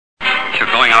you're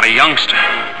going out a youngster,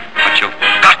 but you've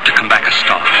got to come back a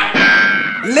star.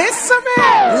 Listen me!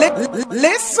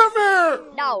 Listen me!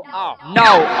 No.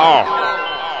 No.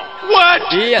 What?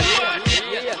 Yes.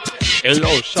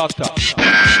 Hello, shut up.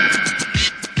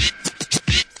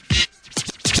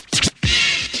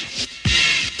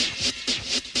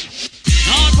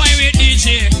 Hard pirate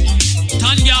DJ,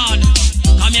 Tanyan.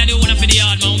 Come here, the one for the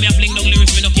yard, man. Me a fling down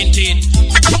lyrics, me no kintin.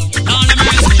 All the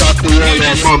mercy. Who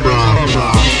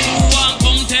want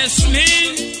come test me?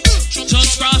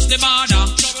 Just cross the border.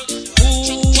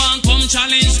 Who want come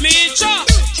challenge me? Cha.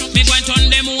 Me go and turn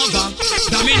them over.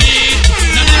 Dominate.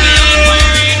 None of the hard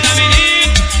pirate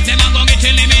dominate. Them a go get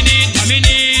eliminate.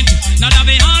 Dominate. None of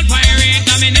the hard pirate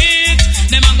dominate.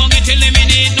 Them a go get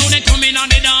eliminate. Now they come in on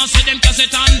the dance with them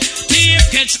cassette and tape.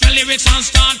 Catch the lyrics and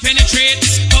start penetrate.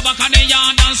 Go back on the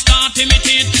yard and start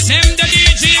imitate. Them the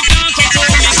DJ can't control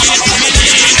me.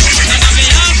 Dominate. None of the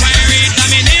hard pirate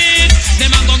dominate.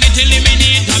 Them a go get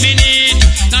eliminate. Dominate.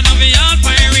 None of the hard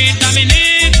pirate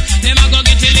dominate. Them a go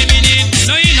get eliminate.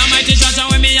 No in a mighty judge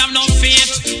when me have no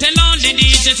faith. Tell all the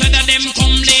DJs that them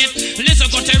come late. Listen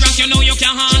to the rock, you know you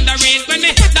can underrate. When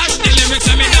me dash the lyrics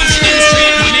and me dash them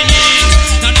straight. Dominate.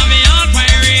 None of the hard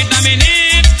pirate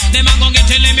dominate. Them a go get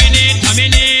eliminate.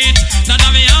 Dominate. None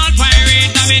of the hard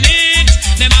pirate dominate.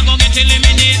 Them a go get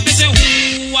eliminate. They say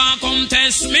who want come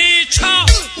test me? Cha.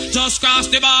 Just cross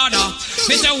the border.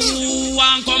 They say who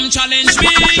want come challenge me?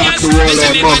 Yes. They say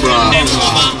me went on them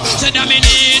over. Say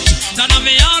dominate. None of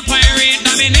the hard pirate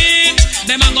dominate.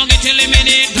 Them a go get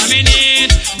eliminate.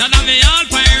 Dominate. None of the hard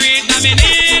pirate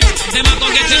dominate. Them a go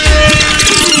get eliminate.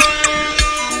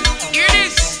 Hear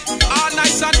this? All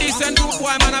nice and decent, good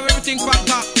boy, man, have everything packed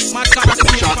up. Mad cat,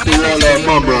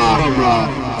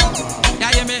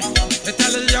 yeah, hear me? Me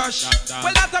tell you, Josh.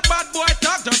 Well, that's a bad boy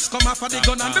talk, just come off of the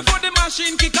gun. And before the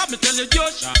machine kick up, me tell you,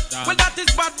 Josh. Well, that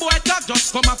is bad boy talk, just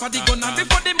come off of the gun. And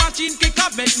before the machine kick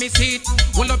up, make me see it.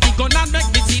 Hold up the gun and make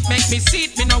me see it, make me see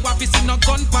it. Me no want to see no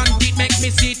gun panty, make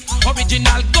me see it.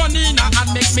 Original gun in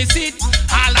and make me see it.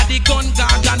 All of the gun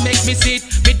guard and make me see it.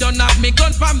 Me don't have me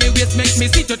gun for me waist, make me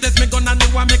see it. You test me gun and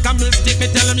you want make a mistake, me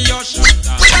tell him, Josh.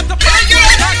 Well, that's a bad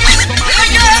boy talk, just come off of the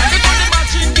gun. And before the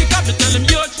machine kick up, me tell him,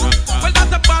 Josh. Well,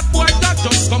 that's a bad boy talk,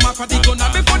 just come off of the gun.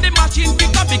 And before the machine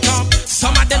pick up, become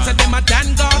some of them say them a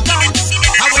Dan Gordon.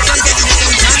 I was on them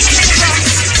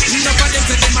none of them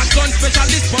say them a gun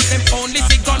specialist, but them only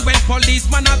see gun when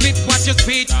policeman have it. Watch your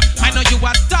speech. I know you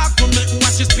a talk to me,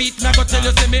 watch your speech. Me go tell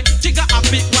you say me jigger a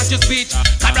bit, watch your speech.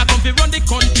 Cabra come fi run the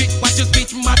country, watch your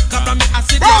speech. Mad cabra me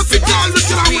acid. Oh, sit down, look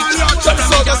at my lord. Just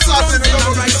so the sausage in the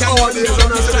right hand.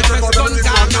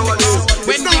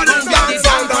 When the gun get the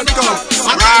down and come,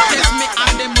 and they test me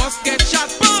and they must get shot.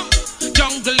 Boom.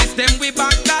 Jungle is them we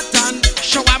back that and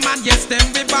show a man yes them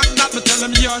we back that. Me tell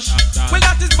him Yosh. Well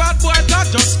that is bad boy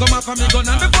talk, just come off of me gun.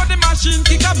 And before the machine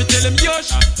kick up, me tell him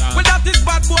Yosh. Well that is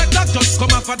bad boy talk, just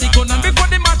come off of the gun. And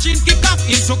before the machine kick up,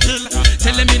 aim to kill.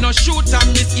 Tell him me no shoot and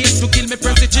miss, aim to kill. Me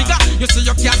press the trigger, you see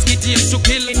your casket aim to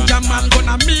kill. Ninja man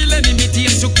gonna meal enemy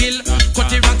aim to kill. Cut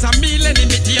the rats a meal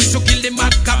enemy aim to kill. The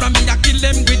mad cabra me a kill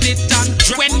them with it. And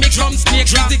when me come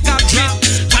snake critical hit,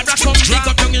 cabra come dig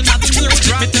up down in the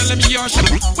music. Me tell him Yosh.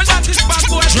 Well that is bad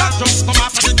boy talk, just come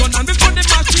off of the gun. And before the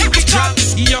machine kick up,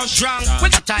 Yosh.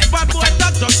 Well that is bad boy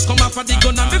talk, just come off of the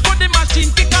gun. And before the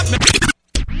machine kick up,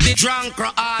 the drunk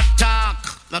or hard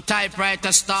talk. No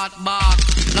typewriter start bark.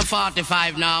 No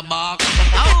 45 now bark.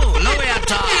 Oh, no way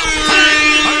at all.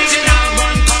 Original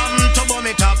gun come to boom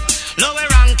it up. Lower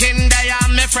ranking they are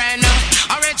my friend.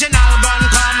 Original gun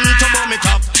come to boom it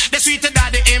up. The sweet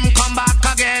daddy him come back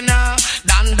again.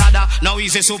 Dan dada, now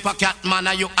he's a super cat man.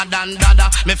 You a dan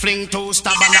dada. Me fling two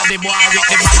stab under the boy with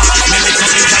the baba. Me make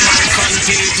up into my front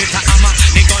teeth with a hammer.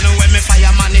 The gun when me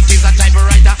fire man it is a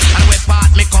typewriter. And where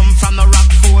part me come from the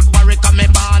Rockford Warwick. Me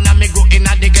born and me grow in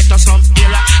a the ghetto slum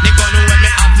era. The gun when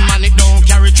me have man it don't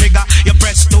carry trigger. You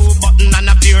press two button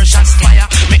and a pure shot fire.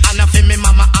 Me honor for me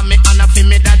mama and me honor for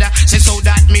me dada. Say so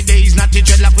that me days not the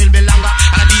dreadlock will be longer.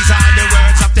 And these are the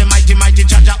words of the mighty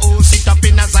Jaja. Oh sit up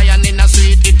in a Zion in a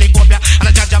sweet Ethiopia. And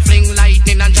a Jaja fling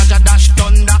lightning and Jaja dash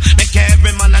thunder. Make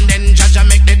every man and then Jaja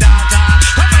make the data.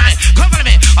 Cover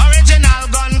me. Original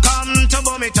gun come to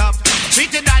boom it up.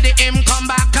 Sweet daddy him come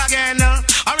back again.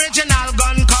 Original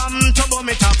gun come to boom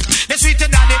it up. The sweet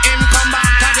daddy him come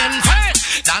back again. Hey,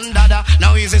 Dan dada,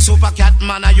 now he's a super cat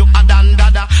man. You a Dan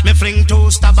dada. Me fling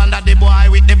two stab under the boy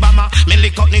with the bomber. Me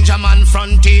lick up ninja man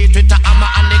front teeth with a hammer.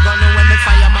 And the gun when me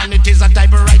fire man it is a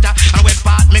typewriter. And where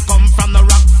part me come from the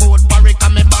Rockford Warwick.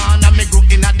 And me born and me grew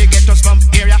in a the ghetto slum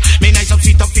area. Me nice up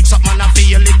sweet up fix up man I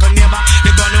feel a little neighbor.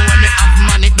 The gun when me have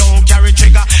man it don't carry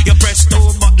trigger. You press two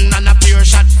button and a pure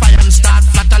shot fire and start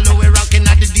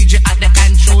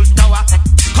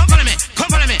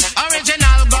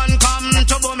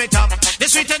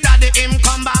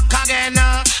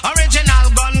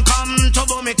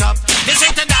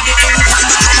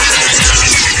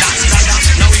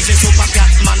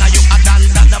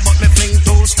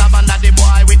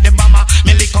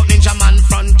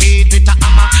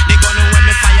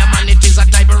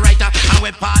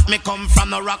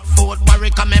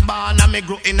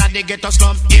the ghetto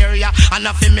slum area. And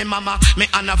a for me mama, me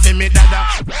and a for me dada.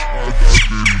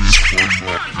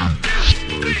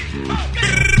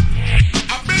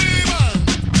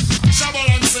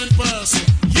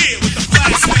 Yeah, with the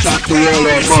flash. Shot the wall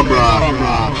of mama.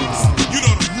 You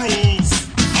know the rules.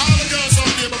 All the girls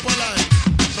out there but polite.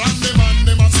 From the man,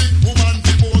 them a sick, woman,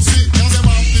 people see. Now them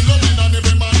have the loving and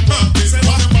every man want it. From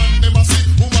the man, them a sick,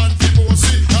 woman, people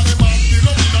see. Now them have the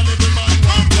loving and every man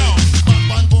want it.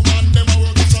 Man, woman, them a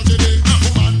work a tragedy.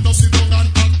 Woman, no sit down and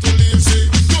act too lazy.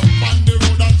 Jump on the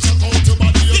road and check out your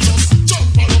body. You just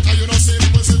jump around and you know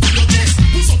simple, so you just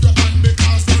push up your hand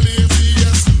because they're lazy,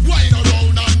 yes. Wind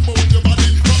around and move your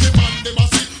body. From the man, them a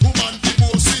sick, woman,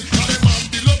 people see. Now them have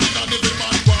the loving and every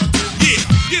man want it. Yeah,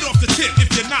 get off the tip if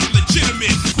you're not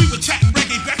legitimate. We were chatting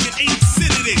reggae back in 80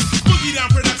 Citadel. Boogie Down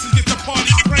Productions get the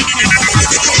party cranking.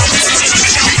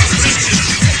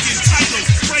 Taking titles,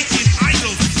 breaking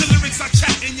idols. The lyrics I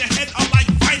chat in your head are like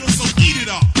vital, so eat it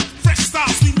up. Fresh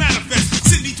styles we manifest.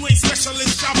 Sydney Dwayne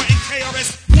Specialist, Java and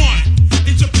KRS-One.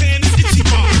 In Japan it's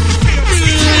Ichiban. KRS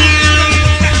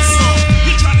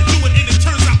you try to do it and it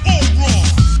turns out all wrong.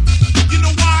 You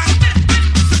know why?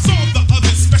 Cause all the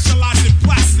others specialize in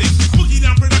plastic. Boogie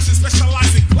Down Productions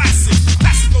specialize in classic.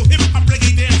 Classical hip-hop,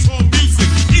 reggae, dancehall music.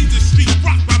 Industry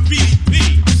rock by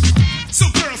BDP. So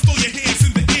girls, throw your hands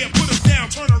in the air, put them down,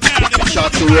 turn around and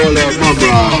Shot the wall of mama.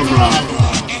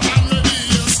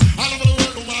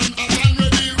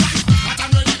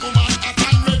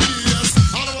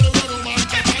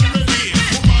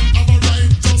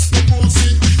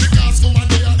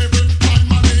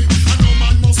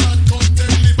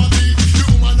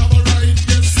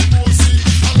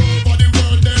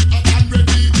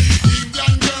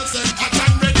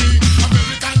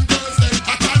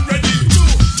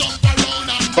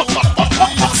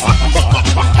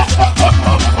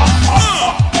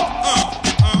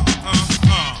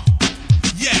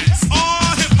 yes,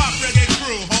 all hip-hop reggae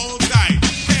crew, hold tight.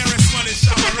 KRS-One and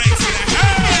Shabba Ranks to the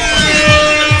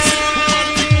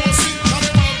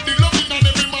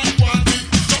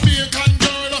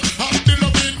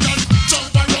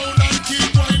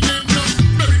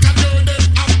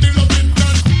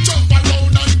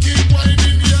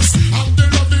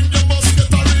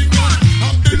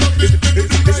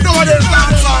It's Nowadayz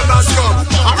Dancehall, that's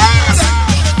come.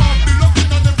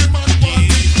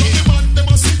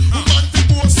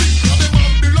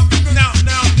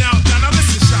 Now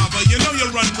listen, Shabba, you know you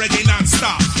run reggae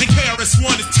non-stop. And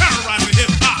KRS-One is terrorizing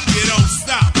hip-hop, you don't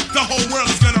stop. The whole world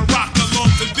is gonna rock along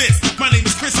to this. My name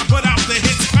is Chris, I put out the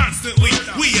hits constantly.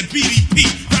 We at BDP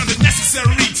found it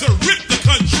necessary to rip the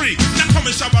country. Now come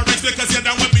and Shabba Ranks because you're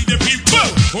down with BDP.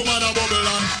 Woman a bubble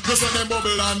on, Chris on them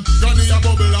bubble on, Granny a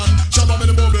bubble on, Shabba me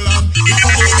the bubble on.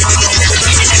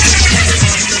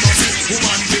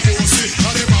 Woman people see,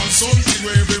 and them have something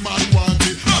where every man want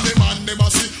it. And the man them a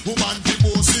see, woman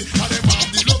people see, and them have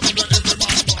the love that every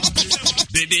man want it.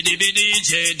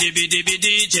 DB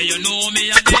DJ, you know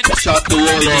me again. Shot the wall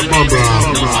of mama.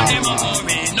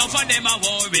 Enough of them a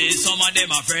worry, some of them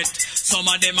a fret. Some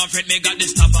of them a fret, me got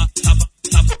this topper. DJ,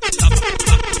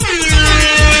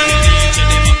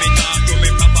 them a bit talk to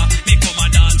me proper. Me come a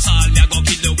dance all, me a go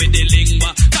kill you with the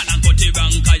lingua. Can I cut it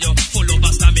wrong, cause you full of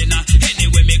stamina.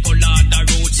 Anyway, me go learn the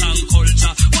roots and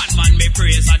culture. One man me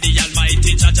praise of the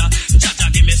almighty Jaja. Jaja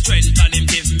give me strength and him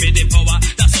give me the power.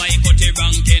 That's why I cut it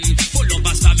ranking, full of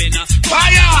stamina.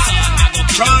 Fire!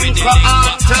 Drunk for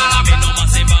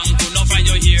no from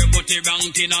your here, cut it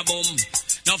ranking a boom.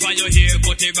 No from your here,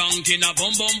 cut it ranking a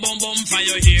boom, boom, boom, boom. From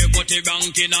your here, cut it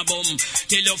ranking a boom.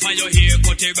 Till you from your here,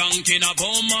 cut it ranking a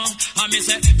boom. And me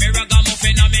say, me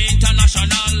ragamuffin a me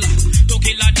international. To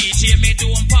kill a DJ, me do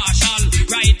impartial.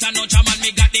 Right and no jaman,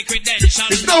 me got the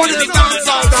credentials. It's Nowadayz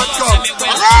Dancehall, that's come. Me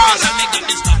got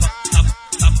the stopper.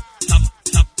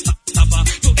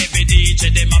 To every DJ,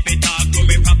 them up it talk to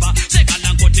me proper. Second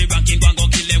and cut it ranking, go and go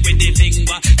kill it with the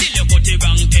finger. Till you cut it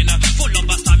ranking, full of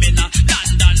stamina.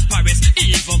 London, Paris,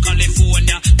 even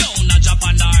California. Down a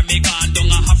Japan, Army, gone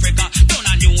down a Africa. Down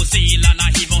a New Zealand,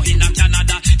 even in a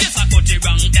Canada. Yes, I cut it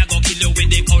rank, they go kill you with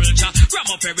the culture. Ram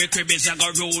up every crib, is you go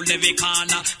rule every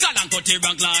corner. Gal and cut it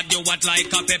rank, lad, you what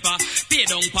like a pepper. Pay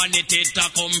down pan it a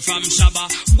come from Shabba.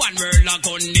 One word a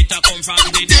gun, it a come from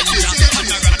the danger.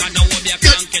 America, now you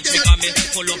can't catch me, cause me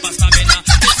full up a stamina.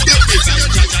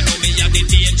 Jaja know me a the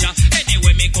danger.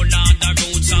 Anyway, me go learn the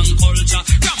roots and culture.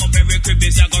 Ram up every crib,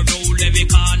 is you go rule every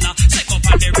corner. Set up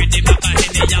on the rhythm like a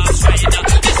henny ass rider.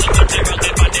 Listen to the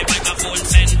rank, on the microphone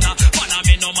center. One of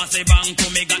me no massive bank to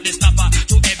me got the stopper.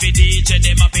 To every DJ,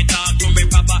 them up it talk to me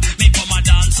proper. Me come a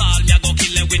dance all, me a go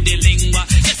kill them with the lingua.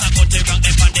 Yes, I got the rank,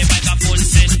 on the microphone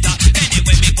center.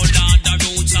 Anyway, me go learn the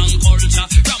roots and culture.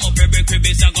 Ram up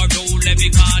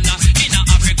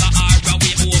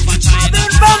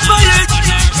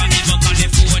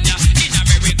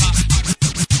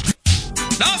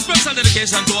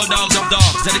dogs of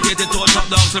dogs, dedicated to all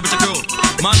top dogs, celebrity crew.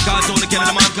 Man called Tony Kelly,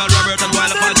 the man called Robert, and while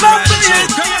apart to ride the show.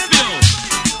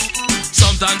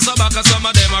 Sometimes some back and some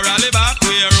of them are rally back.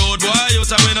 We a road boy, you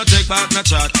say we no take back no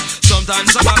chat. Sometimes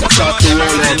some back and some of them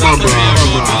are rally back. We a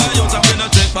road boy, you say we no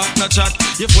take back no chat.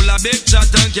 You full of big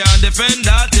chat and can't defend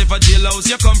that. If a jailhouse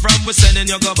you come from, we sending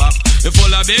you go back. You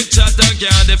full of big chat and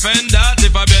can't defend that.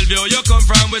 If a Bellevue you come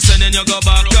from, we sending you go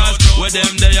back. Cause with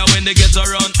them there when they get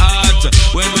around hot.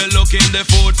 When we looking the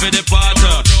food for the pot.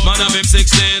 Man have him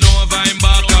 16 over him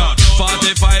back.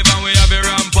 45 and we have a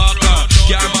rampacker.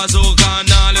 Car bazooka and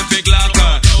all the big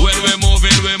locker. When we move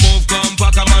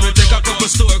compact. A man we take a couple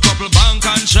store, couple bank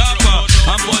and shop.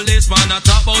 And policeman a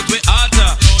top out we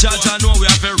hotter. Cha-cha know we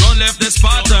have to run left the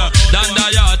spot. Dan the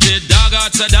yachted, dog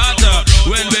at the data.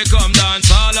 When we come dance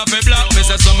all of the block. Me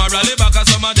say some a rally back and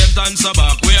some of them dance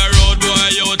back. We a road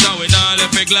boy out and we not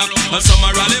left a glock. And some a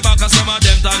rally back and some of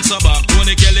them dance back.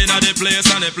 Tony Kelly na the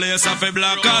place and the place of a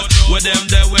black out. With them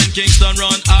there when Kingston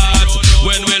run hard.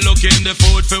 When we look in the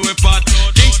food for we pot.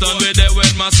 Kingston with there when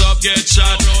mass up get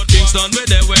shot. Kingston with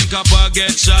there when copper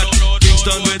get shot.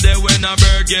 Kingston with there when a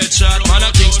bird get shot. Man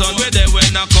a Kingston with there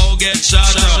when a cow get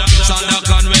shot.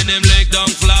 Sandakan when him leg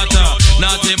down flat.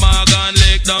 Natty Morgan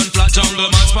leg down flat. Jungle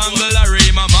man spangle a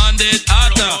rim a man did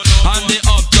hotter. And the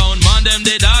uptown man them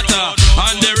did hotter.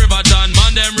 And the Riverton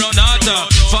man them run hotter.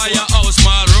 Firehouse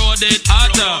mall road did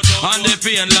hotter. And the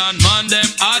Painland man them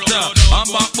hotter. And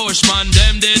Backbush man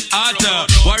them did hotter.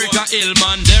 Warwick Hill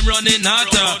man them running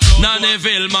hotter.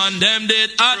 Nannyville man them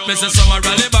did hot. Me say some a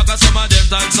rally back and some of them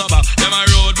dance back. Them a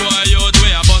road boy youth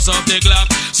way a bust up the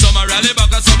clock. Some a rally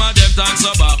back and some of them dance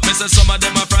back. Me say some of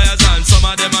them a friars and some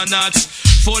of them a nuts.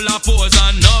 Full of pose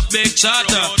and enough big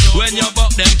chatter. When you buck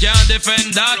them can't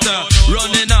defend that.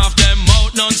 Running off them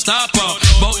mouth non-stop.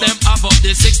 Buck them up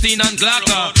the 16 and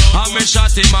Glocker. And me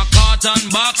shot him a carton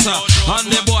boxer. And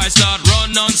the boy start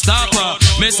run non-stop.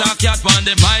 Miss a cat on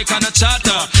the mic and a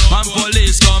chatter. And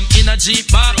police come in a Jeep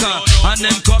backer. And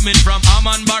them coming from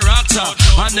Amman Barracks.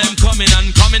 And them coming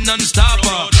non-stop.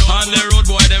 And the road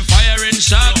boy them firing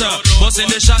shot.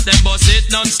 Busting the shot them bust it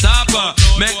non-stop.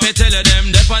 Make me tell you them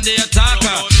dep on the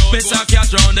attacker. Miss a cat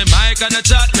round the mic and a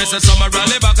chat. Miss a some a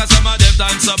rally back and some of them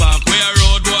dance back. We a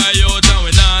road boy youth and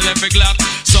we not left a clock.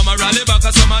 Some a rally back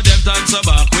and some of them dance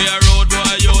back. We a road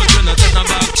boy youth, we not take no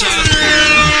back chat.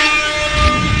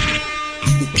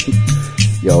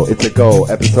 Yo, it's a go,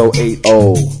 episode 80.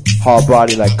 Hard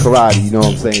body like karate, you know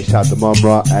what I'm saying? Shout to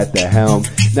Mumra at the helm.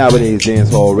 Nowadayz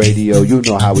Dancehall Radio, you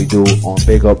know how we do on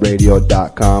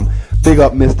BigUpRadio.com. Big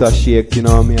up Mr. Sheik, you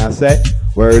know what I mean? I said,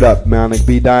 word up, man, like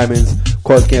B Diamonds. Of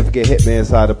course, can't forget Hitman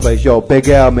inside the place. Yo, Big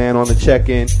L, man, on the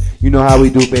check-in. You know how we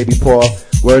do, baby Paul.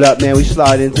 Word up, man, we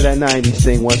slide into that 90s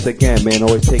thing once again, man.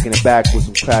 Always taking it back with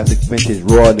some classic vintage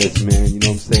rawness, man. You know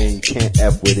what I'm saying? You can't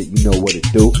F with it, you know what it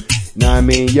do. You know what I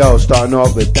mean? Yo, starting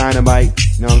off with Dynamite,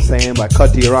 you know what I'm saying? By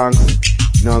Cutty Ranks.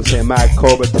 You know what I'm saying? Mad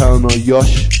Cobra telling no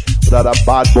Yosh. Without a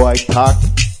bad boy talk.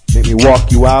 Make me walk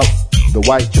you out. The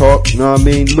white chalk, you know what I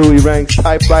mean? Louis Ranks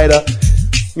typewriter.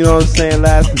 You know what I'm saying?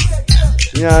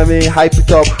 You know what I mean? Hype it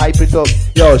up.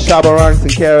 Yo, Shabba Ranks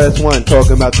and KRS-One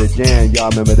talking about the jam. Y'all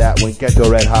remember that one? Ghetto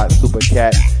Red Hot, Super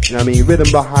Cat. You know what I mean?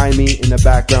 Rhythm behind me in the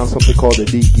background, something called the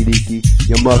Deaky Deaky.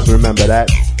 You must remember that.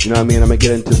 You know what I mean? I'm gonna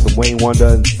get into some Wayne Wonder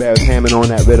and Barrett Hammond on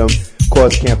that rhythm. Of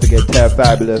course, can't forget Terry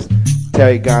Fabulous,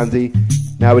 Terry Gonzi,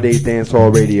 Nowadayz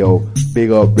Dancehall Radio,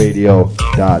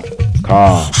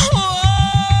 BigUpRadio.com.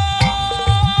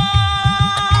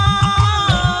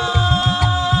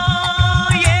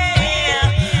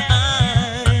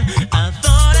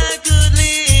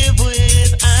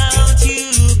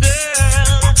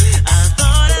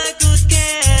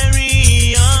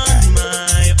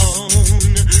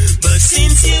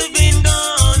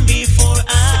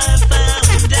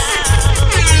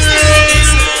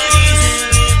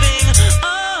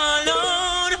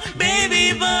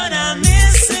 But I'm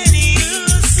missing you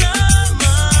so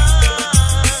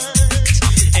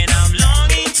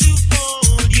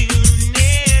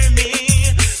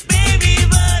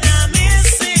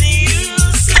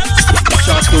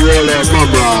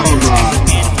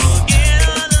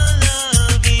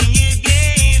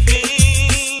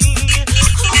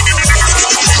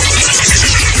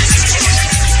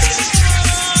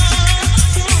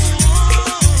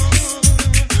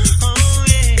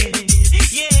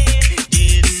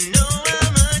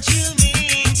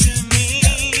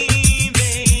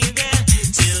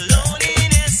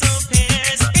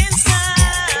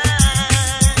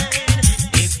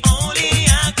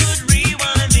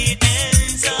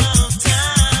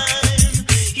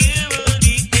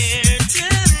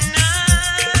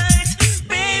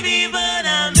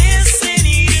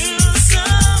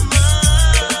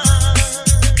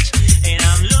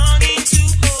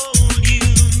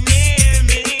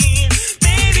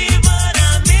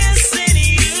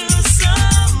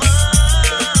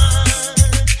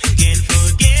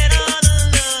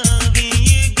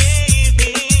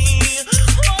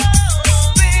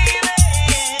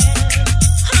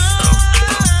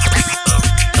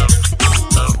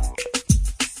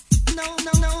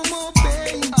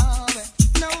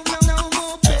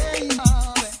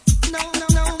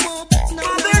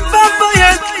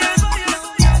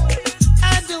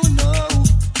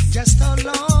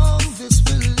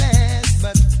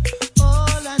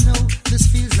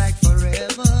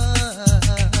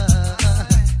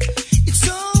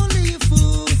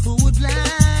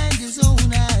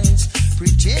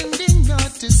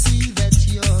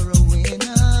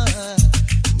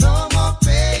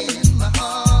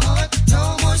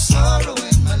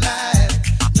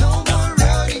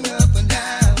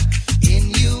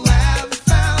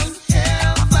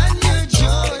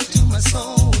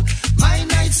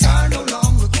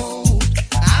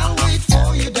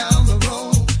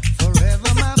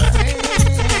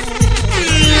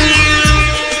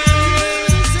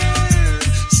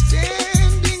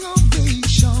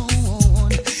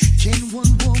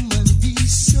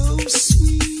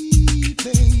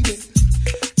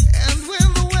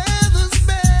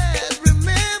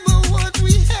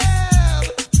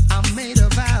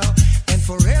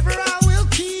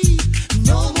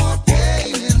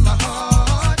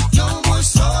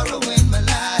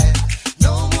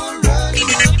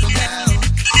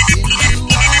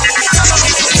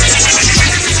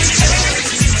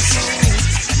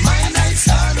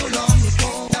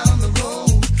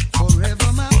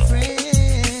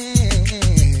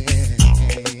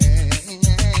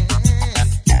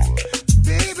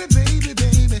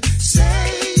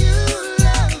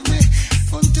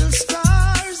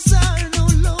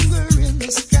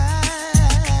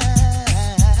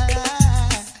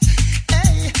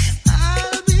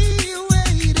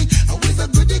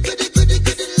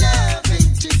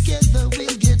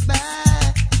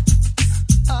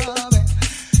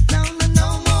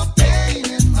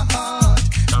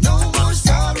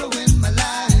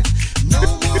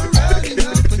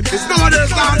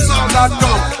Nowadayz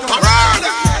Dancehall.com. Alright.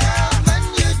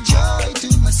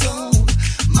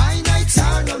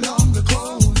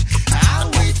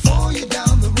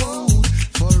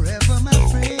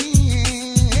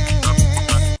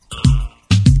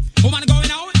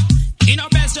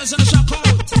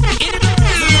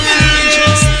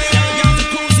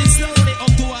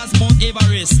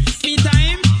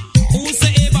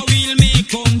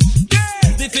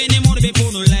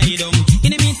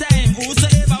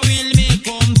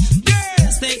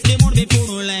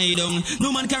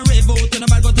 No man can rave out in a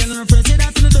bag, go tell them first, say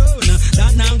that's in the down.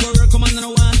 That now go work, come on, and I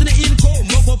want the income.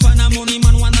 Walk up on a money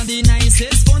man, one of the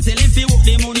nicest. Fun, tell him fi work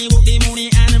the money,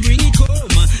 and bring it home.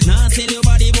 Now tell your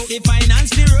body about the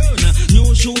finance fi run.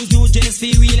 New shoes, new dress fi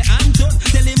wheel and turn.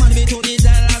 Tell him man, be to the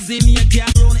dollars, they make ya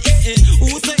run.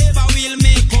 Whosoever will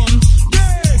make come,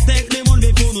 girls, take the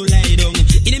money before no lie down.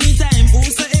 In the meantime,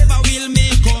 whosoever will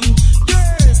make come,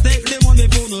 girls, take the money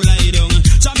before no lie down.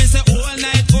 So me say all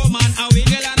night, oh man, I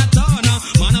wiggle and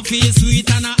feel sweet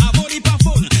and a body for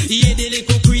fun. Yeah, the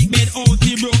little creek made out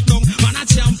the broke down. Man a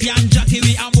champion jockey,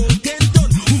 we about 10 ton.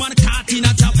 Woman caught in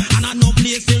a trap and a no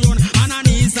place to run. And a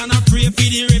knees and a pray for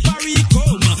the referee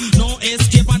come. No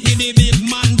escape until the big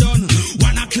man done.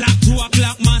 1 o'clock, 2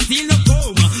 o'clock, man still no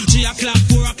come. 3 o'clock,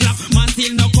 4 o'clock, man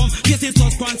still no come. This is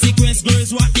such consequence,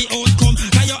 girls, what the outcome.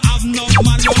 Cause you have no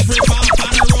man love rip off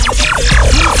and run.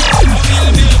 Whosoever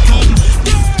will come,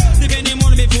 girls, the penny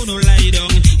money before no lie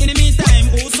down. In the meantime,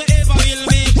 whosoever will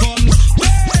make come,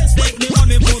 girls, take the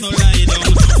money before no lie down.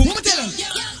 Who tell them?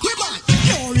 We back.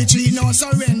 No retreat, no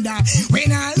surrender.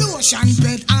 When I lotion,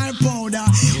 pet, and powder.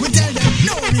 We tell them,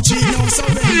 no retreat, no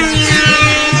surrender. When I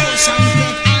lotion,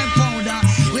 pet, and powder.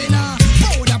 When I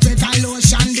powder, pet, and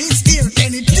lotion, this here.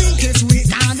 Anything is weak,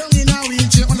 and down in a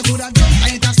wheelchair. On the good of jump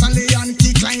like a stallion,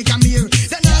 kick like a mare.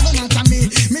 Then I go not a me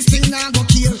still not go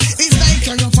kill. It's like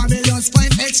you're fabulous, find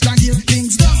extra gear.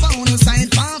 Things go on the side,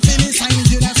 pop in the side,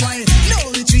 you that's why.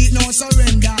 No retreat, no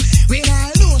surrender. When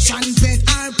I lotion, pet,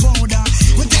 and powder.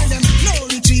 We tell them, no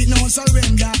retreat, no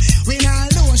surrender. When I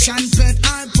lotion, pet,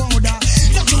 and powder.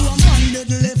 Not to a man,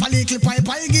 little left a little pipe,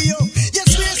 I give you.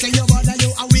 Yes, we say you bother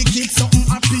you a wicked something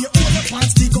happy. All the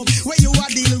parts stick up where you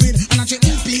are deal with. And I check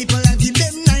people, I give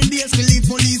them 9 days to leave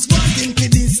police. Wanting for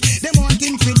this, them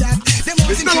wanting for that. Them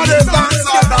wanting for Nowadayz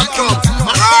Dancehall.com.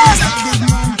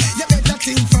 You better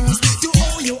think first. To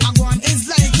all you are going is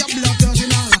like your blood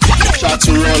original. Shout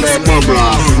to all our mama.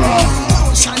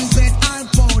 Lotion, pet, and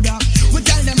powder. We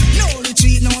tell them no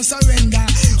retreat, no surrender.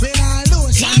 When I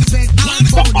lotion, pet, and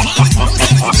powder.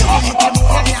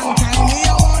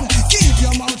 Keep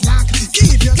your mouth locked,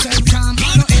 keep yourself calm.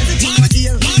 I know everything you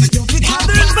hear. You fit up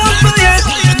back.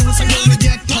 So you will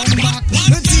get come back.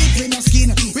 No deep in your skin.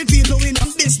 With people in a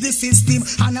business system.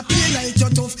 And I feel like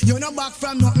you're tough. You're not back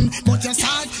from nothing. But you're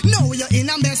sad. Now you're in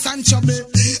a mess and trouble.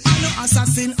 I know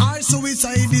assassin or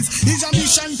suicidist. It's a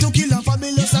mission to kill a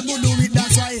fabulous. I go do it.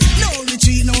 That's why no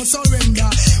retreat, no surrender.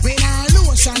 When I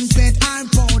lotion, pet,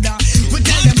 and powder. We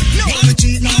tell them no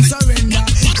retreat, no surrender.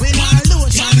 When I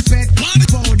lotion, pet, and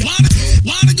powder.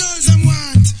 What the girls them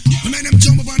want? I make them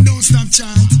jump up and don't stop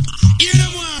chant. You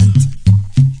know what?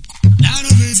 Out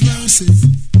of His mercy,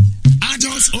 I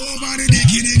just over the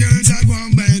dicky, the girls are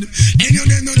gone bed. Any of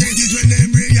them no get it when them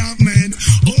react, man.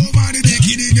 Over the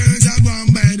dicky, the girls are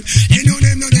gone bed. Any of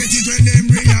them no get it when them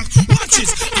react. Watch it.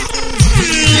 I over the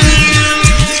dicky,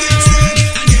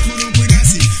 I get one up with a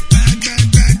C. Bad, bad,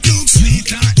 bad, look sweet,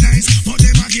 not nice. But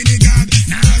them a give the gag.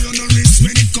 Now I run no risk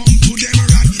when it come to them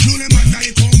rag. No them man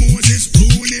die come Moses,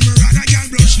 rule them rag. I can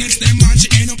brush next them man, she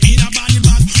end up in a body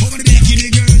bag. Over the dicky, the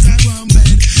girls are gone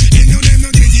bed. Any of them no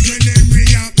get it when them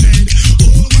react, man.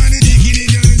 Over the dicky, the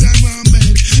girls are gone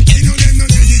bed. Any of them no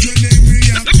get it when them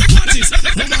react. Watch it.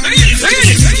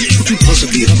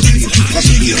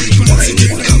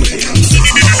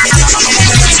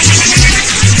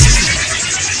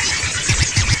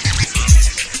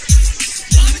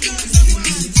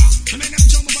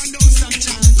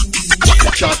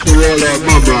 Shout to all our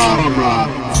mama.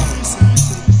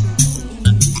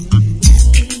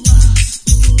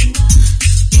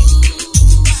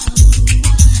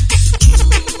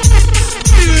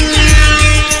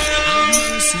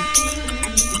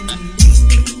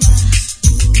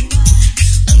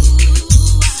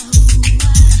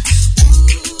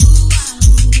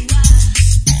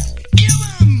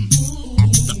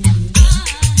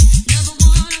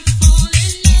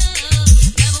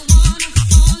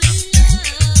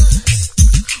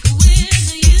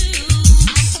 With you.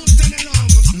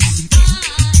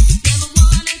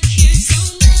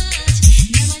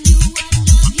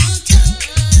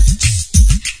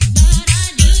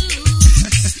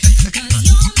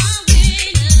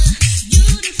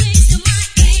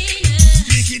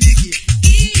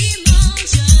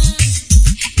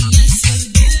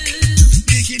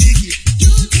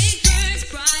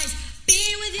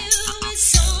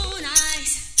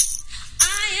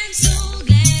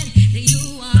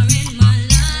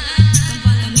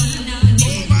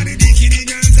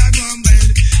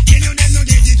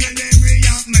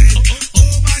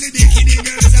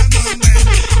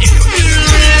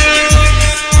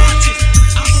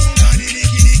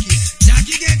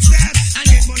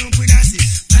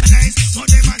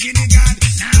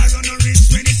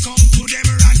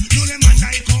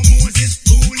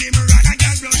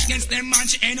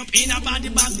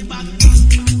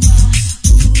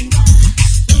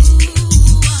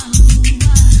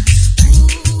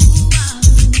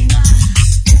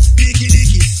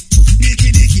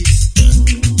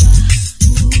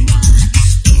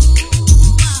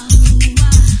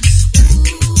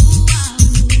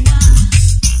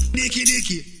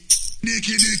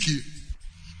 Dicky.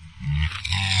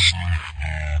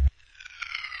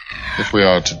 If we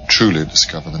are to truly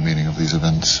discover the meaning of these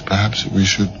events, perhaps we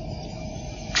should,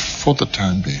 for the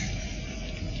time being,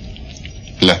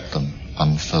 let them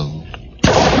unfold.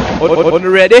 On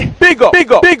ready? Big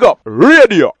up,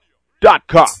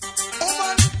 radio.com.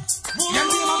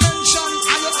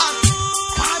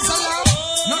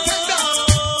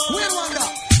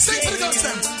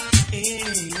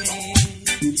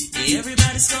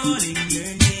 Everybody's calling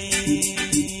your name,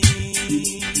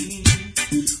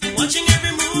 watching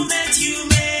every move that you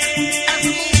make.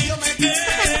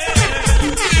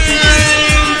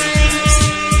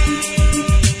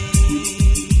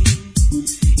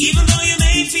 Even though you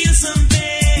may feel some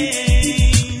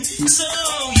pain, so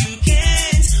you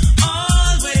can't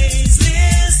always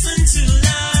listen to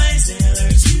lies that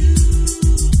hurt you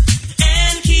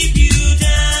and keep you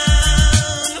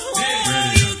down.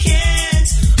 Oh, you can't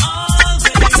always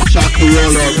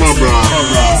Chacarella, my bro.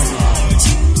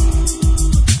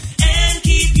 and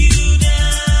keep you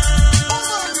down.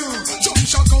 Jump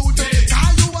shock out,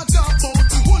 call you a top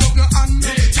out. Hold up your hand,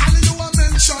 call you a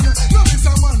mention. No miss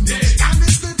a man, can't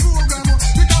miss the program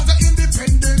because you're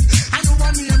independent. I know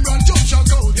one name run. Jump shock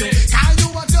out, call you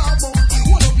a top out.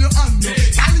 Hold up your hand,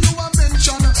 call you a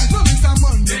mention. No miss a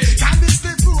man, can't miss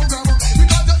the program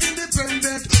because you're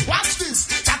independent. Watch this,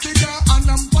 Jackie and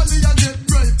I'm Polly a get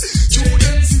right. Show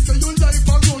them sister your life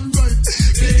a run right.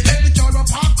 Big head car a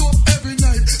park up every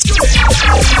night.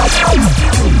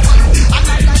 And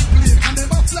I like plane, I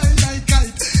never fly like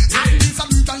kite. And this a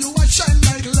meet and you a shine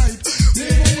like light.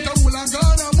 Move out a hole and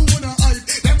gone a moon a hype.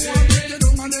 Them want break you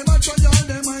down and never try all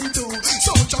them I do.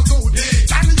 So check out,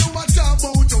 can you a talk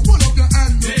about? Hold up your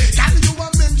hand, can you a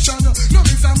mention? No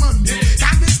miss a man,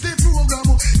 can miss the program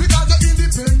because you're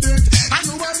independent. And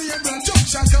you a name and jump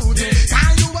shock out.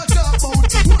 Can you a talk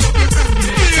about? Hold up your hand,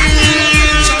 can you a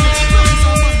mention? No miss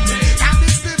a man, can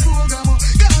miss the program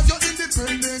because you're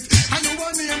independent. And you a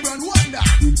name and wonder.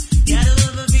 Gotta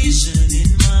have a vision in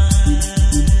mind.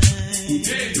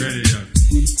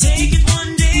 Take it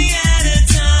one day at a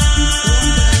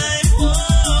time.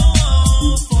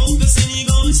 Whoa, focus on your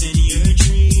goals and your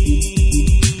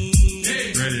dreams.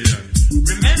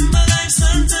 Remember life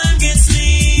sometimes gets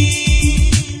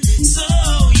lean, so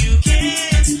you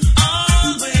can't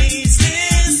always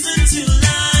listen to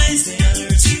lies that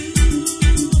hurt you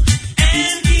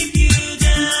and keep you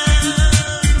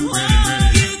down.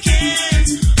 Whoa, you can't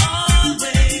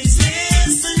always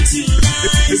listen to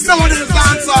lies It's no one in the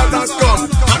dancehall.com.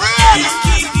 and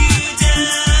keep you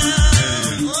down.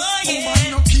 Oh yeah. Man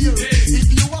no care. If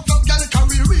you a fuck girl,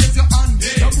 carry raise your hand.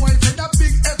 Your boyfriend a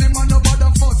big heavy man, no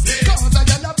bother fuss. Cause a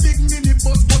girl a big mini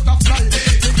bus butterfly.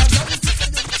 Take a girl.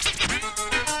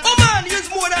 Oh man, he's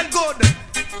more than good.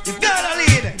 You gotta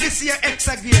lead. This year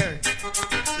extra gear.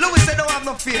 Louis said don't have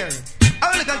no fear.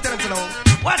 I only can tell him now.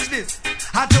 Watch this.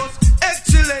 I just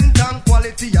excellent and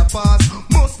quality a pass.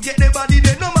 Must get the body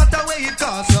there no matter where it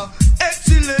costs.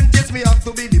 Excellent, yes, me have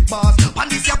to be the boss.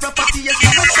 And this your property, yes,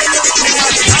 I'm a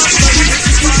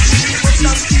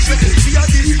see how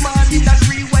this man in that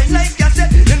rewind like you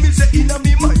said. Let me say in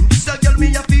me mind, this a girl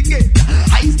me a forget.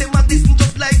 I stay my listen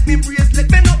just like me bracelet.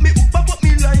 Bend up me hook, pop up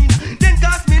me line, then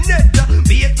cast me net.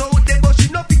 Be it out there, but she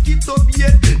no pick it up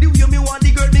yet. The way me want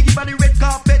the girl, me give her the red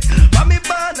carpet. From me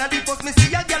band and the first me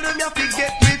see a girl me a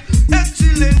forget with.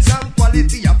 Excellence and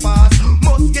quality a pass.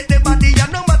 Must get the body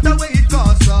and no matter where it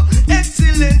costs.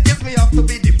 Excellent, yes, me have to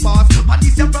be the boss. And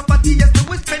this your property, yes, me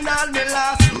will spend all me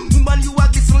last. Woman, you are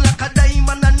glisten like a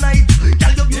diamond at night.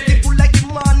 Girl, you beautiful like the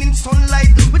morning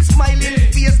sunlight. With smiling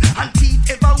face and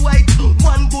teeth ever white.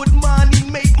 One good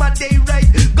morning make my day right.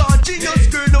 Gorgeous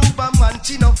girl over man,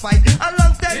 she no fight. A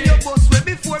long time your boss way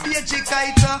before be a chick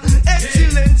kite.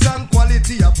 Excellence and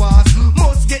quality a pass.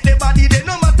 Must get the body there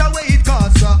no matter where it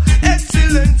costs.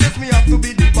 Excellence, yes, me have to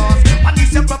be the boss. And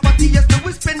this your property, yes, me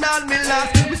will spend all me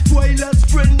last. We spoilers,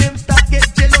 friend them start get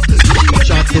jealous.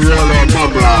 Chacarella, my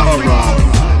bro.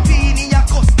 Beanie a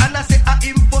cuss and I say I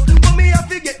import. But me have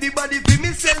to get the body for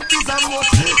myself is a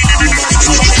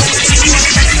must.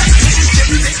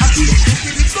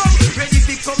 Ready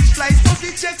to come slice.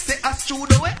 Pussy check say a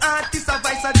studio where artists a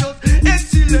vice a just.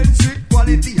 Excellence with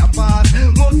quality a pass.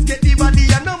 Must get the body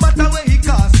and no matter where he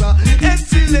costs.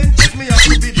 Excellent, yes, me have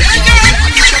to be the boss.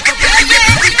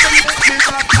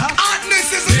 And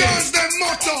this is the girls them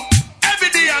motto. Every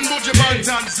day and Buju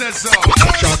Banton says so.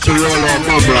 Chacarella,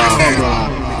 my bro.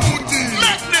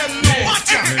 Let them know.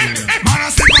 Watch out. Man a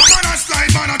step, man a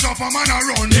slide, man a jump, man a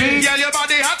run. Girl, your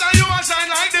body hot and you a shine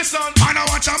like the sun. Man a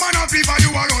watch a man a fever,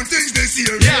 you a run things this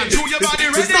year. Yeah, do your body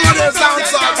ready. It's not a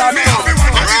dancehall.com. Me have to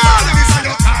want to be part of this and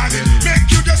you're calling. Make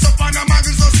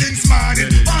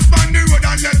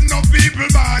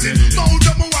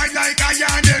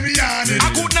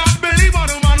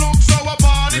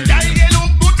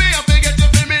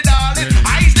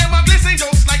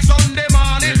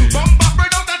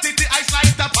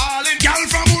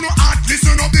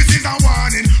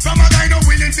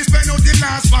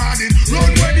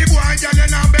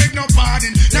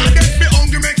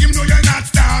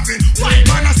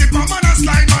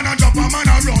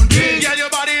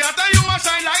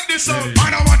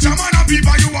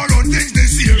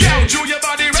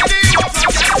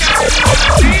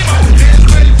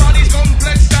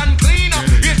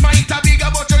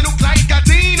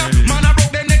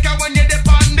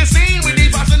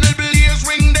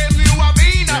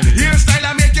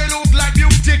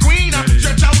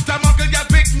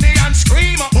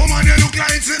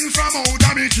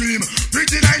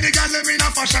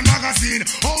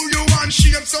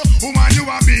woman you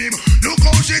a beam. Look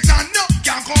how she turn up,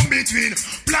 can't come between.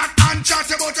 Black and chat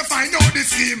about to find out the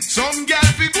scheme. Some girl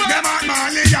figure them out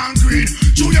Marley and Green.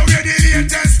 True you wear the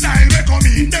latest style we come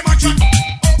in. Them a chat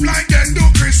up like them do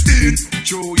Christine.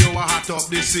 True you a hot up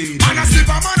the scene. Man a slip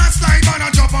a man a slide, man a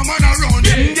jump a man a run.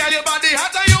 Girl your body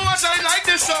hot and you a shine like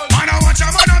the sun. Man a watch a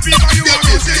man a peep and you a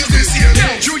rosage this year.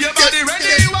 True your body ready,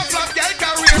 you a flop girl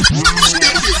career.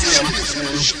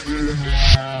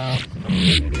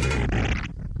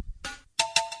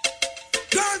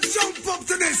 Girls jump up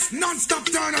to this non-stop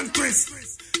turn and twist.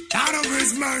 Out of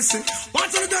His mercy.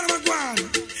 What's on the done of McGuan?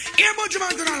 Here about your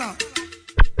man to Nala.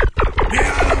 Yeah,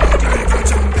 I walk like a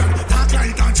champion. Talk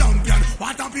like a champion.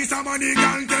 What a piece of money,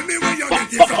 girl. Tell me where you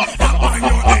get it from. Tap on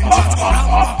your entrance. Ram,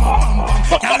 pam, pam,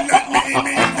 pam. Can't let me in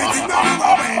me everything where you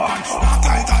are waiting. Talk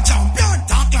like a champion.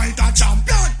 Talk like a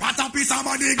champion. What a piece of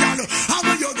money, girl. How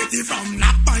will you get it from?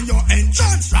 Nap on your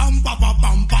entrance. Ram, pam,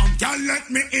 pam, pam. Can't let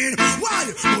me in. Why?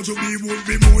 Would you be would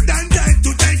be more than dead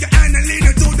to take your hand and lead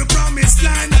you to the promised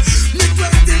land? Me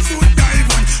 20-foot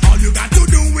dive on. All you got to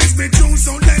do is be true,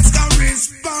 so let's go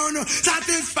respond.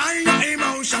 Satisfy your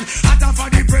emotion. Hotter for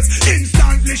the press,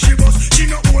 instantly she was. She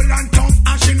no old and tough,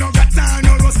 and she no got time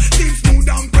no rust. Things smooth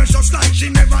and precious like she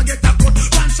never get a cut.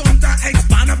 Once on the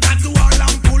expand up that to all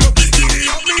and pull up. Give it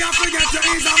up, me I forget you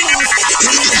is a mouse.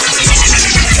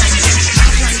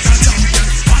 Not like a champion.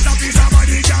 What a piece of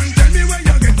body can tell me where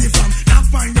you get it from. Not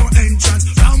find your entrance.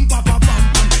 Ram pa pa pam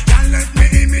pam. Can't let me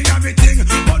in me everything.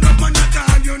 But no man at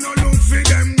all, you no look for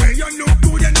them way. You look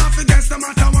good enough to guess no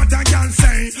matter what I can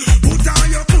say. Put on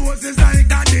your clothes, it's like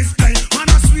a display. Man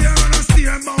I swear and I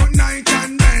steer about night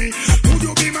and day. Would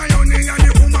you be my honey and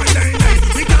you woman day day?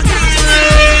 We can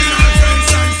dance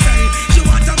and say. She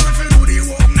want a man for do the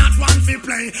work, not one for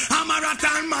play. I'm a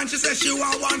rattan man, she says she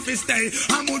want one for stay.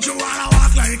 And would you wanna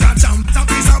walk like a champ? A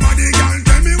piece of body girl,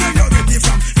 tell me where you get it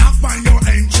from. Knock on your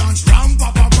entrance, ram pa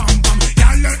pa pam pam.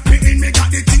 Can't let me in, me got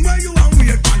the thing where you want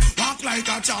wait man. Walk like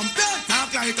a champion,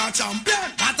 talk like a champion.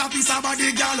 What a piece of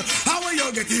body girl, how will you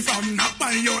get it from? Knock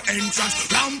on your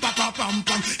entrance, ram pa pa pam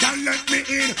pam. Can't let me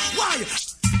in, why?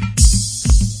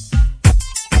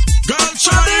 Girl,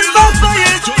 try it out for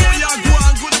you. Joe, you go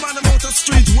and good man about the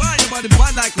street. Why you body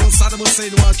bad like no Saddam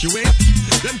Hussein walk you in?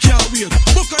 Them can't wait.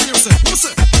 Book on yourself. What's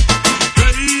it?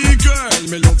 Hey girl,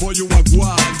 me love how you are go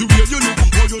on. The way you look,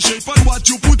 how you shape and what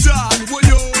you put on. Why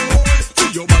you?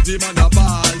 See your body man a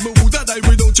ball. Me woulda die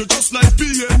without you just like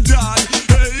PM Dan.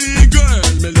 Hey girl,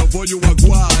 me love how you are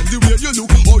go on. The way you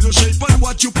look, how you shape and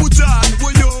what you put on.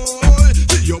 Why you?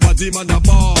 See your body man a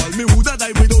ball. Me woulda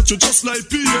die without you just like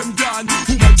PM Dan.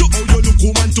 Woman to how you look,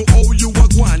 woman to how you are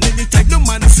go on. Anytime the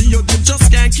man see you, them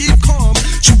just can't keep calm.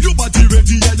 Chew your body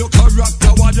ready and your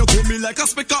character while you come me like a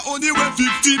speck of honey when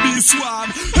 50 bee swarm.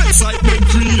 Excitement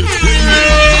create when you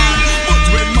are on. But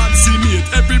when man see me,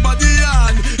 everybody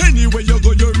on. Anyway you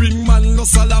go, you ring man, no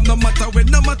salam, no matter when,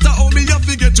 no matter how me have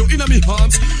to get you in me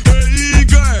arms. Hey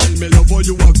girl, me love how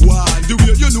you are go on. The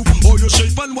way you look, how you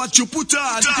shape and what you put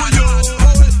on. For you,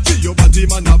 see your body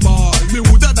man a ball. Me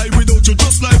woulda die without you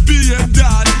just like PM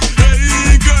Dan.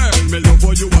 Hey girl, me love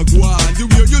how you are go on. The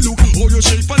way you look, how you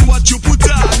shape and what you put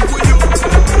on. For you,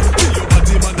 see your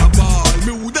body man a ball.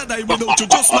 Me woulda die without you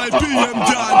just like PM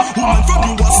Dan. Woman from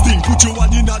you a stink, put your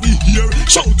one in the ear.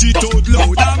 Shout it out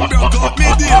loud and broke out me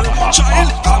dear. Child,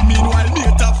 and meanwhile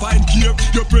mate a fine care.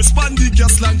 You press pan the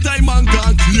gas long time and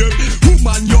can't clear.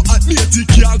 Woman you admit it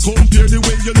can't compare. The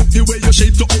way you look, the way you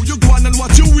shape to how you go on and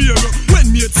what you wear. When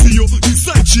mate see you, this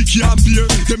side she can't bear.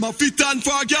 Them a fit and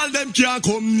for a girl, them can't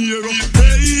come near.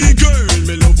 Hey girl,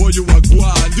 me love how you a go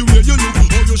on. The way you look,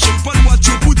 how you shape and what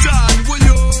you put on. When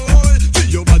you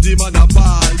see your body man a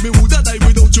ball. Me woulda die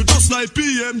without you just like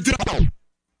PM down.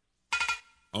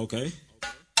 Okay.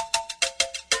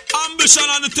 Ambition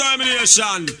and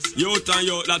determination. Youth and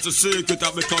youth, that's a secret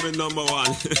of becoming number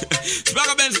one.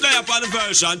 Spagga Benz there upon the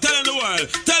version. Tell them the world,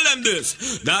 tell them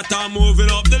this. That I'm moving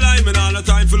up the line, and all the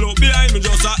time for look behind me.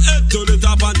 Just a head to the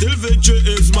top until victory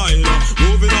is mine.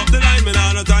 Moving up the line, and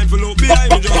all the time for look behind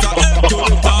me. Just a head to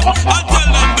the top. And tell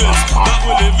them this. That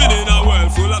we're living in a world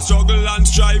full of struggle and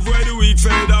strife, where the weak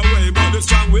fade away, but the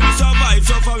strong will survive.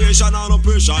 Sufferation and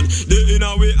oppression. The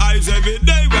inner we eyes every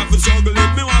day. We have to struggle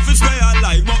if me want to stay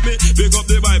alive. But me pick up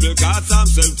the Bible, cause Psalm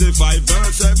 75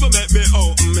 verse 7 make me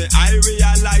open me. I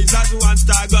realize that one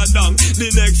star go down, the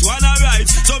next one I rise.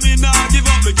 So me now give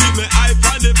up, me keep me eye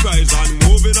on the prize. And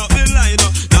moving up the line,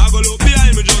 now go look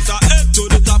behind me. Just a head to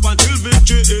the top until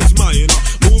victory is mine.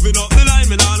 Moving up the line,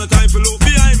 me now no time for look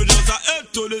behind me. Just a head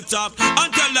to the top and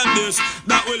tell them this.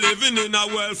 That that we're living in a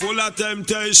world full of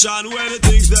temptation, where the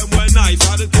things them were nice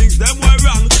or the things them were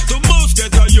wrong. To most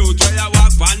get a youth where you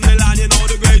walk on the land, you know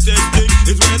the greatest thing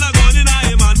is when a gun in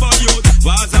a man, but youth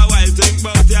was a wild think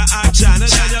about your action, and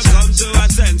then you come to a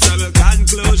sensible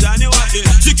conclusion. You want to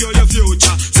secure your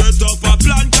future, set up a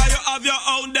plan, cause you have your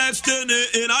own destiny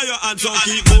in your hands. So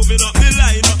keep moving up the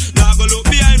line, now go look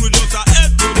behind, we just a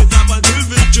head to the top until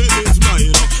victory is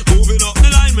mine. Moving up the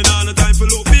line, me not the time for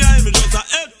look behind, me just a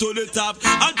head to the top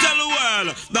and tell the world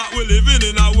that we're living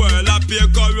in a world of pure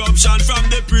corruption from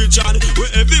the preacher,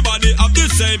 where everybody have the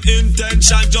same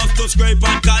intention, just to scrape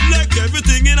and collect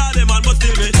everything in a them man. But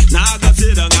still me now I go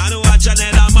sit down and watch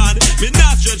another man. Me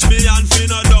not stretch me and feel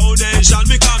no donation,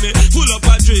 because me full up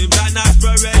a dream and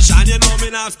aspiration. You know me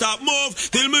not stop move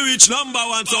till me reach number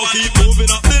one. So keep moving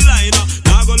up the line,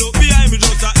 now go look behind me,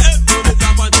 just a head to the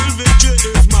top until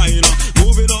victory is mine.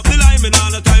 Moving up the line, me not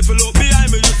the time for look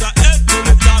behind me, just a head to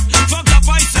the top. Fuck up,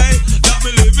 I say that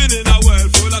me living in a world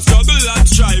full of struggle and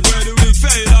strife, where the weak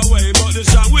fade away but the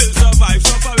strong will survive.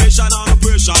 Separation and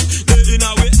oppression, they in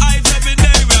our eyes every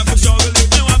day. We have to struggle if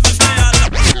you want to stay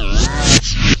alive.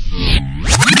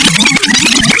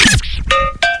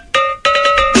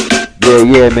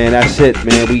 Yeah, man, that's it,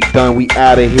 man. We done, we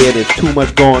out of here. There's too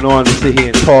much going on to sit here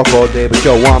and talk all day. But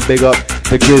yo, one big up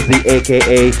the Grizzly,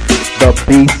 aka the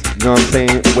Beast. You know what I'm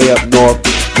saying? Way up north.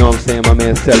 You know what I'm saying? My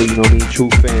man Selly, you know what I mean? True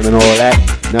fame and all that.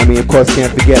 You know what I mean? Of course,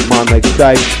 can't forget Mom Like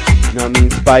Stipe. You know what I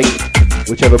mean? Spike,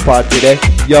 whichever part today.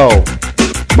 Yo,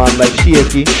 Mom Like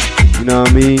Shiaki. You know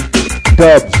what I mean?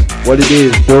 Dubs, what it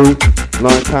is, dude.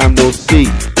 Long time no see.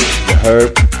 You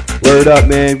heard? Word up,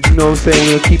 man. You know what I'm saying?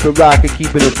 We'll keep it rocking,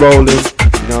 keeping it rolling.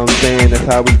 You know what I'm saying? That's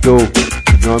how we do.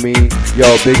 You know what I mean?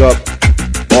 Yo, big up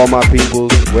all my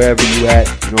peoples, wherever you at.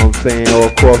 You know what I'm saying? All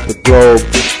across the globe.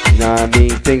 You know what I mean?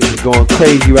 Things is going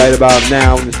crazy right about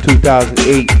now in this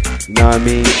 2008. You know what I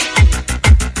mean?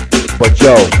 But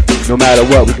yo, no matter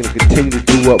what, we're gonna continue to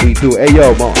do what we do. Hey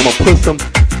yo, I'm gonna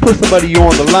put somebody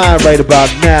on the line right about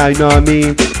now. You know what I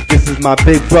mean? This is my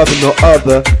big brother, no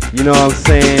other. You know what I'm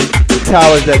saying? The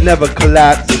towers that never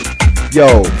collapse.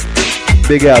 Yo,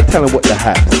 Big Al, tell him what the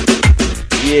haps.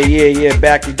 Yeah,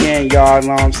 back again, y'all. You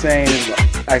know what I'm saying?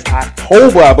 It's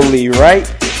October, I believe, right?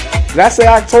 Did I say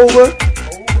October?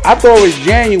 I thought it was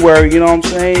January, you know what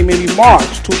I'm saying? Maybe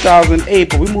March 2008,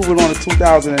 but we're moving on to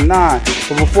 2009.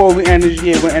 But before we end this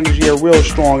year, we're end this year real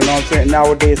strong, you know what I'm saying?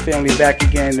 Nowadayz family back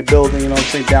again in the building, you know what I'm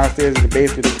saying? Downstairs in the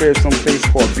basement of the crib, some place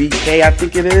called BK, I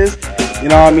think it is. You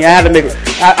know what I mean? I had to make it.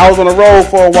 I was on the road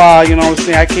for a while, you know what I'm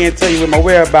saying? I can't tell you where my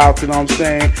whereabouts, you know what I'm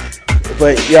saying?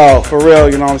 But yo, for real,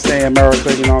 you know what I'm saying?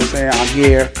 America, you know what I'm saying? I'm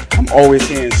here. I'm always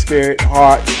here in spirit,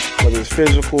 heart, whether it's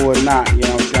physical or not, you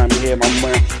know what I'm saying? I'm here, my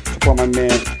man, support my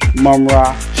man,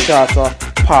 Mumra, Shata,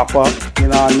 Papa, you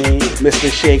know what I mean?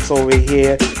 Mr. Shakes over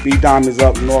here, B-Diamonds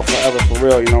up north forever, for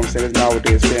real, you know what I'm saying? It's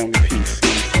Nowadayz family peace, you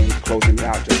know what I'm saying? Closing it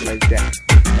out just like that.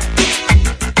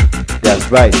 That's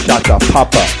right, Shata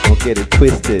Papa, don't get it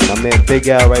twisted. My man Big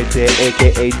Al right there,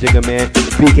 aka Jigga Man,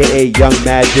 BKA Young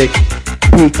Magic,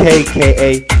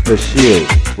 BKKA The Shield.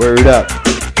 Word up.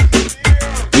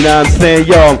 You know what I'm saying?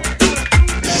 Yo,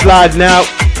 sliding out,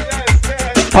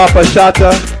 Papa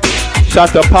Shata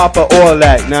Papa, all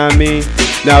that, you know what I mean?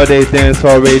 Nowadayz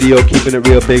Dancehall Radio, keeping it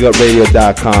real,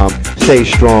 bigupradio.com. Stay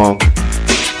strong.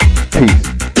 Peace.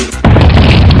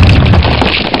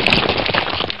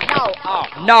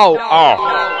 No.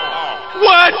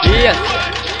 What? Yes.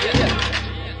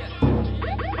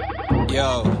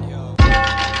 Yo.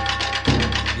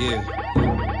 Yeah.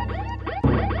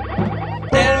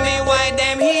 Tell me why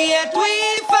them hate we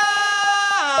for?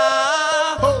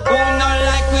 Who not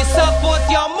like we support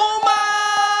your mama?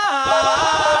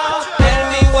 Tell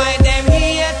me why them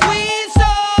hate we so?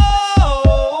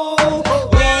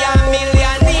 We a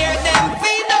millionaire, them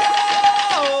fi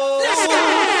know.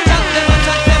 Chat them a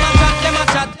chat, them a chat, them a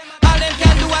chat. All them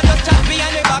can do is just chat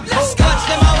behind the back. Watch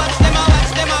them a watch, them a watch,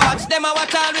 them a watch, them a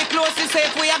watch. All we close to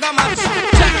safe, we a go match.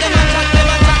 Chat them a chat, them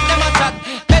a chat, them a chat.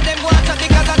 Let them go and chat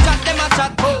because I chat, them a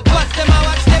chat. Watch them a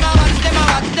watch, them a watch, them a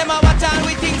watch, them a watch. All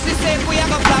we think is safe, we a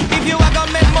go flap. If you a go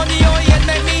make money, oh yeah,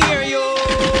 let me hear you.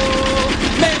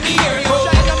 Let me hear you.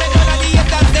 Try to make none of the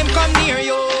haters them come near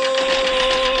you.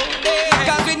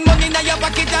 Cause with money in your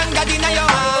pocket and God in your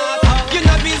heart, you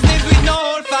no business with no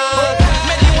old fat.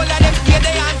 Many all of them stay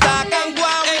there and talk and go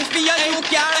and wait for you, you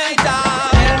can't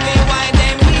talk. Tell me why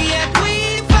them hate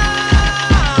we for?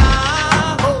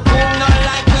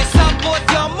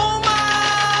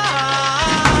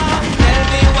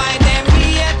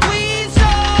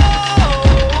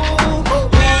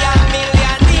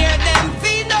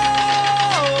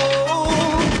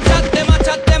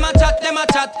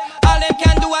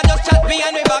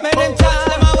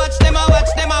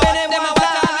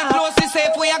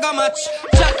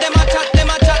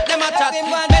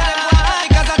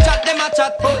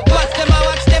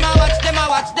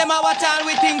 them a watch all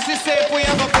we things we say we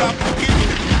have a flop.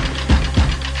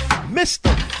 Mr.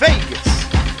 Vegas,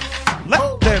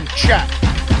 let them chat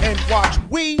and watch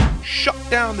we shut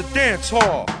down the dance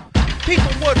hall.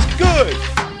 People, what's good?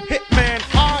 Hitman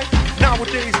I,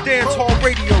 Nowadayz Dancehall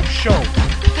radio show,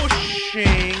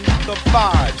 pushing the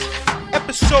vibes.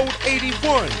 Episode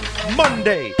 81,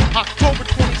 Monday, October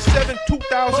 27,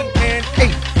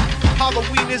 2008.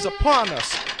 Halloween is upon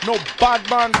us. No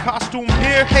Badman costume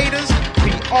here, haters.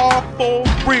 We are for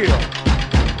real.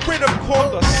 Rhythm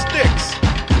called the Sticks.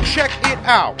 Check it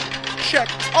out. Check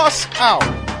us out.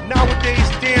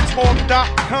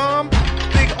 NowadayzDancehall.com,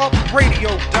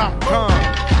 BigUpRadio.com.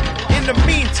 In the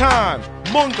meantime,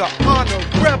 Munga on the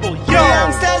rebel, yo.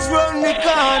 Youngsters run the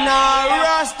corner,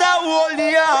 Rasta hold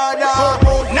the order.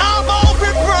 Now about we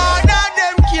brother,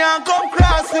 them can't come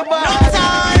cross the border. No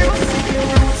time.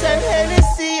 Roots and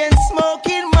Hennessy and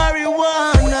smoking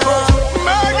marijuana.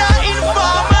 Murder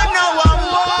informer, now I'm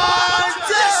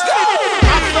wanted. Let's go.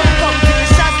 After come to the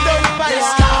shots down fire.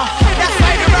 That's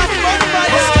why the rats run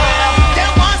fire.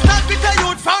 Them want stop with the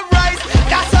youth from rise.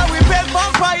 That's how we beg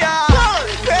vampire.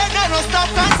 Beg and no stop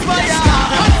conspire.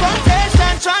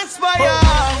 Confrontation transpire.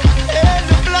 Hail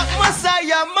the black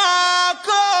messiah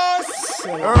Marcus.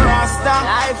 Rasta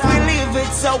life we live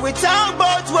it, so we talk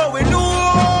about what we do.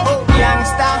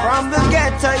 Youngster from the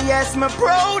ghetto, yes, me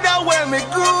proud of where me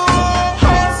grew.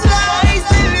 Sky's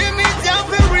the limit, you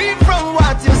can read from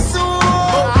what you saw.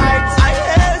 I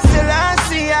hail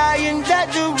Selassie, I ain't that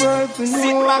the word for no.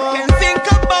 Sit back and think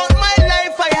about my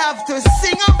life, I have to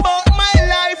sing about my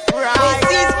life. Right.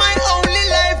 This is my only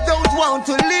life, don't want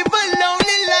to live a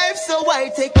lonely life, so I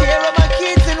take care of my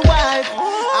kids and wife.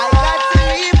 I got to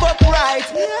live upright,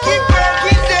 keep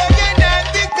working day and night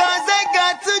because I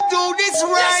got to do this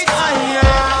right.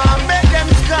 Make them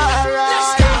scar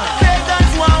right.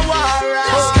 Pagans want war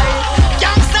right.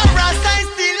 Gangsta Rasta is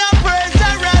still a praise the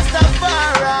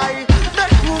Rastafari. That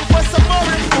group for some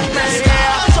more improvement.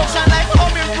 Social life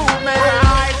home improvement.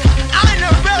 I'm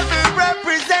a rebel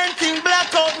representing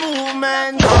blackout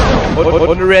movement.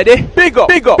 On ready? Big up,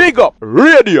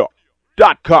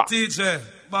 radio.com. DJ,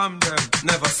 bomb them,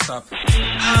 never stop.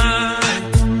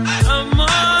 I'm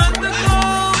on the go.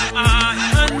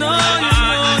 I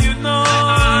know, you know.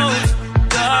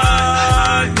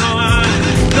 God know,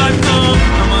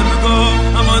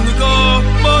 I'm on the go.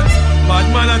 But bad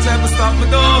man I try to stop me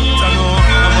though. I know,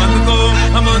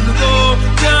 I'm on the go.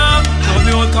 Yeah, don't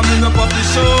be all coming up the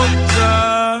show.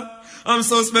 Yeah. I'm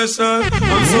so special, so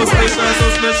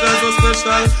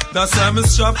special. That's why I'm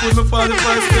strapped with my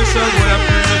 45 special. Boy, I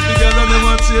bring it together, them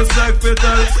a chase like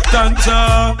petal.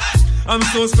 Tanja, I'm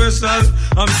so special,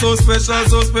 so special.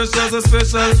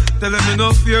 Tell them me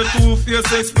no fear, too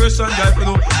fierce expression. Guy, you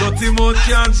know, dirty mouth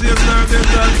can't chase nor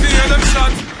dental. Fear them shot,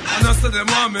 and I say them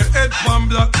on me head pan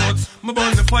black nuts. Me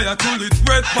burn the fire till it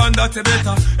red pan that you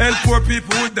better. Help poor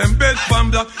people with them bed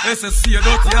pan black. SSC a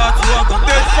dirty heart who I got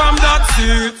dead from that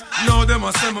seat. Now them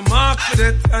a say me mark for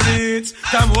that and it.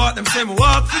 Time what them say me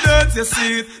walk for that, you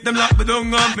see it. Them lock me down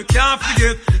and me can't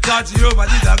forget. God Jehovah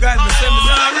did a guide me, say me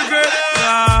not regret.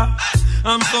 Yeah.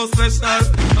 I'm so special,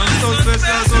 so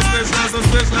special.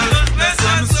 That's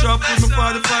why I'm strapped with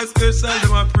my 45 special.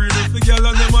 Them a pretty for girl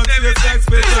and them a taste like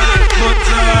special. But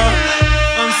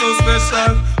I'm so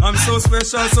special.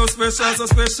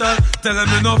 Tell them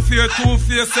me no fear,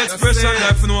 two-face expression.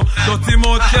 Life no dirty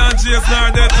mouth can't chase nor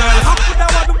dental. I put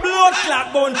out the blood clot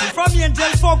bounty. From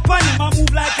angel fuck pan him, I move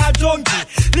like a junkie.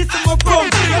 Listen my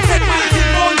grumpy, you take my kid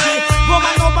bounty.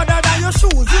 Woman no better than your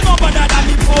shoes, you no better than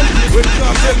me bounty. When you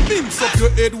tell mince up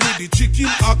your head with the chicken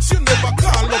axe, you never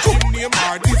call up him name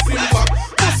or this him back.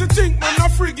 Must you think man a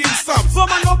friggin' stop?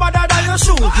 Woman no better than your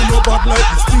shoes, you know bad like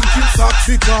the stinking socks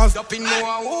because up in no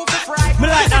one me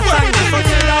like that song, so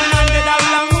tell a man dead a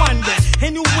long one day.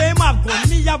 Anyway, my gun,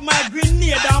 me have my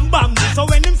grenade and bamboo. So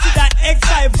when him see that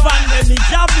X5 van, then me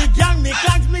jab me gang, me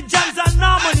clanks, me jams and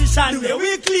harmony shandy.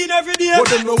 We clean every day. But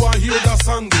them no one hear that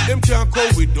song, them can't come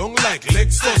with dung like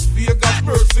Lexus, Vegas,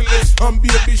 Merciless, and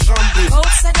Baby Shandy. Oh,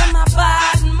 say them a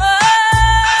bad man.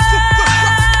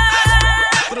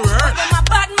 Them a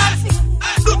bad man feel.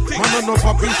 Man a no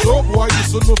poppin' show, boy, you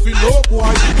so nothing no,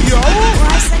 boy. Yo.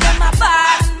 Why say them a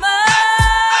bad man?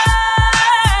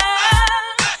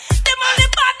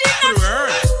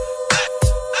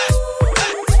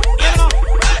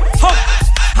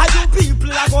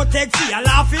 Take see a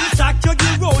law half in shock, you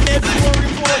give round every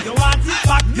before you want it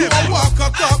back. You a walk a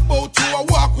talk about you a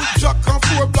walk with Jack and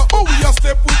 4 block. Oh, we a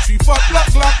step with 3 fat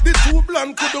black. The 2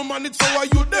 bland couldn't manage, so are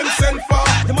you them send for?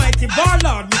 The mighty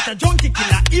warlord, Mr. Junkie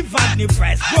Killer, Ivan the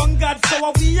Price. Wrong God,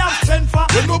 so we have strength for.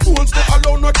 When no bones to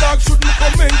allow no dog shouldn't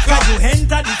come in. Cause you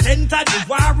enter the center, the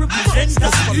war representer.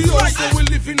 You also we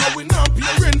live in a we not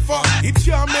pay rent for. It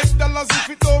can't make dollars if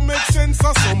it don't make sense.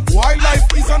 Some boy life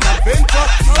is an adventure.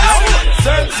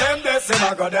 Send this in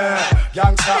a go there.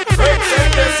 Youngster,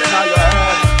 send this in a your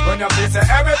head. When you feel say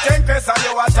everything piss and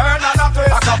you a turn and a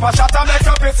twist. A cup of shot and make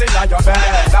you piss in your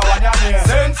bed. That one you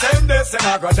need. Send this in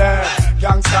a go there.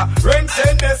 Youngster,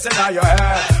 send this in a your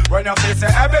head. When you feel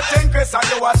say everything piss and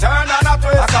you a turn and a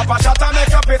twist. A cup of shot and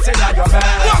make you piss in your bed.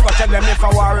 You go tell them if I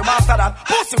worry after that.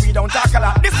 Pussy we don't talk a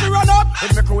lot. This we run up.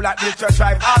 If me cool like this church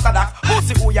drive after that.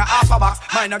 Pussy who you half a box.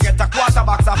 Mine no get a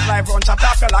quarterbox of live run shot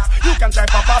after lax. You can try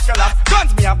for fast lax.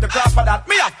 Guns me have the craft for that.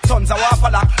 Me have tons of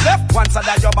waffle lack. Left one side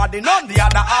of your body, none the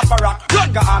other half a rock.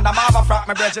 Run go on the have a frack.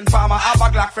 My brethren farmer have a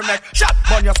glock for make shot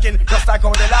burn your skin just like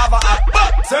how the lava act.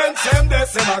 But send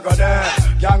this in a go there.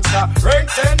 Youngster,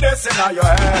 send this in a your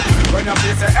head. When you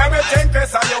feel say everything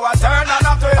piss and you a turn and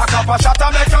a twist. A cup of shot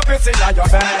and make you piss in your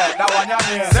bed. That one you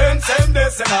need. Send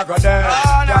this in a go there.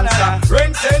 Youngster,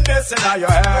 send this in a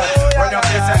your head. When you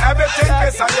feel say everything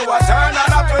piss and you a turn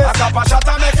and a twist. A cup of shot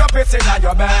and make you piss in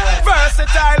your bed.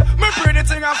 Versatile, me pretty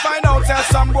thing and find out tell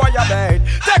some boy you bait.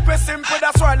 Take me simple,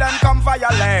 that's why them come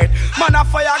violate. Man a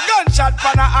fire gunshot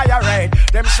for a higher rate.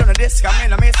 Them shouldn't discount me,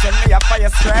 no me send me a fire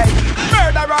straight.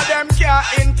 Murderer them can't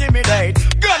intimidate.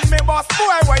 Gun me boss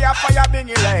boy where you fire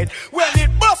bingy late. When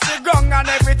it bust the gun and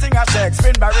everything I shake.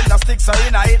 Spin barrel the stick so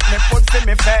in a hit me foot for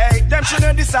me fake. Them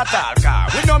shouldn't diss at all car,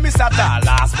 we know miss at all.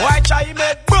 Last boy try he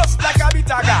made bust like a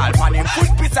bit of gall. Man him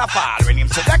foot piece a fall when him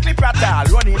should a clip at all.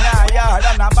 Running a yard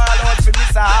and a ball out for me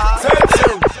sir.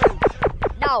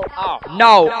 No.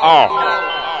 No.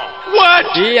 What?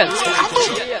 Yes.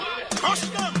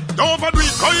 Don't overdo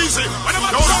it, go easy.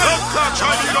 Don't help that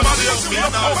child, nobody else be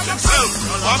about themselves.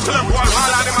 After them, one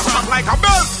while them a stop like a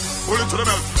belt. Pull it to the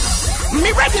belt. Me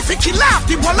ready for kill off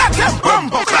the wall of them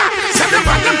bumbo clap. Say them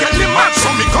bad them get me mad, so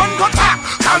me gun got up.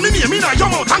 Call me name in your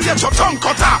mouth and get your tongue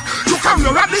cut off. You come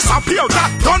here and disappear,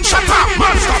 that gun shut up.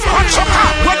 Man stop and shut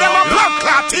up. Where them a blood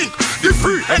clot ink. The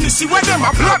free Hennessy where them a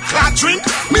blood clot drink.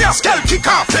 Me a skull kick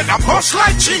off, then a bust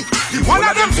like chink. The one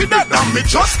of them fi dead and me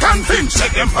just convinced. Say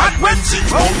them bad when sick.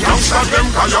 Oh, youngster them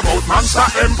cry about monster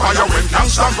empire. When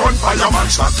youngster gunfire,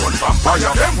 monster gun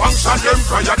vampire. Them monster them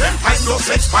fire, them time no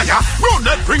expire. Run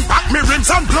that bring back me rims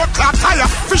and blood clot tire.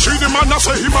 Fishy the man a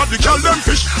say him a the kill them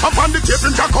fish. Up on the table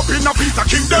jack up in a Peter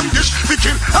King them dish. We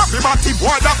kill everybody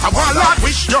boy that a warlord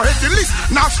wish. Your head the list,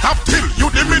 now stop till you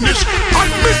diminish.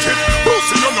 Admit it,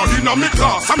 pussy you know in a me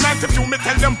class. Sometimes if you me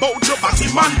tell them bout your body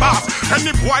man boss.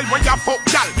 Any boy when you fuck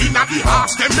y'all in a the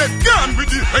house. Them make gun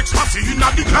with the ecstasy in a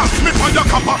the glass. Me find a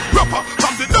copper, rapper,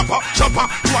 from the dapper, chopper,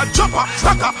 to a chopper,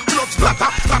 stacker, blood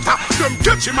splatter, splatter. Them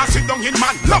catch him a sit down in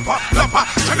man, lapper, lapper.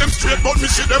 Tell them straight but me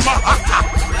see them a hatter.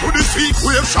 To the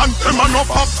equation, them a no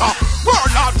factor.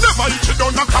 Warlord never eat you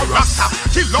down a character.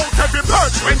 Kill out every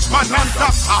bird, Frenchman and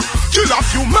doctor. Kill a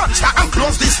few monster and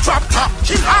close this chapter.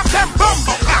 Kill off them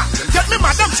bumbo clap. Get me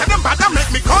madam, say them bad and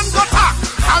make me gun go talk.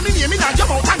 How me name in your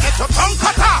mouth and get your tongue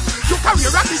cut off. You carry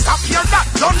a disappear that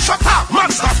gun shut off.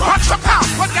 Monster spot shut off.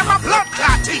 But them a blood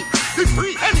clotting. The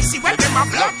free Hennessy when them a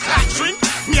blood clot drink.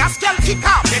 Me a skull kick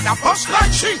off, then a bust like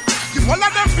chink. You all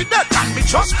of them fi dead and me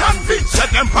just convinced. Say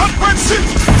them bad when sick.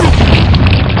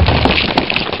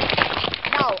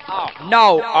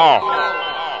 No.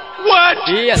 What?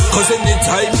 Yes. Cause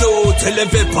anytime no tell them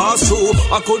they pass through.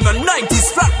 I could not 90s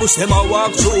flat push them a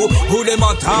walk through. Who them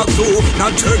a talk to?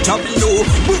 Not church of no.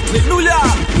 Brooklyn, New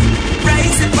York.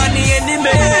 Rising on the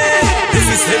enemy. This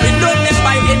is heaven done them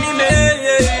by enemy.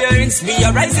 It's me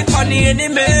a rising on the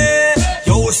enemy.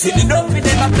 Yo, see the dump in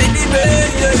them a enemy.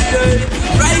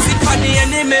 Rising on the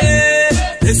enemy.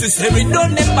 This is heaven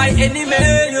done them by enemy.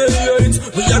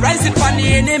 We are rising on the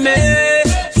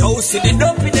enemy. Yo, see the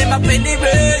dump in them up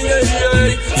anyway.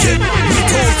 Me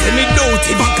told him me don't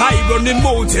if a guy run the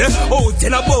mouth, out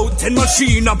in a boat, and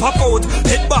machine a pop out.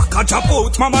 Head back a chop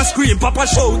out, mama scream, papa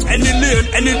shout. Any lane,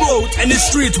 any road, any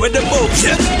street where the boat.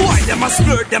 Why them a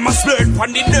splurt on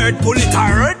the dirt. Pull it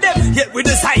and hurt them, yet we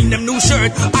design them new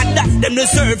shirt. And that them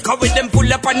deserve, cause with them pull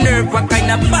up a nerve. What kind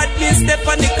of badness step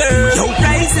on the curve? Yo,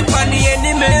 rising on the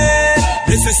enemy.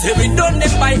 This is heavy done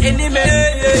them by enemy.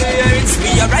 It's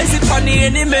me a rising on the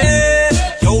enemy.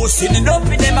 Yo, see the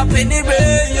dump in them up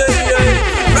anyway.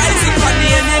 Rising on the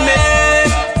enemy.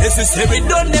 This is heavy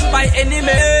done them by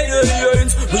enemy.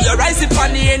 We are rising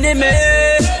on the enemy.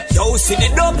 Yo, house in the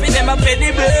dump in them a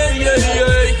penny bay.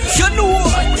 You know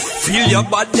what? Feel your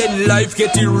bad then life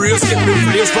get erased. Get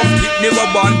replaced from pit never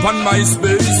born pan my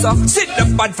space. Sit the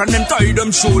bad from them tie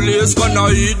them shoelace.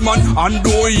 Gonna eat man and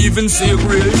don't even say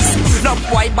grace. Now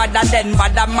why badder than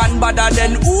badder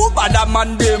than who badder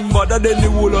man them badder than the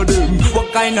whole of them.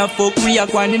 What kind of fuck we are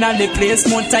going in the place?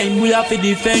 More time we have to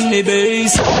defend the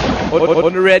base.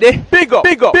 On ready? Big up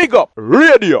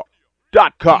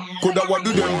radio.com. Coulda what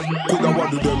do them? Coulda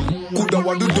what do them? Coulda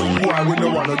what do them? Why we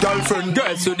no want a girlfriend?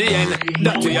 Girls to the end,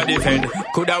 that to your defend.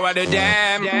 Coulda what do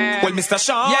them? Well, Mr.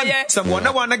 Sean, yeah. Someone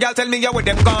I want a girl tell me how with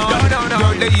them gone. No.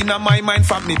 Girl, they in my mind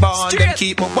from me born. Them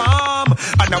keep me warm,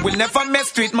 and I will never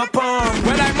mess with my palm.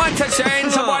 Well, I want to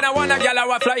change. Someone I want a girl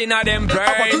who flying at them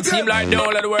brains. Seem like the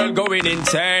whole of the world going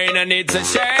insane, and it's a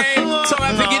shame. So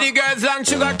I figure the girls long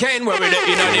sugar cane, where we the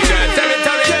in the girls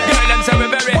territory. Girl, them say we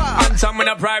very, and some in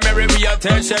the primary, we are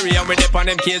tertiary, and we dip on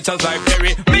them kids just like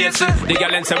Perry. The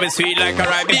girl and say we sweet like a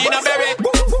Ribena berry.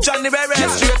 January,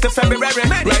 straight to February.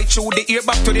 Right through the year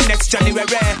back to the next January.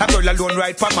 A girl alone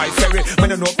ride for my ferry.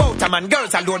 When I know about a man,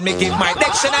 girls alone me give my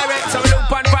dictionary. So we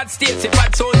look on Pat Stacy,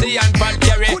 Pat Susie and Pat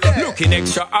Kerry. Looking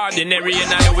extraordinary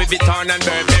in a Louis Vuitton and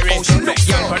Burberry. Make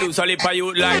young produce a lip of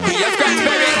youth like we a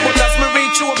Cranberry. But as me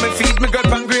reach through, me feed me girl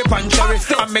pan grape and cherry.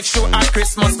 And make sure at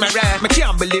Christmas me rare. Me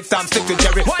can't believe time stick to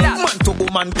Jerry. Man to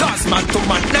woman, cause man to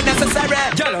man, not necessary.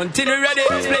 Girl until we ready,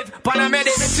 split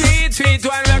Panamedic. Sweet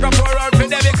one, we go pour out for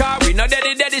them because we no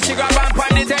daddy, she go bump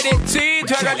on the teddy. Sweet,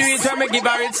 we go do it when we give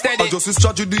her it steady. I just is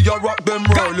tragedy, I rock them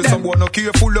roll. If someone not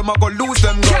careful, them I go lose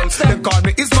them girls. Them call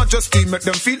me His Majesty, make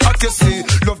them feel hot, you see.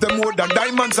 Love them more than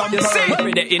diamonds and pearls.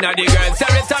 We the inner the girls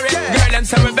territory. Girl and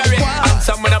some we berry. And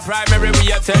some in a primary,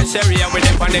 we a tertiary. And we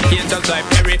dip on them kids just like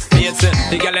Perry. Mason,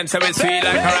 the girl and some we sweet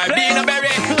like her Ribena berry.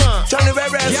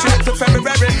 January, straight to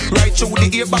February. Right through the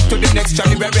year back to the next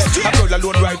January. A girl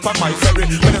alone ride for my ferry.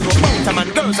 When I know about a man,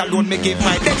 girls alone me give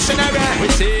my dictionary. We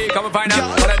see, come and find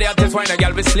out. One of the artists wine a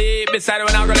girl we sleep beside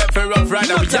when I go left for rough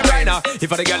rider. We just right now.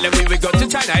 If I the girl then we go to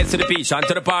China, it's to the beach and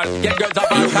to the park. Get girls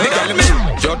up on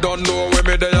you don't know where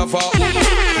me there for.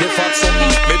 The fat some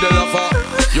me there for.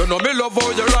 You know me love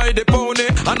how you ride the pony.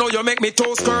 I know you make me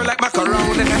toast curl like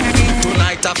macaroni.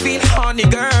 Tonight I feel honey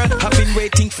girl. I've been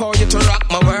waiting for you to rock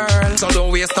my world. So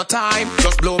don't waste no time,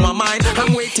 just blow my mind.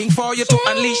 I'm waiting for you to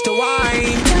unleash the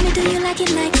wine. Tell me, do you like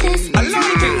it like this? I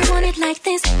like it. Do you want it like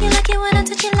this? You like it when I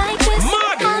touch it like this?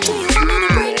 Mad. How do you want me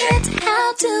to bring it?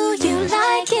 How do you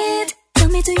like it? Tell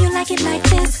me, do you like it like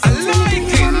this? I like it.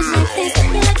 Do you want it like this?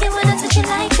 You like it when I touch it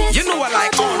like this? You know I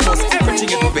like almost everything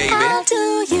you do, baby. How do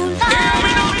you like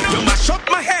it? You mash up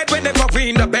my head whenever we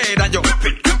in the bed and you grip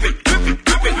it.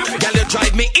 Girl, you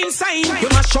drive me insane. You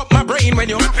mash up my brain when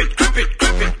you grip it.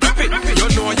 You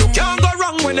know you can't go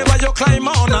wrong whenever you climb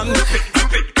on and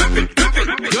grip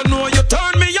it. You know you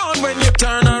turn me on when you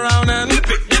turn around and dip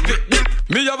it.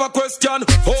 Me have a question.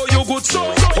 Oh, you good so?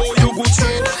 Oh, you good so?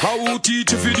 How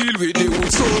teach if you deal with the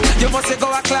good so? You must say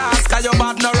go a class, cause you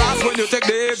bad no ass when you take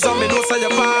the exam, me know say you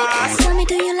pass. Tell me,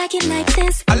 do you like it like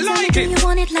this? I like it. Do you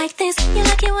want it like this? You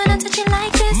like it when I touch it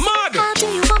like this? Mad. How do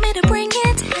you want me to bring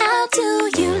it? How do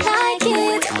you like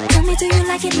it? Tell me, do you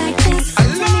like it like this? I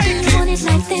like it. Do you want it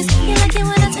like this? You like it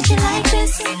when I touch it like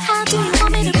this? How do you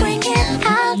want me to bring it?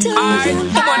 How do you like it?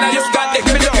 You got the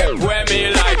middle where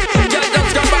me like. Just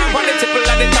come back on the tipple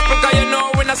and the top, because you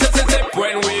know when I set the tip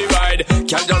when we ride.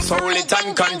 Can't just hold it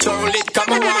and control it.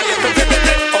 Come on, you can flip it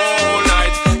all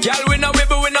night. Girl, we no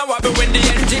wibble, we no wobble when the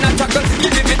engine a chuckle.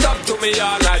 Give it up to me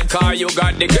all night, car you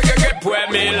got the grip where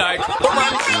me like.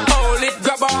 Woman, hold it,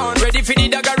 grab on. Ready for the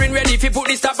daggering, ready for put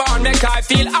the stab on. Make I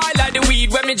feel I like the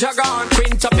weed when me jog on.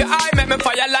 Quint up your eye, make me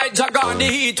fire like jog on. The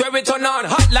heat where we turn on,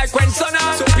 hot like when sun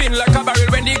on. So pin like a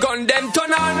barrel when the gun them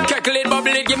turn on. Keckle it,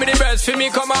 bubble it, give me the burst for me,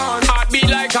 come on. Heartbeat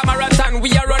like a marathon, we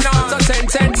are run on. So 10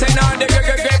 on the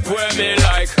grip where me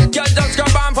like. Girl just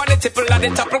grab on for the tipple at the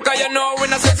top, because you know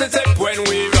when I set the tip when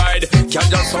we ride. Girl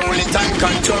just hold it and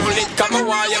control it. Come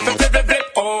on, you flip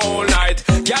all night.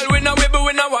 Girl we no wibble,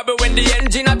 we no wobble when the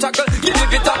engine a tackle. You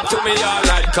give it up to me all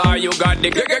night, car you got the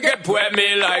grip where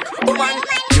me like. Woman,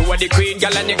 you are the queen,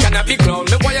 girl, and you cannot be clown.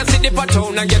 Me want you see the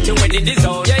patrol and get you in the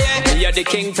zone. Yeah, me are the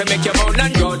king to make you moan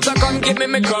and groan. So come give me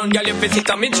my crown, girl, you fit it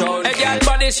on me throne. Hey girl,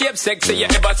 body shape sexy, you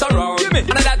ever surround. Give me.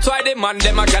 And that's why the man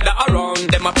them a gather around.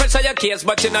 Them a pressure your case,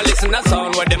 but you no listen to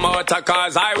sound. When them out of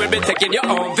cars, I will be taking you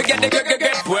home. Forget the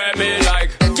grip where me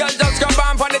like. Girl, just come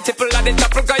on for the tipple at the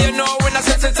top, because you know when I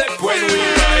set it up when we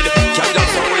ride. Girl,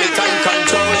 just hold it and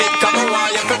control it. Come on, why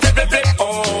you flip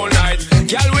all night.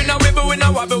 Girl, we no wibble, we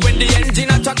no wobble when the engine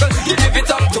a chuckle. You give it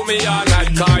up to me all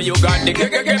night, car you got the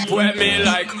grip where me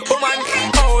like. Woman,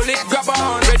 hold it, grab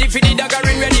on. Ready for the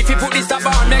daggering, ready for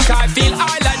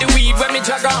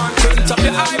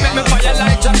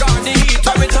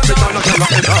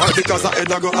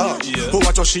head a go hard. Oh,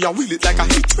 watch how she a wheel it like a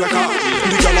hit record.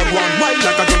 The girl a go on wild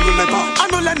like a jungle leopard. I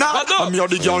know Lena, I'm here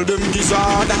the girl them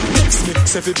gizzard. Text me,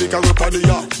 say fi pick her up on the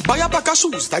yard. Buy a pack of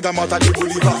shoes, tiger mouth at the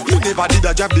boulevard. Me never did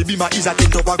a job, baby, my is a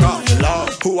tint up a car.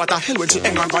 Who what the hell when she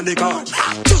hang on the car?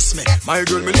 Just me, my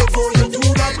girl, me love how you do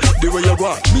that. The way you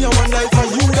go, me a one life for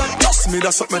you that. Just me,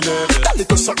 that's something there. That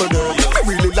little something there. I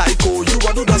really like how you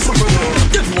a do that something there.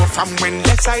 You know from when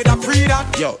left side a pre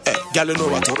that. Yo, girl, you know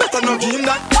what? Better not give him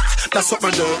that. That's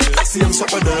something there. I see him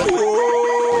something there.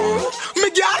 Oh, me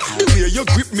girl, the way you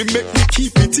grip me make me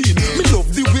keep it in. Me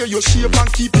love the way you shave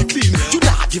and keep it clean. You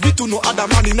not give it to no other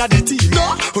man in the team.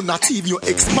 No, on not even your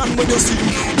ex-man when you see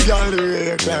me. Girl, the way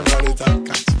you climb on it and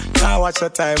catch. Now watch your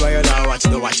time and you now watch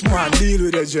the watch. Man, deal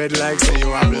with the dreadlocks say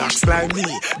you have blocks like me.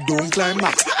 Don't climb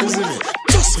max, you see me?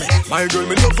 Trust me, my girl,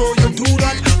 me love how you do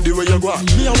that. The way you go,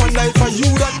 me a one life for you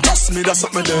that. Trust me, that's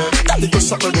something there. That little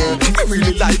something there. I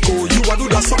really like how you a do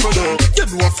that something there. You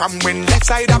know from when left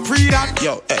side a pre that.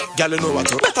 Yo, girl, you know what?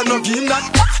 Better not give him that.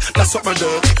 That's something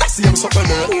there. I see him something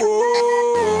there.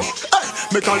 Oh,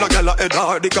 make all the girl a head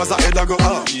hard because her head a go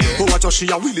hard. Oh, watch how she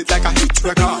a wheel it like a hit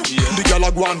record. The girl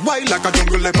a go on wild like a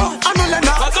jungle leopard. I know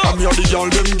Lena, I'm here the girl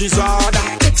them gizzard.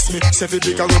 Text me, say fi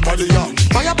pick her up on the yard.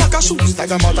 Buy a pack of shoes,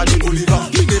 tiger mouth at the boulevard.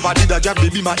 Me never did a job,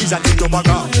 baby, my is a tint up a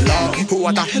car. Oh,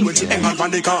 what the hell when she hang on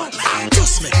the car?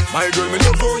 Trust me, my girl, me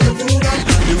love how you do that.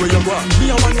 The way you go, me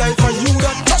a one life for you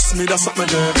that. Trust me, that's something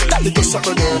there. That little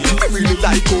something there. I really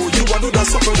like how you a do that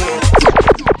something there.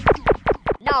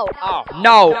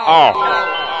 No.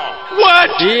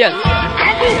 What? Yes.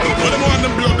 Well, them want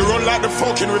them blood to run like the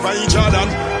fucking river in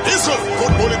Jordan. It's good.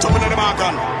 Put bullet up in the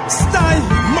Markan. Style.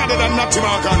 Madder than Natty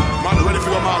Markan. Man ready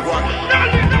for the Mark one.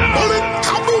 Bullet.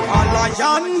 Kaboom.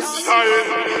 Alliance.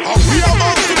 And we are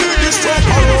about to do this top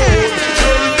a road.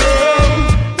 Tell them.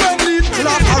 When it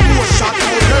clap a road shot.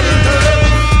 Tell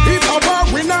them. If a war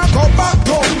we not go back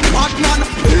down. Batman.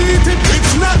 Beat it.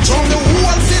 It's not on the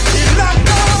whole city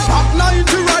locked down. Back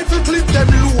 90 rifle clip them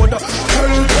load. Tell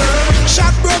them.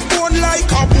 Shot broke bone like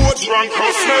a boat. Drunk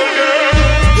or smell them.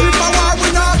 If a war we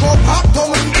not go back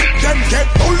down. Them get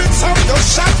bullets out the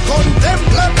shotgun. Them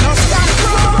let us stop.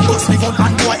 Bust me gun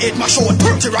and boy head mash out.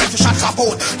 30 rifle shot cap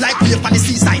out. Like beer on the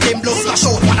seaside. Them blood splash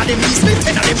out. One of them knees split.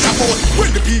 10 of them shot out.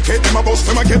 When the PK them a bust.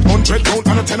 Them a get 100 pound.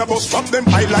 And a 10 a bust. Drop them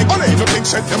high like on even thing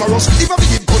set them a rust. If a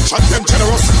big gun shot them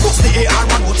generous. Bust the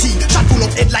AR-1OT. Shot pull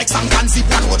up head like some fancy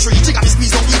 103. Jigga me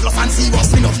squeeze up evil fancy.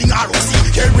 Rust me no fling ROC.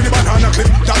 Carry with the banana clip.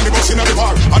 Down the bus in the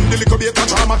bar. And the little bit of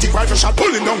dramatic rifle shot.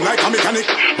 Pulling down like a mechanic.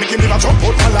 Making me a jump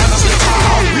out and land a slip.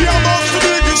 We are about to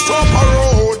dig this top a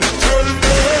road. Tell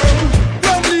them.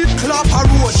 When it clap a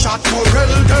road shot.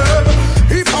 Morel them.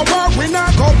 If a war we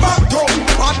not go back down.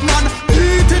 Batman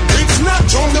beat it. It's not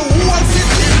on the whole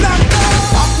city locked down.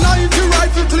 Back 90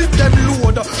 rifle clip them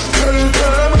load. Tell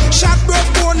them. Shot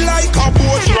broke bone like a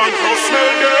boat. Drunk or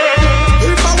smell them.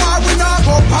 If a war we not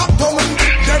go back down.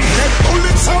 Them get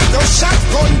bullets out the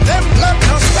shotgun. Them left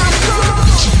us stop.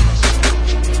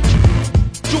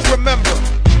 Do remember,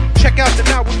 check out the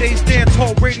Nowadayz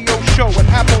Dancehall radio show at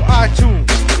Apple iTunes.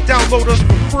 Download us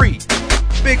for free.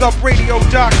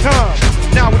 BigUpRadio.com.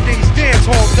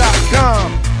 NowadayzDancehall.com.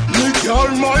 Me call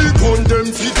my gun,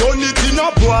 them fi gun it in a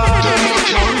boy. Them a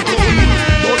carry gun,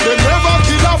 but they never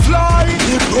kill a fly.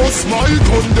 Me bust my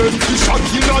gun, them fi shot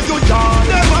in a your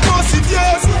yard. Them a bust it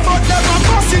yes, but them a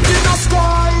bust it in a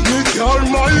sky. Me call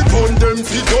my gun, them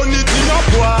fi gun it in a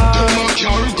boy. Them a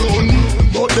carry gun,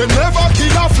 but they never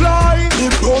kill a fly.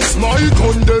 Me bust my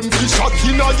gun, them fi shot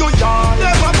in a your yard.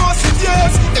 Them a bust it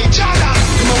yes, hey Jada.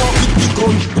 Them a walk with big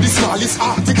gun, with the smallest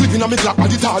heart. The clip in a me black by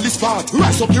the tallest part.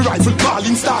 Rise up the rifle,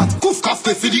 balling start. Kuf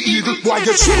cafe for the eagle, boy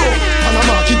get shoot up. And a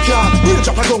market card, we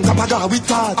drop a gun, kapaga with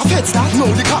tart. A pet start, no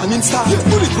the canning start.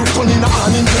 Bulletproof gun in a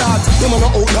arming clad. Them a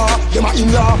no outlaw, them a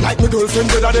in-law. Like my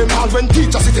girlfriend, dead of them. All when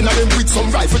teacher sitting at them with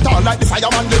some rifle tall. Like the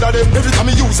fireman, dead of them. Every time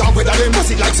I use and weather them. Bust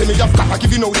it like say me have copper,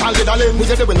 giving out all dead of them. We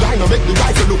get them when line make the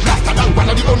rifle look like a dang. One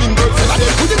of the humming girlfriend of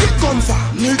them. Who you get gun for?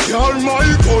 Me call my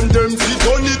gun, them fi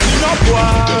gun it in a boy.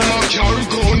 Them a carry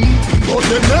gun, but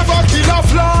they never kill a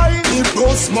fly. Me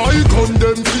bust my gun,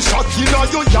 them fi shot in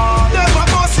a your yard. Them a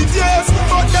bust it yes,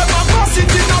 but them a bust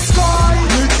it in a sky.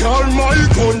 Me call my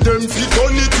gun, them fi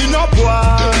gun it in a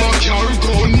boy. Them a carry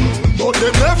gun, but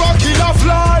they never kill a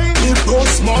fly. Me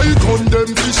bust my gun,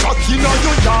 them fi shot in a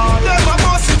your yard. Them a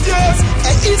bust it yes,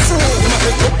 hey it's so. When I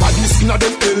take up badness in a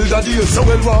them elder days. So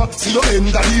well wa, see your end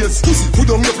of days. Pussy put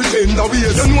on your pretender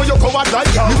ways. You know you coward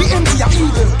like ya. Me be empty a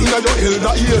evil in a your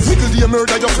elder years. Mickle day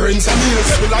murder your friends and years.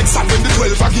 Every like sand when the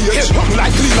 12 a gauge. Me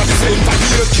like clean at the center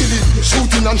gauge. Kill it,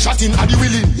 shoot it in and shot in at the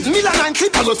willing. Miller 9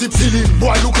 clip a lot it ceiling.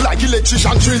 Boy look like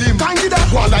electrician drilling. Kind of that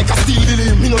one like a steel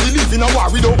dealing. Me no believe in a war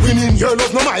without winning. Your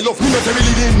love no my love, me no carry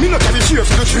leading. Me no carry cheers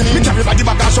for the training. Me carry body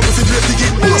back and show me to great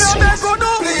digging.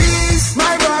 Please,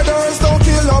 my brothers don't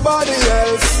kill nobody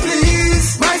else.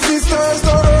 Please, my sisters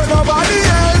don't hurt nobody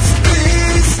else.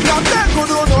 Please, not that good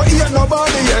don't eat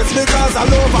nobody else. Because I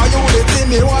love how you live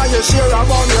me while you share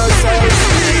among yourselves.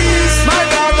 Please, my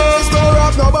brothers don't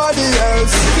rob nobody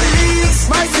else. Please,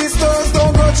 my sisters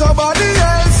don't grudge nobody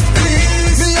else.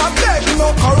 Please, me I beg no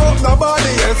corrupt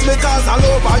nobody else. Because I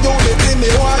love how you live me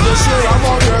while you share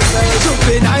among yourselves.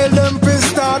 Juvenile them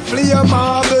start play a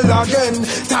marble again.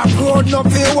 Top road no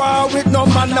pay war with no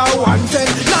man now 110.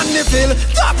 Nannyville,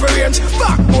 top range,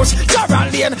 back bush,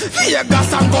 Geraldine,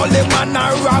 Vegas and Gully man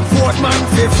and Rockford man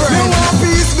fi friend. No one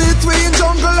peace between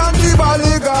jungle and the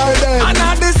valley garden. And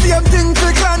not the same thing to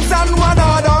clans and one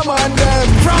other man them.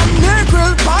 From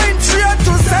Nickel Pine straight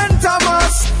to St.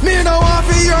 Thomas. Me no want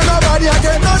fi hear nobody I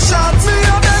get no shots. Me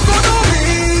a beg go no.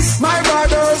 Please, my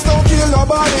brothers don't kill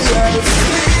nobody else.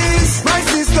 Please, my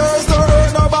sisters don't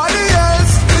hurt nobody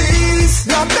else. Please,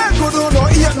 not beg go do no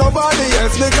eat nobody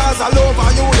else. Because I love how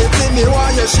you live in me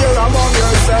while you share among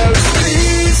yourselves.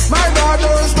 Please, my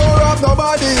brothers don't rob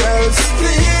nobody else.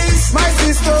 Please, my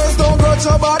sisters don't grudge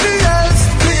nobody else.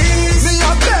 Please, me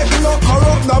a beg no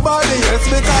corrupt nobody else.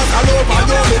 Because I love how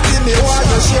you live in me while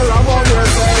you share among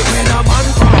yourselves. When a man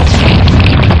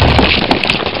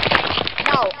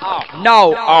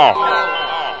No.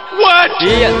 What?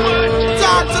 Yes.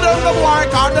 Talk to them, the boy,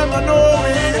 cause them don't know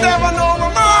me. Never know my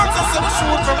marks, I said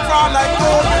shoot from far like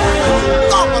Kobe.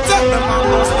 Come protect them, man,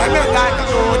 most like me like a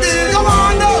Cody. Come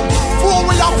on them, before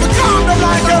we have to calm them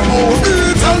like a Cody.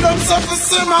 Tell them something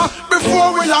simmer, before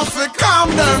we have to calm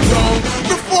them down.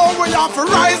 Before we have to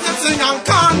rise the thing and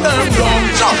calm them down.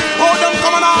 Jump, oh them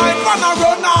come and hype and I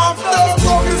run after.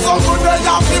 Going so good they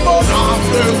have to burn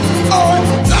after. Oh,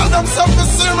 tell them something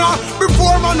simmer,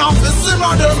 before man have to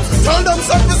simmer them. Tell them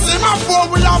something simmer, before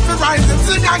we have to rise the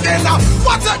thing again.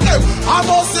 What's at them? I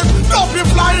must have don't be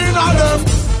flying at them.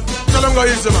 Tell them go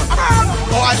easy, man.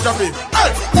 Oh, I drop it.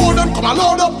 Hey, oh, them come and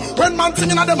load up. When man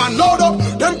singing at them and load up.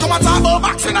 Them come and talk about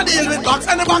box in a deal with box.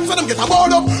 Any box for them get a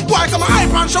board up. Boy, come and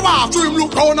hype and show off. Dream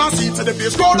look round and see to the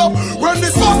face rolled up. When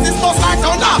this bus like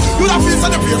thunder. You the face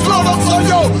of the face load up. So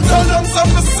yo, tell them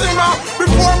something simmer.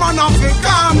 Before man have to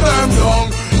calm them down.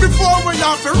 Before we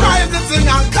have to rise the thing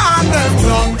and calm them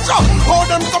down. So, oh,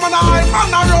 them come and hype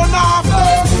and I run off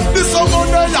them. This summer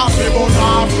they have to run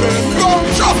off them. Go,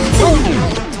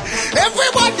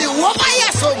 everybody over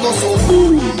here so go so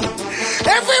boom.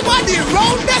 Everybody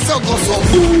round there so go so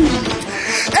boom.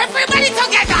 Everybody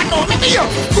together now me here.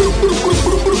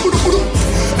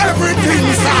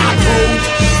 Everything's all good.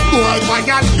 Boy,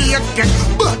 violate get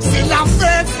butts in a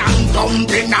face and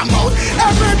dump in a mouth.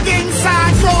 Everything's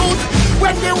all good.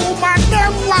 When the woman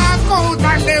them walk out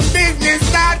and the business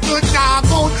start to talk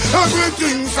out,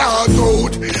 everything's all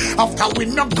good. After we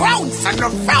no grounds and no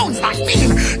frowns, that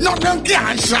mean nothing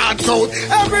can shout out.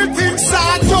 Everything's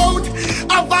all good.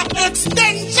 Have an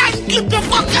extension, keep the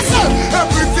fuck yourself.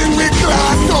 Everything we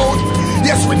class out.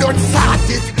 Yes, we don't start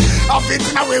it. Of it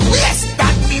now we waste.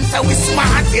 That means that we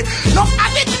smart it. No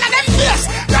of it in them face.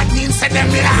 That means that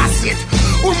them lost it.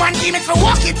 Woman give it for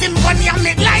walk it in funny and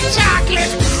make like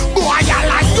chocolate. Boy,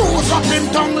 all I use up him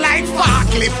tongue like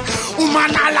forklift.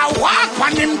 Woman all I walk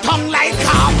on him tongue like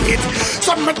carpet.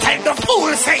 Some me tell the fool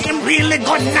say him really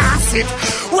gonna it.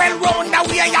 Well round the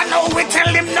way you know we tell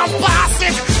him no pass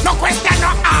it. No question,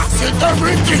 no ask it.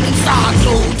 Everything's all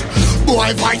good.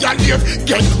 Boy, violate,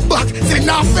 get back, in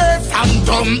a face and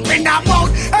dump in a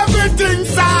mouth.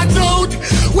 Everything's all good.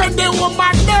 When the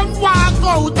woman them walk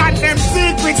out and them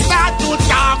secrets start to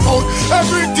talk out,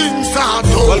 everything's all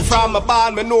good. Well, from a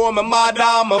band, me know my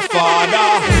mother, my father.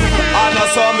 And I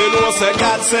saw me know say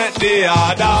God sent the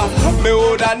order. Me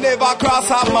woulda never cross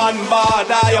a man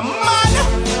border. You mad?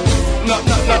 No.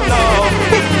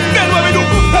 Then what we do?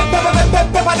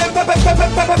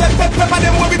 Pepper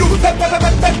them, what we do? Pepper them.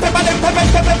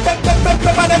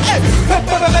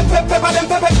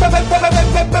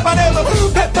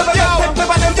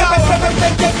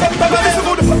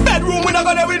 Bedroom we not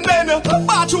gonna win men.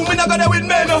 Bathroom we not gonna win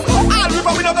men. All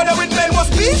river we not gonna win men. What's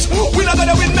speech? We not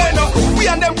gonna win men. We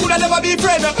and them coulda never be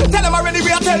friends. Tell them already,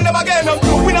 we are tell them again.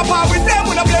 We not part with them,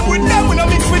 we not blame with them, we not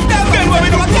mix with them. Then what we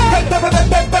do? Pepper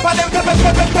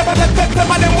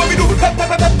them, what we do? Pepper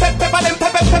them.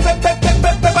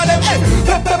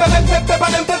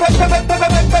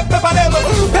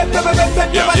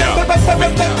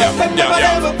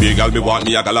 Big girl, me fi want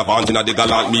me a gal avant inna the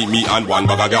gallant me and one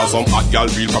bag of gal. Some hot gal,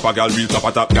 real proper gal, real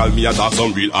top top gal. Me a talk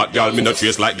some real hot gal. Me no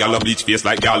trace like gal, no bleach face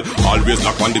like gal. Always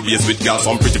lock on the base with gal.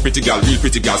 Some pretty gal, real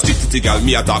pretty gal, stick to gal.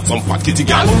 Me a talk some fat kitty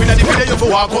gal. Come inna the video you fi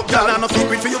walk up gal, and no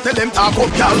secret for you tell them talk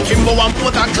up gal. Kimbo and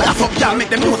put and class up gal, make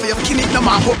them know say you skinny no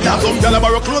mark up gal. Some gal a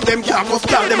borrow clothes, them can't cuss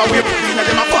gal. Them a wear inna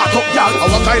them a fat up gal.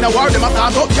 Our kind of war, them a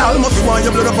start up gal. Must you want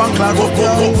your blood up and clog up.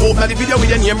 Go na the video with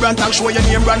your name brand tag, show your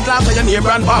name brand class, or your name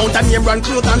brand mount and name brand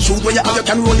clothes and shoes. Where you have you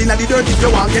can roll inna the dirt if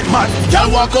you want get mad. Gal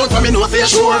walk out from me know say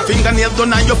sure. Fingernails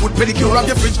done and your foot pedicure of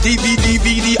your fridge TV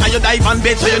DVD and you dive and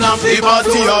bed so you not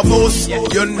liberty your boss.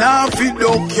 You not fit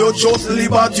duck, you just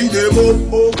liberty them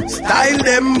up. Style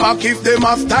them back if them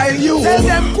a style you.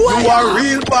 You a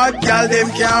real bad gal,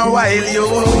 them can't while you.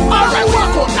 Alright,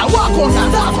 walk out now,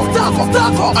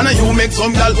 talk up. And you make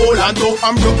some gal hold and talk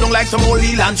and broke down like some old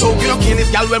land choke. You know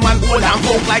this gal when man hold and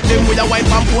poke like them with a wife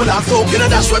and pull and soak. You know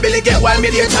that's where Billy get wild,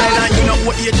 me dear child. And you know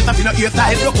what age it up, you know your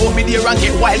style. You call me dear and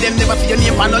get wild, them never see your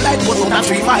name on no light, but so not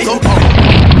 3 miles.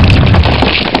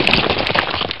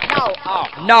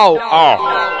 No.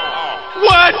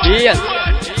 What? Yes.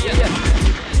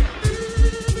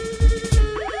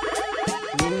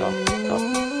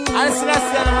 I see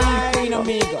that I'm Queen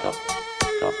Omega.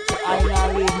 I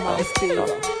now leave my speaker.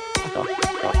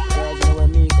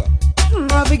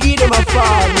 I be give them a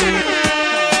farm.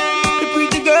 The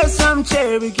pretty girls from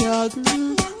Cherry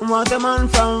Garden. Want a man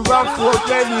from Rockford,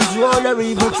 Redwood, Roller,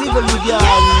 even Tivoli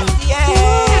Garden.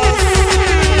 Yes.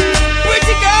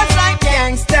 Pretty girls like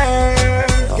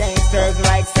gangsters. Gangsters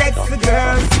like sexy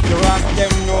girls. The rock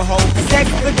them know how to sex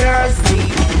the girls. We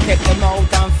take them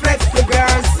out and flex the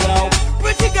girls. So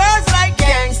pretty girls like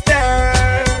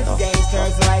gangsters.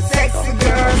 Gangsters like sexy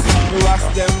girls. The rocks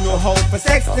them know how to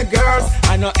sex the girls.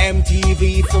 I know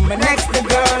MTV for my next the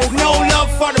girls. No love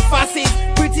for the fascists.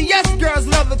 Prettiest girls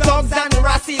love the thugs and the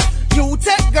rassies. You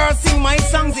tech girls sing my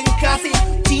songs in classes.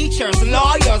 Teachers,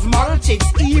 lawyers, model chicks,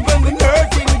 even the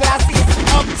nerds in glasses.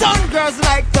 Uptown girls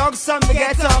like thugs from the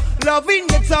ghetto. Loving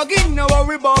the tugging, no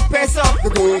worry about peso. The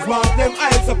girls want them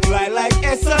eye supply like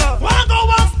Essa. Wanna go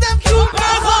watch them cute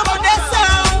girls over there, so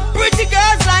pretty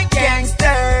girls like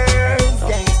gangsters.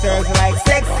 Gangsters like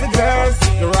sexy girls.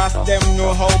 The rest them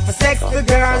know how to sex the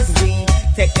girls. We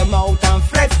take them out and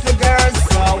flex the girls.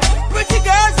 So pretty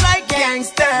girls like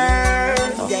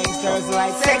gangsters. Gangsters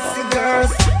like sexy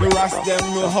girls. The rest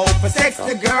them know how to sex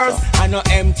the girls. I know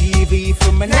MTV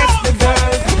for my next the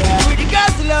girls. Yeah. Pretty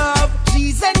girls love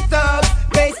cheese and thugs.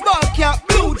 Baseball cap,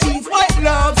 blue jeans, white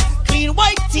gloves, clean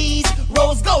white tees,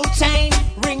 rose gold chain,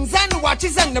 rings and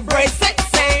watches and the bracelet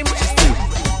same.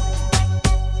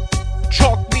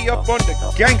 Chalk me up on the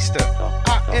gangster.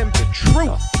 I am the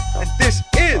truth. And this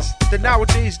is the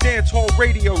Nowadayz Dancehall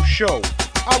radio show.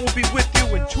 I will be with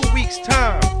you in 2 weeks'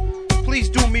 time. Please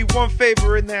do me one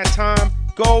favor in that time.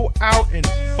 Go out and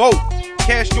vote.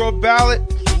 Cast your ballot,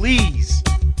 please.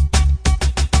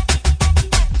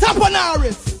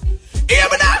 Tapanaris. Hear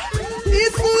me now?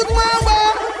 This food my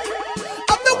way.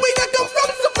 Up the wing I come from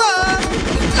the bar.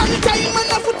 Long time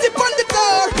and I put it on the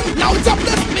door. Now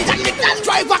jobless me and me can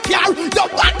drive a car. Your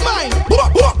bad mind.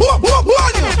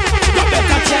 You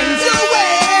better change your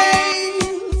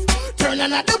ways. Turn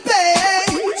another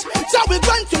page. So we're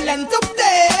going to length of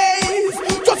days.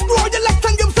 Just grow your left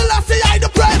and give Selassie I the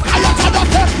praise. I am tired of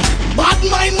them. Bad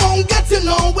mind won't get you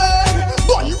nowhere.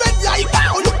 Gun ready I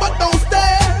bow you but don't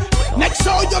stare. Make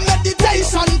sure your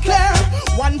meditation clear.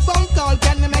 One phone call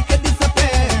can make it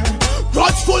disappear.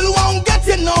 Grudgeful won't get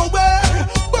you nowhere.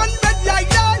 Gun ready I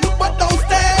you but don't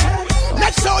stare.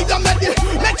 Make sure your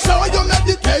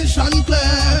meditation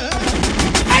clear.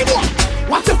 I want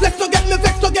watch your flex to get me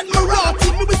vex to get me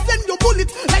rotty. Me will send you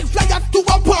bullet like flyers to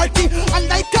a party. And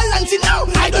like Kalanchi now,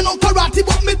 I don't know karate,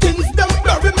 but me things them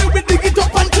bury me with dig it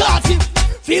up and clot it.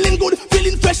 Feeling good,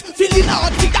 feeling fresh, feeling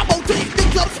hearty. About to hit the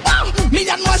clubs, me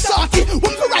and my shorty. When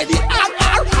we ride it,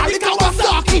 the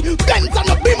Kawasaki. Benz and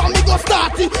the beam and me go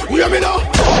start it. You hear me now?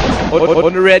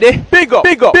 On the ready? Big up,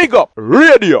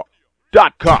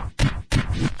 radio.com.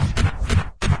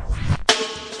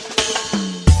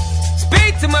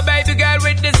 To my baby girl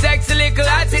with the sexy little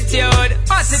attitude.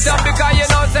 Pass it up because you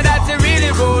know so that's really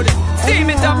rude.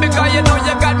 Steam it up because you know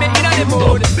you got me in the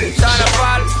mood. Tryna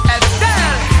fall,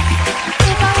 Estelle.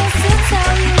 If I was to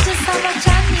tell you just how much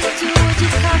I need you, would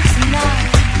you come tonight?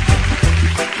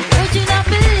 Would you not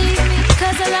believe me?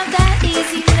 Cause I love that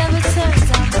easy, never turns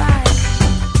out right.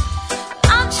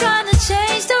 I'm trying to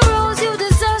change the rules, you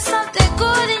deserve something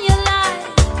good in your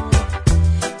life.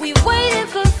 We waited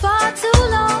for far too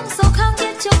long, so come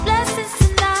get your blessings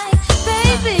tonight.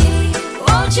 Baby,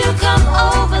 won't you come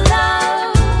over,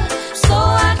 love, so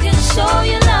I can show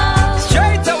you love.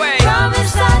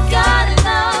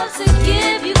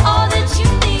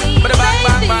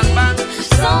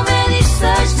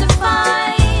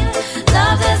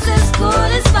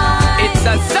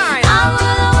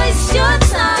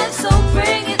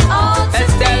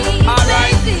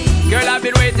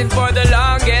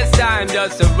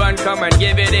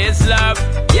 this love.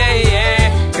 Yeah,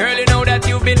 yeah. Girl, you know that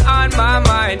you've been on my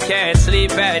mind. Can't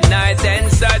sleep at night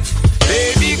and such.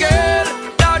 Baby girl,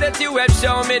 now that you have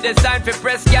shown me the sign for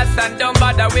press gas and don't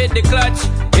bother with the clutch.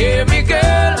 Hear me,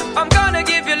 girl, I'm gonna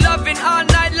give you loving all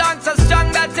night long, so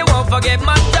strong that you won't forget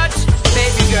my touch.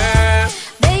 Baby girl,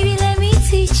 baby, let me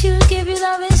teach you, give you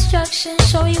love instruction,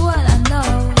 show you what I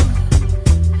know.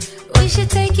 We should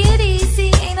take it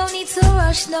easy, ain't no need to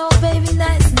rush, no, baby,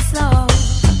 nice and slow.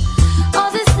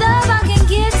 All this love I can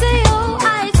give to you,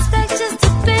 I expect just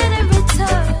a bit in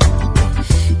return.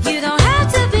 You don't have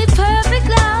to be perfect,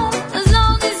 love, as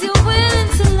long as you're willing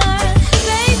to learn.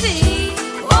 Baby,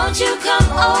 won't you come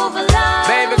over, love?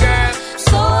 Baby girl,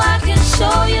 so I can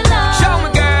show you love. Show me,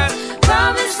 girl.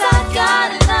 Promise I got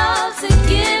enough to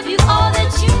give you all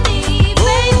that you need.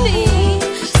 Baby,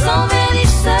 so many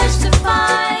search to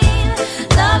find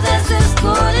love that's as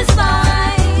good as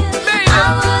mine. Baby, I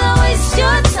wouldn't waste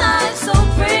your time, so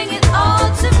bring it all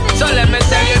to me. So let me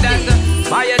tell you that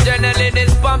my adrenaline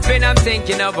is pumping. I'm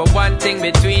thinking of a one thing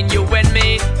between you and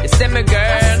me. You see me,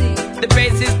 girl, the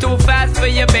pace is too fast for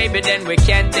you, baby, then we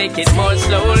can't take it more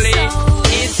slowly.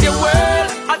 It's your world,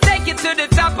 I'll take you to the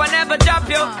top. I never drop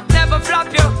you, never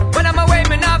flop you. When I'm away,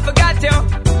 man, I forgot you.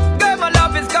 Girl, my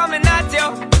love is coming at you.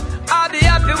 I'll be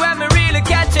happy when we really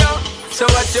catch you. So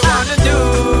what you wanna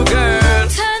do, girl?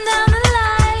 Turn down the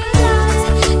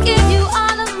lights, give you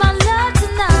all of my love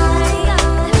tonight.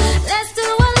 Let's do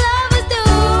what lovers do,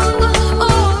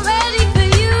 oh, ready for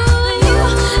you.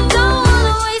 Don't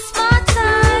wanna waste my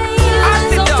time,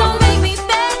 so don't make me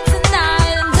beg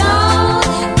tonight. And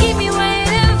don't keep me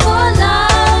waiting for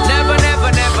love. Never, never,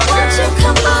 never, girl. Won't you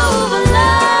come over,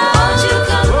 love? Won't you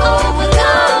come over,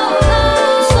 love?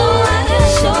 So I can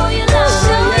show you love.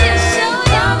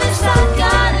 Promise I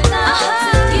got enough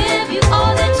to give you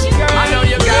all that you need. I know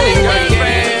you got it,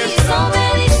 girlfriend. So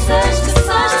many search to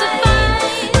find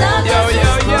love Yo, yo,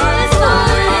 yo.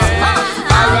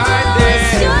 Alright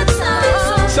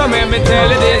then. So let me tell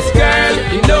you this, girl,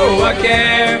 you know I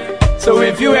care. So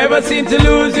if you ever seem to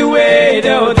lose your way,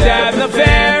 don't have no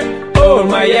fear. Hold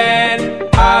my hand,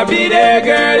 I'll be there,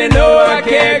 girl, you know I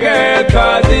care, girl.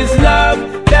 Cause this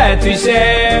love that we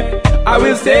share, I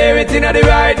will steer it in the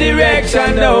right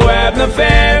direction, don't have no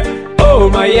fear.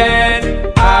 Hold my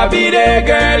hand, I'll be there,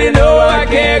 girl, you know I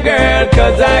care, girl.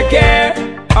 Cause I care.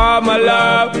 All my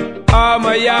love, all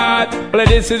my heart. Well,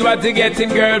 this is what you're getting,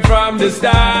 girl, from the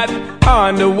start.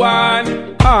 On the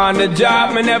one, on the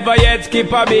job, me never yet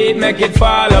skip a beat, make it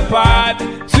fall apart.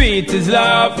 Sweet is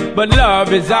love, but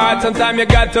love is hard. Sometimes you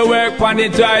got to work on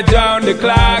it right round the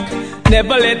clock.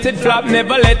 Never let it flop,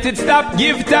 never let it stop.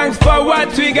 Give thanks for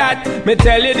what we got. Me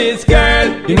tell you this,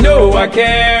 girl, you know I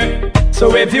care.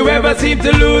 So if you ever seem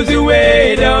to lose your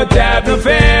way, don't have no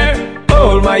fear.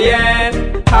 Hold my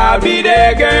hand, I'll be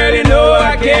there, girl, you know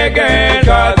I care, girl.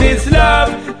 Cause this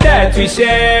love that we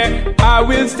share, I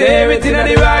will steer it in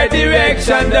the right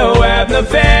direction, don't have no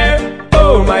fear.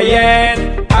 Hold my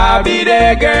hand, I'll be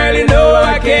there, girl, you know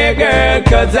I care, girl.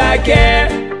 Cause I care.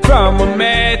 From a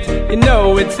mate, you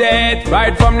know it's it.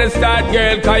 Right from the start,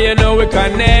 girl, cause you know we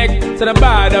connect. So no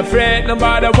bother fret, no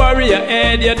bother worry your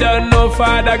head. You don't know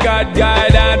Father God,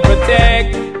 guide and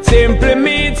protect. Simply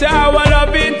means our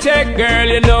love in check, girl.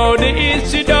 You know the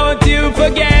issue, don't you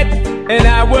forget. And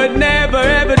I would never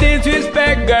ever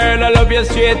disrespect, girl. I love you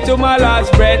straight to my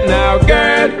last breath. Now,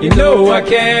 girl, you know I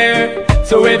care.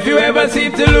 So if you ever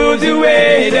seem to lose your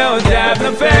way, don't have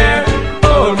no fear.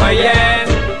 Hold my hand,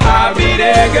 I'll be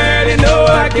there, girl, you know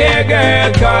I care,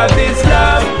 girl. Cause this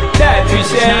love that we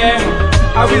share,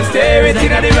 I will steer it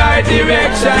in the right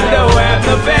direction, don't have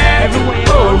no fear.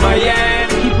 Hold my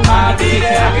hand, I'll be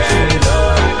there, girl, you know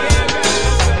I care,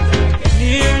 girl.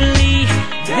 Clearly,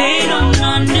 they don't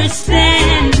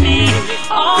understand me.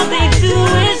 All they do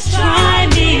is try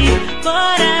me,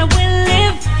 but I will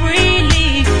live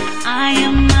freely. I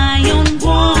am my own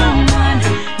woman,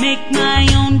 make my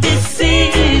own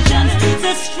decisions.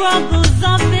 The struggles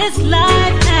of this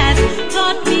life has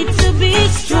taught me to be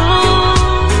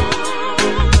strong.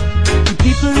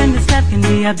 People in this life can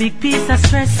be a big piece of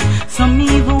stress. Some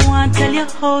even want to tell you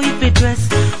how you fit dress,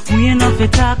 who you know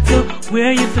fit talk to,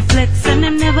 where you fit flex, and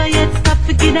them never yet stop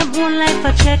to give them own life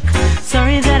a check.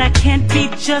 Sorry that I can't be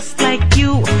just like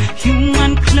you.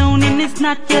 Human cloning is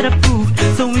not yet approved.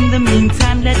 So in the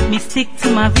meantime, let me stick to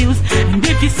my views. And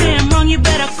if you say I'm wrong, you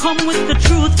better come with the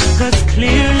truth. Cause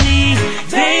clearly,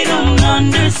 they don't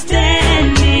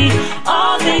understand me.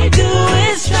 All they do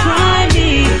is try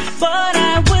me, but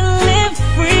I will live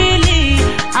freely.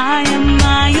 I am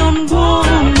my own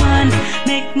woman,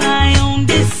 make my own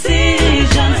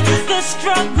decisions. The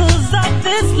struggles of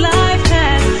this life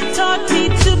has taught me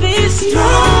to be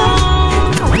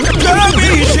strong. You're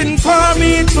wishing for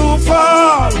me to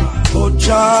fall, oh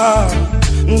Jah,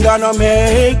 gonna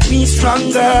make me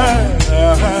stronger.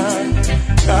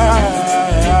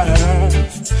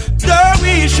 They're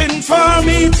wishing for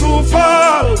me to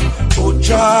fall, oh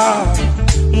Jah,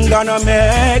 gonna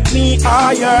make me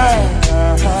higher.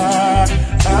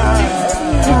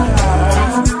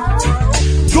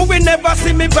 You will never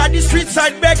see me by the street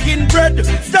side begging bread.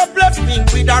 Stop blessing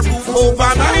with a roof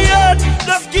over my head.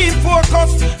 Just keep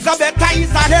focus, the better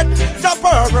is ahead. The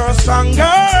power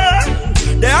stronger.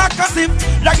 They act as if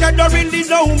like they don't really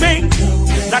know me.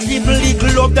 That even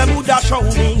little of them would have shown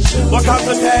me. But as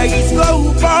the days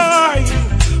go by,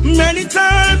 many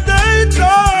times they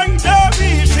try. They're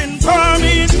wishing for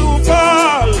me to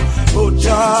fall. Oh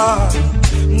Jah,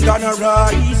 gonna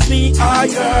rise me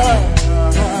higher.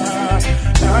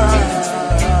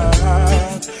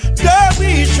 They're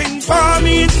wishing for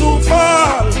me to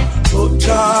fall. Oh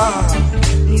Jah,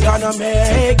 gonna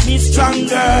make me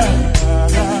stronger.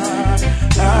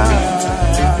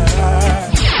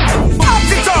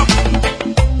 Pop it up.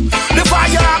 The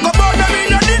fire go burn them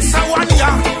in this one,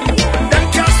 yeah. Them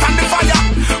can't stand the fire.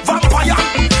 Vampire.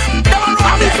 Them are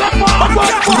running. Pop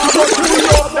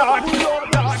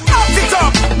it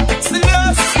up.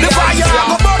 The fire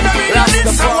go burn them in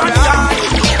this one, yeah.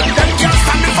 Them can't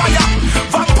stand the fire.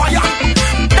 Vampire.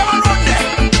 Them are running.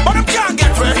 But them can't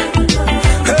get ready.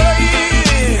 Hey,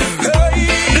 hey.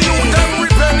 The youth them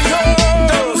rebellious.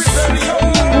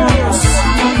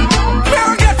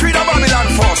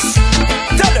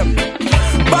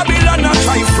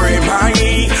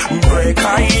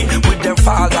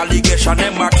 False allegation,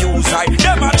 them accuse I.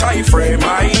 Them a try frame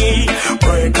I.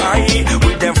 Break I.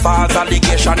 With them false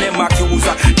allegation, them accuse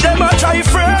I. Them a try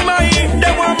frame I.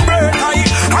 Them want break I.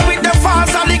 And with them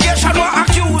false allegation, want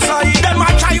accuse I. Them a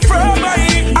try frame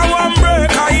I. I want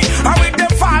break I. And with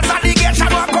them false allegation,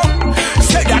 want come.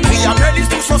 Say that we are ready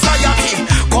to society.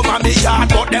 Come on the yard,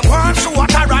 but them want show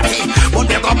authority. But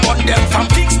they go burn them from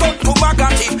Kingston to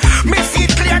Magati. Me see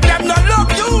it clear, them no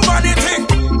love humanity.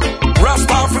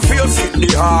 Rasta fi feel sick the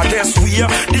hardest way.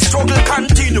 The struggle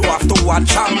continue after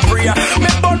watch and pray. Me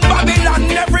burn Babylon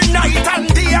every night and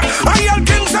day. I yell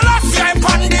King Selassie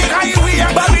upon the highway.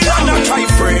 Babylon a try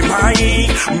frame I,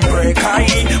 break I.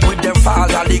 With them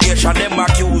false allegation, them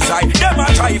accuse I. Them a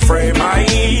try frame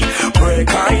I,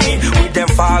 break I. With them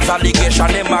false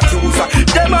allegation, them accuse I.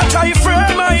 Them a try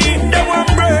frame I, them want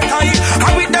break I.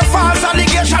 And with them false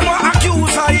allegation, want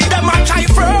accuse I. Them a try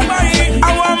frame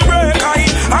I want break I.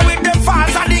 And with them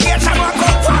false allegation, want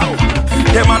come out.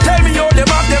 Them a tell me how them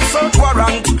have them search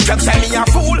warrant. Them say me a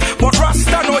fool, but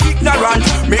Rasta no ignorant.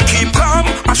 Me keep calm,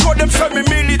 I show them say me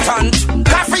militant.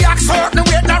 Coffee act certain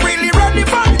way not really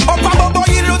relevant. Up above boy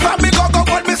you lose me go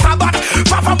what me Sabbath.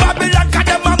 Far from Babylon, cause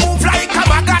them a move like a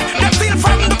bagat. Them steal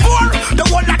from the poor, the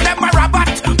one that them a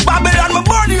rabat. Babylon me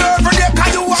burn you every day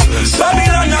cause you up.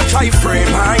 Babylon a try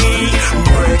frame I,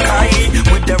 break I.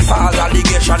 With them false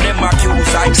allegation, them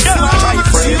accuse I. Them a try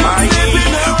frame I,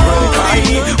 break I.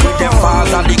 With them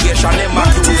false allegation, them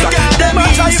accuse I. Them a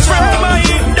try frame I,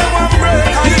 them a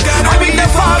break I. And with them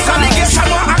false allegation,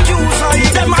 them accuse I.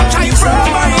 Them a try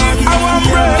frame I want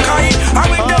break I. And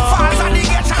with them false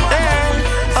allegation,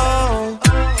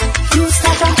 you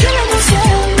start from killing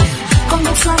yourself. Come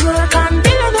back some work and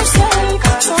build yourself.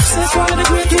 Success one of the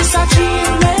greatest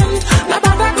achievements. No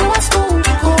matter go to school,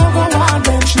 go on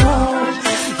bench now.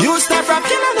 You start from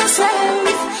killing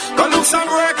yourself. Go look some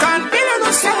work and build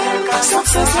yourself.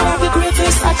 Success one of the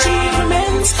greatest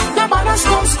achievements. No matter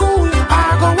go to school,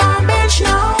 or go on bench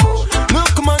now.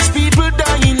 Look much people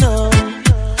dying now.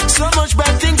 So much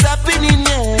bad things happening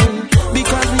now.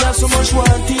 Because we have so much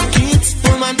wanted kids.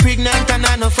 Woman pregnant and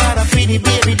I no father for the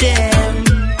baby them.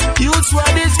 Youths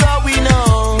what is going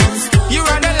on? You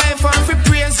run a life and for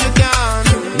praise you down.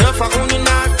 No for only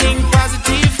nothing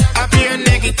positive. Appear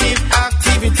negative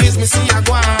activities me see a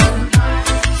go on.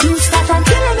 You start from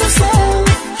killing yourself.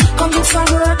 Come do some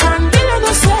work and build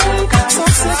yourself.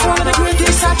 Success one of the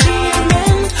greatest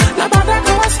achievements. No matter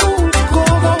go to school, go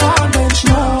on bench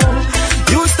now.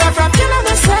 You start from killing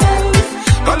yourself.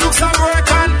 Go look some work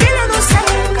and build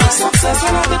yourself. Success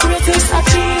one of the greatest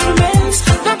achievements.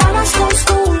 No matter go to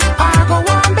school, or go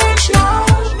on bench.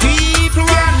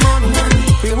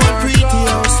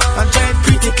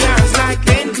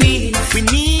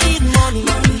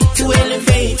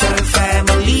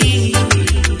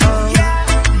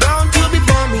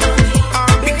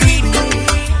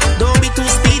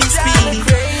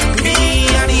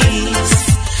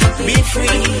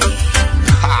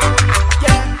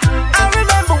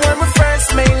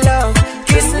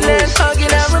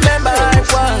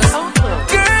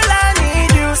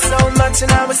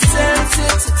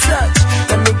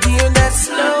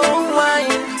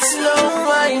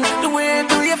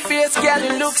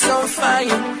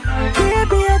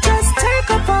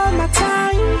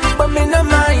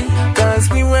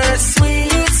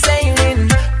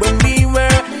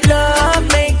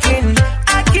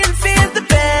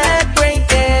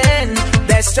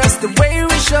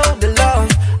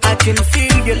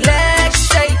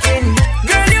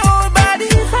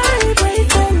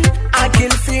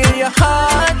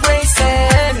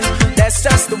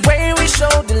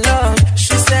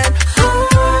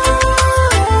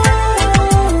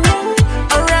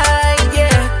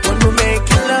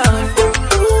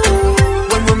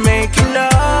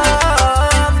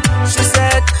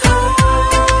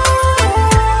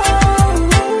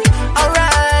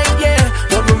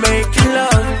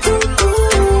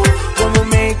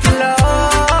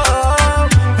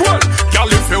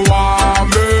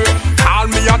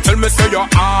 me say you're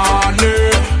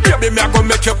honey. Baby, me I go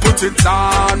make you put it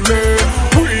on me.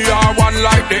 We are one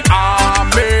like the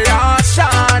army.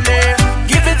 Shani,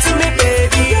 Give it to me,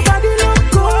 baby. Your body look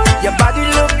good. Your body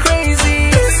look crazy.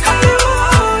 It's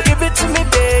Hollywood. Give it to me,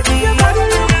 baby. Your body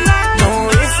look nice. No,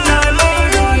 it's not me.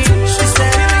 She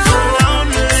said it's so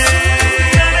lonely.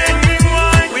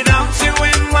 Without you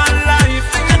in my life,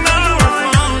 I know I'm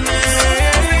lonely.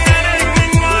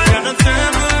 We're on a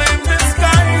table in the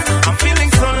sky. I'm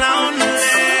feeling so lonely.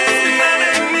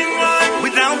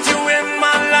 Without you in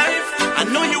my life, I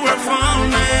know you were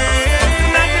phony.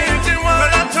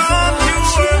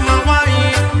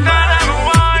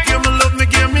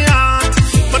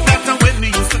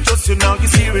 Now you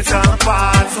see it all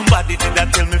apart. Somebody did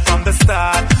that tell me from the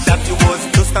start that you was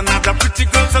just another pretty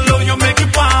girl, so low you make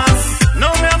it pass. No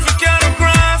me have to carry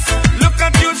grass. Look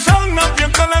at you showing up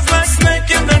your colors like snake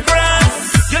in the grass.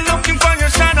 You're looking for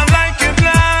your shadow like a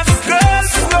glass. Girl,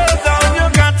 slow down, you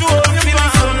got to hold me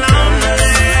back. So lonely.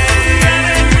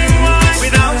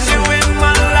 Without you in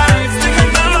my life,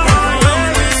 I know I'm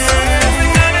lonely.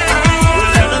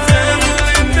 Without a devil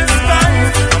in the sky,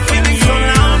 I'm feeling so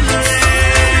lonely.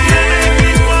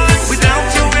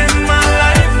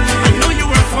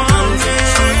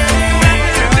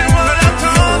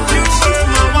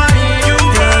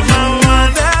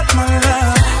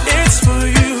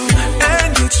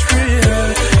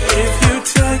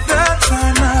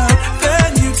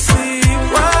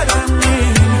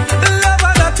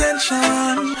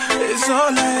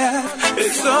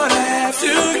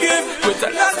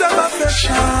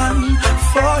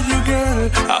 For you, girl,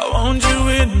 I want you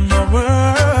in my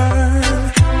world.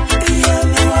 You're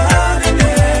the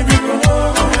ordinary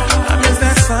boy. I miss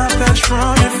that soft touch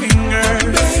from your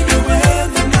fingers. Baby, when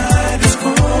the night is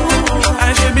cold, I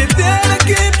should be there to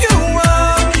keep you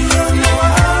warm. You're the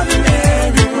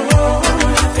ordinary boy.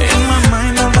 In my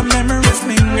mind, all the memories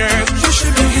linger. You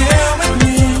should be here with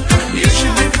me. You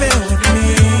should be there with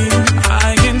me.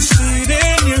 I can see it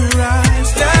in your eyes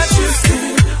that you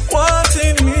still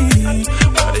wanting me.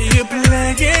 You're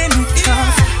playing it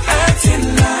tough, acting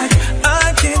like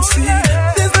I can't see.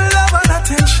 This love and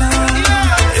attention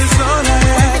is all I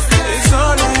have, it's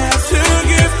all I have to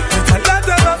give. It's a lot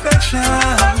of affection.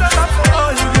 Oh,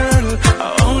 you girl, I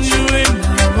own you in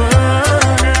my world.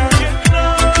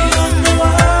 You're the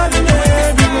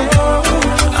ordinary boy.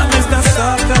 I miss that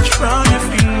soft touch from your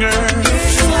fingers.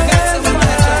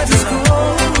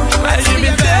 I should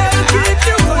be there to keep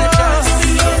you warm.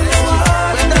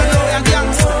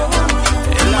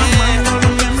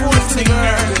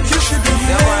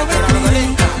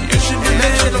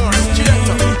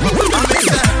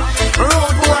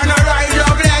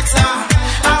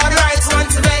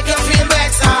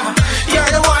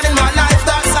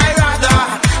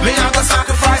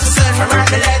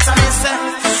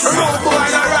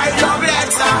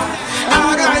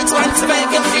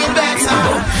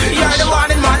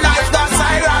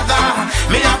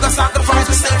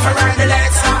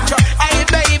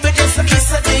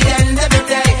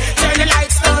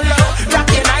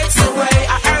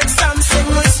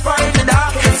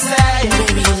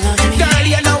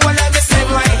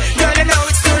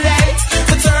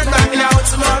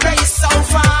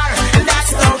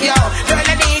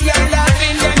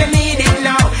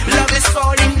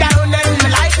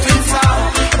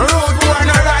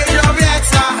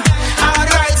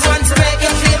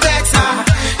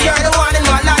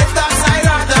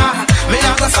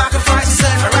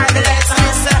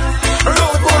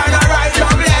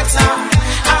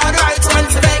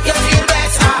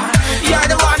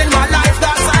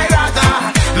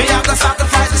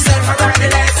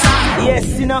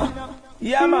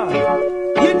 Yeah, man.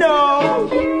 You know,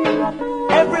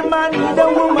 every man need a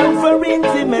woman for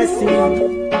intimacy.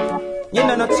 You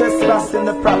know, not trespassing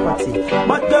the property.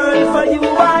 But girl, for you,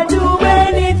 I do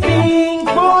anything.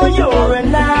 For you're a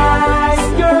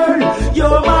nice girl.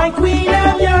 You're my queen,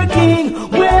 I'm your king.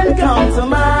 Welcome to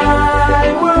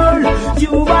my world.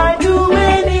 You, I do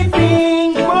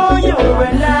anything. For you're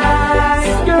a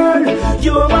nice girl.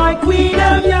 You're my queen,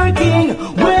 I'm your king.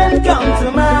 Welcome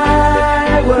to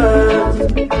my world.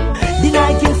 Then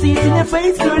I can see it in your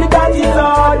face, girl, that is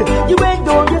all. You ain't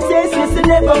down your face, yes, you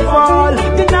never fall.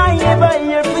 Then I never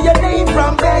hear for your name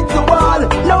from bed to wall.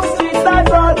 No streets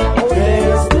at all.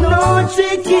 There's no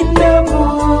trick in the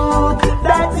book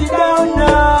that you don't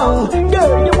know.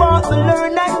 Girl, you want to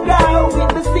learn and grow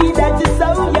with the seed that you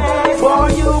sow, yes. For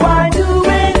you, I do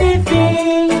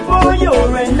anything. For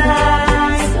you're a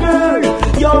nice girl.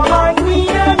 You're my queen,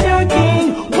 I'm your king.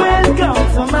 Welcome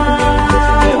to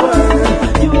my world.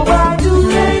 You are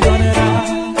doing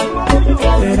anything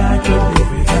that I could live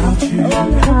without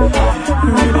you.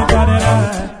 Really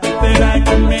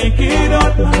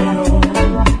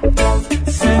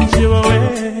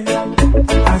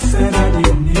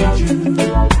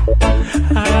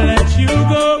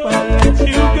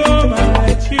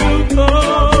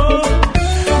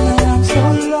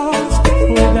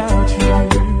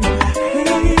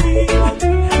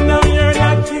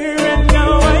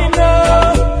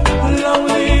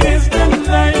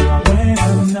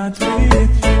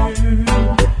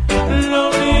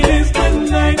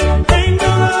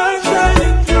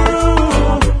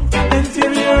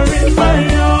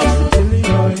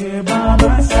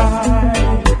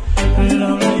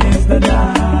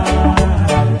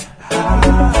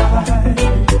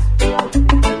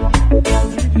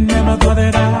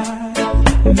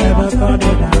Never thought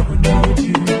that I would need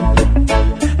you.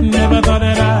 Never thought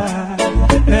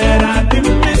that I'd be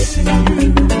missing you.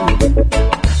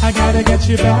 I gotta get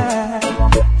you back.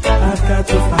 I've got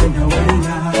to find a way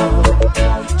now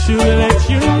to let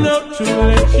you know, to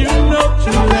let you know,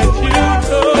 to let you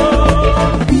know.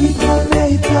 People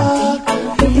may talk,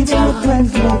 even your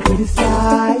friends will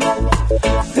criticize,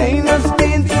 saying us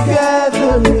being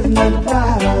together is not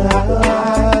right,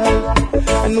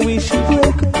 and we should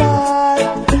break apart.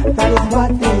 That is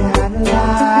what they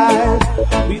analyze.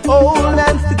 We hold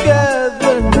hands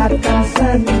together, not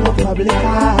concerned with the public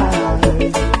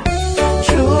eyes.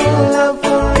 True love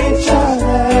for each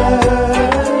other.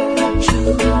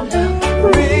 True love.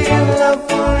 Real love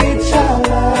for each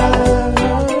other.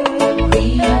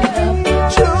 Real love.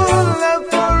 True love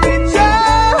for each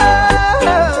other.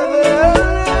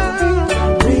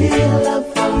 Real love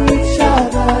for each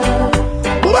other.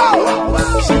 Wow!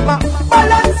 She's my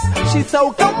balance. She's so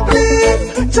complete.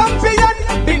 Champion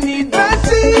beneath the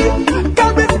sea.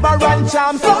 Charisma and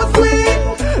charm so sweet.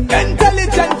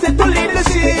 Intelligence to lead the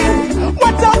sheep.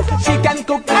 Watch out, she can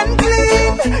cook and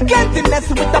clean. Cleanliness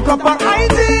with the proper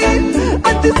hygiene.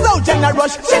 Anti-soldier and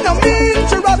rush, she no mean.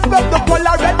 She respect the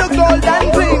color red, the gold and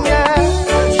green, yeah.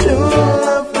 True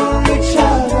love for each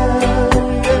other,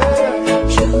 yeah.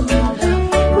 True love.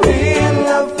 Real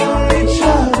love for each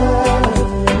other,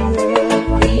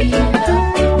 real love.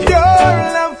 Pure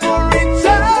love for each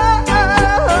other,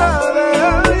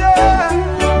 yeah.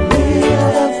 Real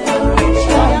love for each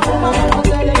other.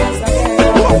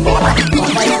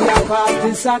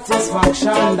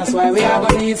 Satisfaction, that's why we are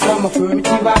gonna need some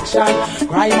affirmative action.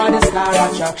 Crime and the star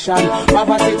attraction.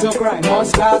 Poverty to crime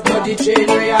must cause the chain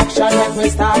reaction. Let we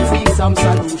start seek some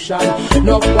solution.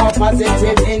 No more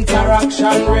positive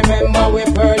interaction. Remember we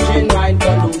purging mind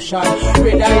pollution.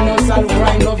 Rid innocent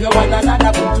crime, love your one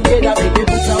another. Put together, baby,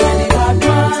 put away the bad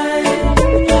mind.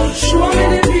 Show me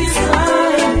the peace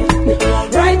sign.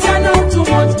 Right now, too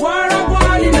much war and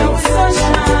war in our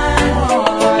sunshine.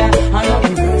 Boy, I know the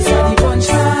birds are the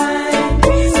punchline.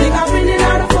 Stick up in the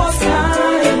first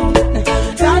line.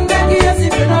 Don't beg yes,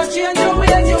 if you not change your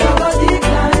ways, you will go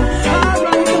decline.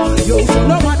 Alright, yo,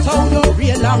 no matter how you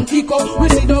real and kick up, we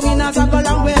sit down in a circle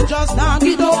and we just not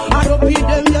get up. I don't beat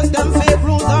them, yes, them fake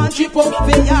rules and cheap up.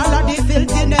 They all of the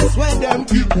filthiness when them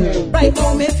kick up. Right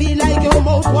now, me feel like your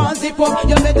mouth won't zip up.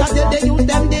 You better tell the youth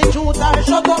them the truth or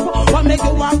shut up. What make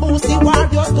you want boost the war,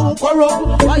 you're too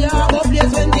corrupt. Why you have a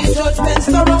place when the judgment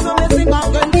stir up? So me sing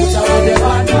out and put away the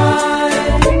bad mind.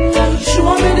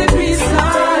 Show me the peace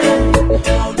sign.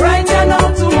 Right now,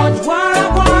 too much war and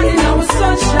war in our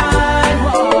sunshine.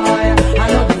 Boy, I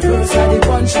know the birds are the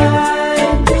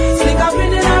punchline. Stick up in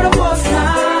the first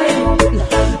line.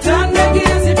 Don't make it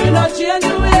easy if you not change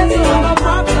your ways, you have a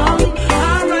problem.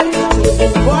 Alright,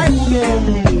 boy,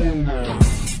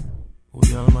 oh,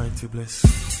 the Almighty bless.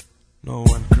 No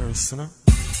one curse, you know?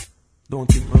 Don't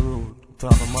think me rude,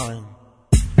 talk of mine.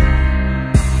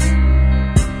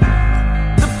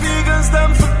 The pagans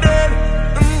them for dead,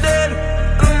 I'm dead,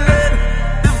 I'm dead.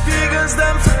 The pagans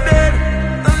them for dead,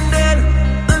 I'm dead,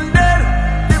 I'm dead.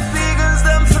 The pagans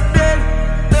them for dead,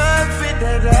 not fit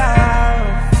dead out.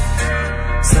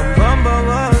 Some bumble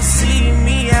will see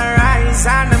me arise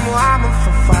and them want me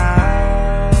for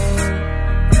fire.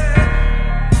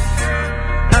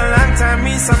 A long time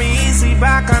me some easy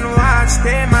back and watch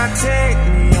them a take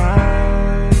me out.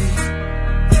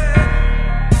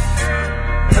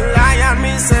 A lion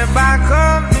me say back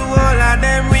up, the whole of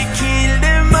them we kill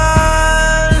them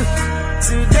all.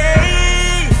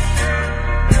 Today,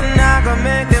 not gonna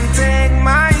make them take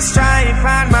my stripe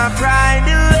and my pride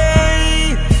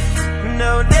away.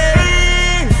 No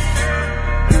day,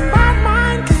 bad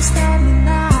mind can stop me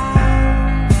now.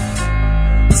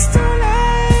 It's too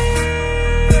late.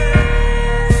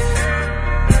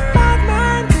 Bad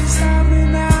mind can stop me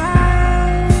now.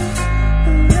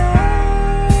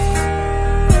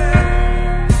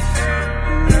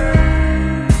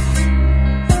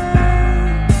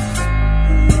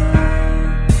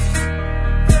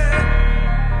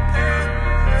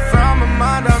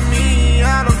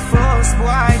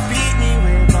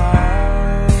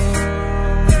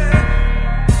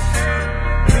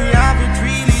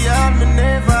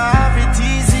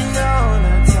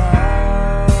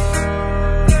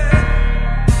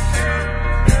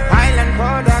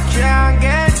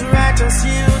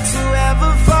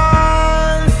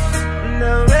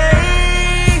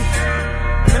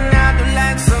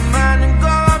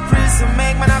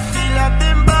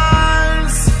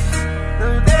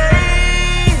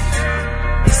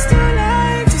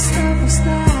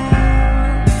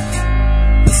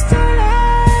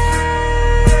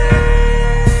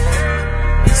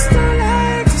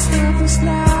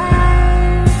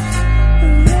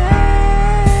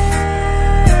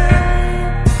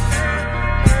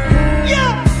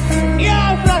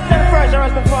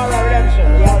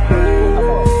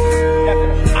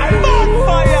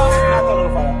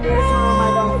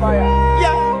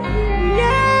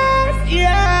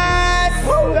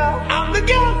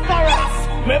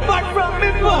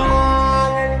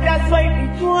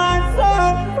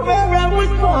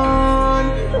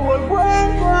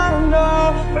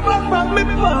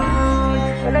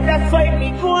 And that's why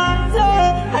me go on so.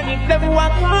 And if them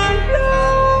walk on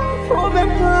low, oh them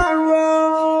can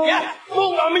roll. Yeah,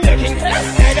 move on me looking to that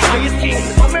side of highest king.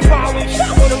 I'm a power with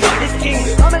shop on the baddest king.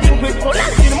 I'm a link with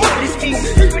Poland in the modest king.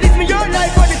 Even if me your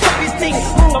life on the toughest thing.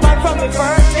 Move on from the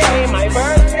first day, my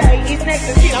birthday is next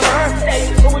to see a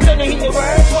birthday. So we're gonna hit the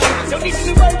worst way. Don't need to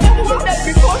be right now, we'll that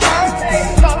before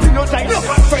birthday. Cause we know time, look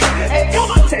at friend. Hey, come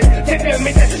on, tell me,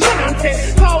 tell no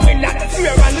nonsense. Call me like the fear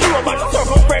and the over the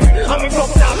circumference. I'm in top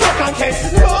now, no content.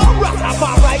 No,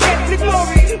 Rastafari, get the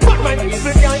glory. But my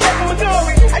people can't get no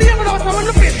glory. I never know someone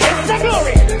to fit, get the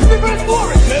glory. The first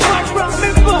glory, me watch from me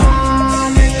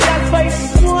born. That's why it's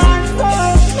one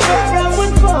song, where I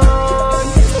was born.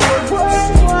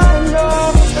 One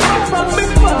love, from me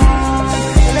born.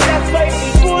 And that's why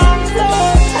it's one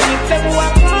song, and if them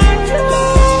walk on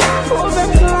love, oh, them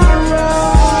can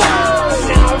run.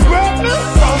 Now, brother,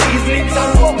 from these lips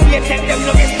and hope, you take them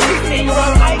look at this thing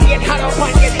wrong. I get hot up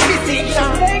and get distinction.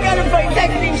 They gotta fight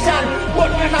extinction. But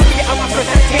when I'm here, I'm a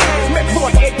special king. Make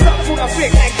boy get drop full of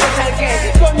fake like special king.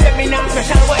 Don't let me not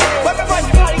special way. But the boys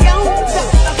call you that's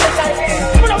a special king.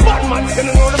 Even a bad man, you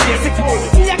gonna know the basic rule.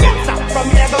 You can't stop from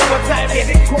me, I go outside,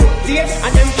 basic cool. See,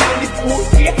 and them can't be cool.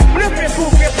 See, when I'm pretty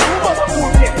cool, but I'm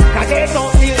cool. Cause they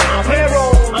don't feel I'm hero.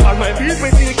 And all my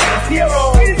people still can't see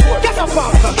road. Get a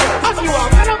box, as you are,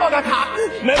 and I'm a top.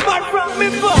 Me bad from me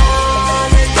born.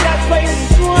 That's why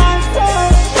it's one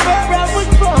song, where I was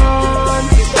born.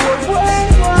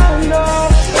 One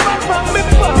love, bad from me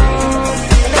born.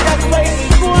 And that's why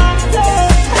it's one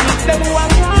song, and if them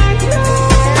walk on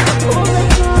love, oh, them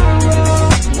can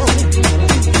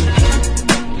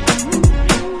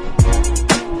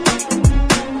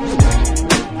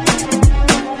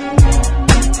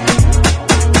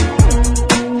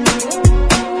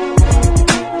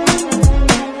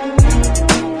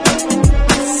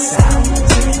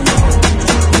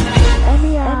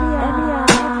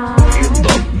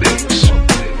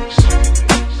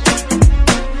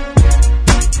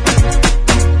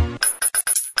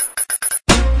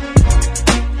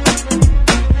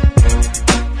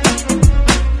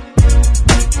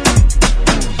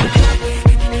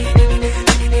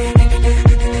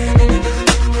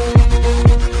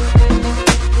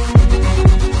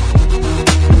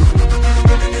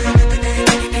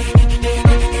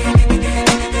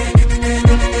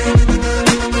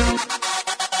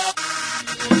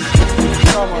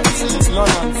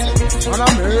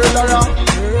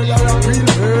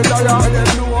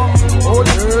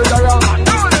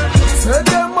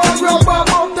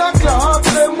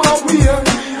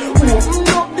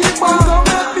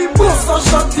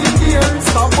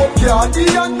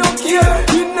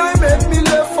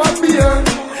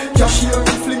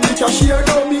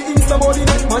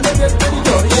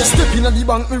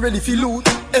ready for loot.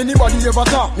 Anybody ever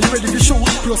talk, me ready for shoot.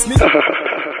 Plus me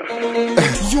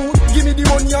you give me the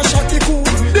money and shot the cool.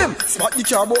 Them spot the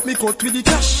car but me cut with the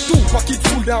cash. 2 pocket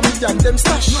full down me and them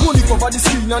stash. Money cover the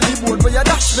screen and the board where you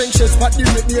dash. Ventures spot the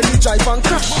rate nearly drive and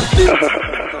crash.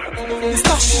 The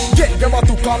stash get them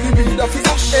to call me weed off his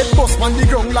ash. Head bust on the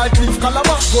ground like leaf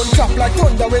calabash. Gun clap like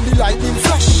thunder when the lightning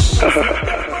flash.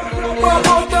 Pop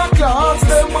out the class,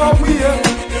 them are weird.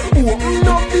 Open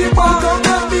up the bag and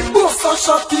let me bust a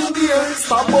shot in the air.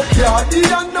 Stop up yardy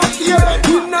and not here.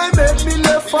 When I make me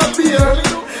left for beer.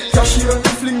 Cashier,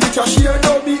 fling the cashier.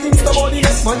 Now me insta body.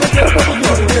 Man, you get what you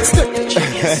do. Next step.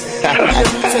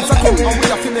 Since I come and we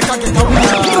have to make a get away.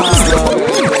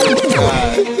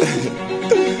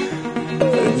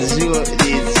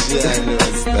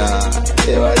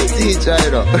 Teacher,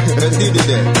 you know. Did it.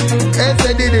 Yes,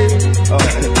 I did it.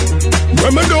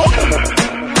 Remember?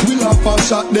 We laugh and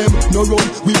shot them, no run.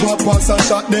 We walk past and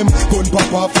shot them. Gun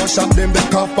pop off and shot them. Them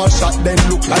cough and shot them.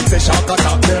 Look like say shark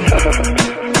attack them.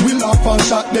 We laugh and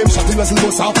shot them. Shotting us in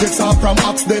bus half takes off from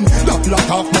axe then. Lap like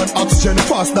half man oxygen.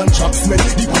 Fast than tracksmen.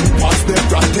 The body pass them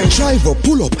right. Drive up,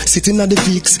 pull up, sitting at the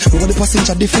Vicks. Over the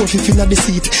passenger, the 450 at the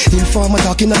seat. Informer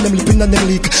talking and them lipping at them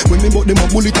leak. When me bought them a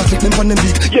bullet, I click them on them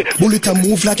beak. Yeah. Bullet a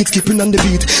move like it's skipping on the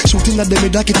beat. Shooting at them,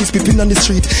 like it is pipping on the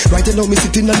street. Right now me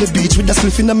sitting on the beach with a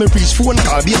spliff in my reach. Phone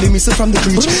call, baby missing from the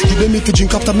creech. Give them if you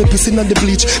drink after me pissing on the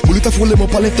bleach. Bullet a fool them up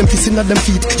and let them pissing at them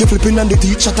feet. You flipping on the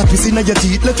teeth, shut up pissing on your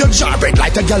teeth. Let your jaw break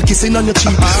like a girl kissing on your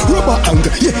cheek. Rubber hand,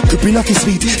 yeah, gripping off his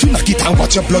feet. You knock it and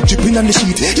watch your blood dripping on the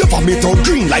sheet. Your vomit out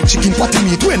green like chicken patty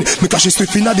meat. When me crash it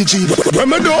swift in the Jeep.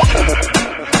 Remember?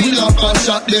 We laugh and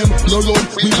shot them, no run.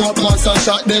 We walk past and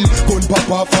shot them. Gun pop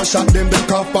off and shot them. Them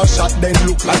cough and shot them.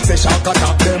 Look like say shark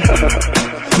attack them.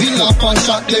 We laugh and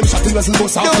shot them. Shot the wrestle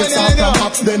bus off. Get off from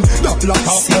box then. That lock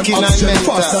off them. Oxygen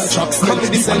faster tracks them.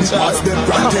 Deep and pass them.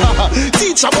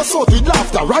 Teacher was out with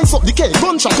laughter. Rise up the cake.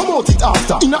 Gunshot come out it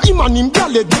after. In a him and him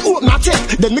gallet. The open a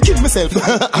check. Then me kill myself.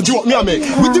 And you what me a make.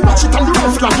 With the ratchet and the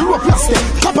rifle and the rope plastic.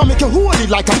 Copper make you hold it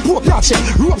like a poor platchet.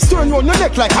 Ropes turn round your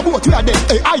neck like a boat we are dead.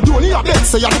 Hey, I don't need a bed.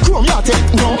 Say you're the chrome you are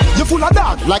take. No, you full of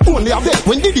dog like only a bed.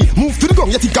 When Diddy move to the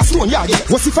ground, you think a stone yeah get.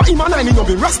 What's if I him and I know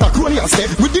be Rasta crony a step.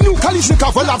 With the new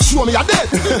Kalishnikov, I'll have show me a dead.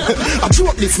 I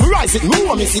drop this, me rise it, me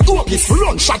want me see up this,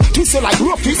 run shot, twist you like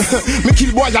rough it. Me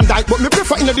kill boy and die, but me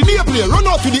prefer in the day play. Run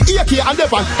out with the AK and the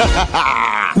van.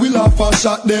 We laugh and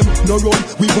shot them, no run.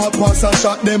 We walk past and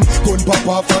shot them. Gun pop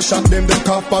off and shot them. Them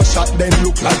cough and shot them.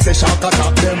 Look like say shot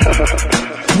attack them.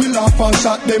 We laugh and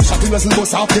shot them. Shot the wrestle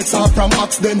bus off, gets off from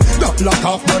axe then. That lock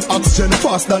off man oxygen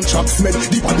fast than trucks men.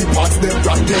 Deep on the parts them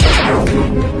rock them.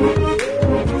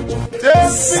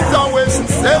 Yes, it's always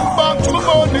send back to the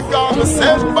money, come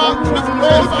send back to the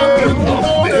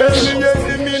money.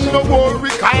 Enemy, no worry,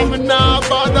 come now,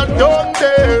 but I don't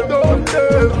tell.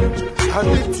 And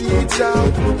the teacher,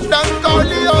 don't call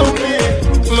you me.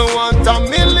 Me want $1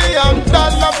 million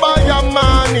by a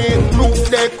money. Roof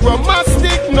deck,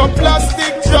 chromastic, no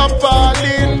plastic, drop all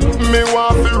in. Me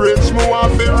want be rich, me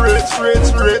want be rich, me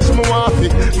want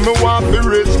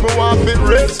be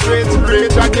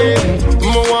rich again.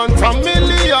 Me want $1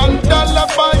 million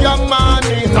by a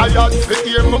money. I had to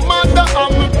hear my mother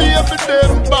and my baby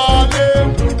them balling.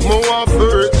 Me want be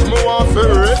rich, me want be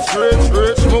rich,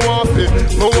 me want be rich.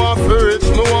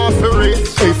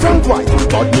 Hey Frank White,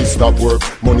 badness stop work.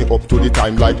 Money up to the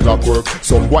time like clockwork.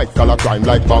 Some white collar crime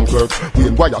like bank clerk. We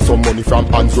inquire some money from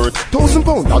Hansworth.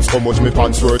 £1,000, that's how much me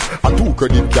pants worth. A 2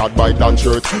 credit card by Dan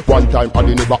shirt. One time I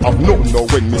didn't never have no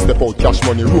when me step out cash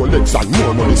money, Rolex and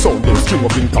more money sound them string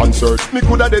up in concert. Me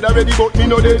coulda dead already but me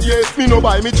no dead yet. Me no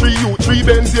buy me 3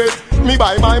 Benz yet. Me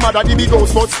buy my mother the big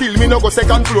house but still me no go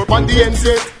second floor on the end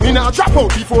set. Me nah drop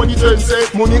out before the trend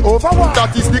set. Money over what?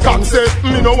 That is the concept.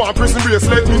 Me no want prison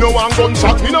bracelet. Me no want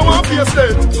gunshot. Me no want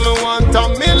bracelet. Me want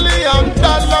 $1 million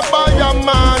by a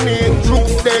money.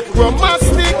 Roof deck,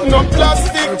 chromastic, no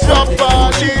plastic, drop all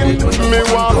in. Me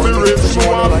want be rich, me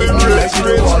want be rich.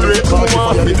 Me want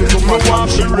be rich. Come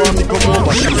over, she come on.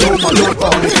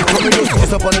 Come in, kiss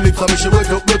up on the lips and she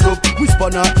wake up. Whisper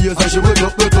in her ears and she wake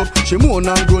up. She moan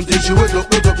and grunt till she wake up.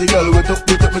 The girl wake up,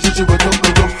 me she wake up.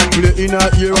 Play in her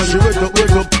ear and she wake up.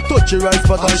 Touch her right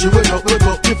spot and she wake up.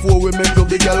 Before we make up,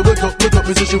 the girl wake up.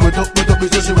 Me say she wake up, me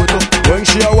say she wake up. When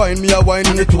she a wine, me a wine,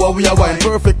 in the two we a wine.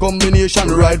 Perfect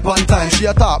combination, right on time. She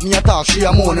a talk, me a talk, she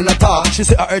a moan and a talk. She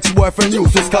say her ex-boyfriend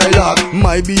used to Skylark.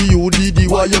 Might be you, DD,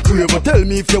 why you crave? But tell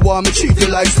me if you want me treat you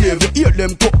like slave. You hear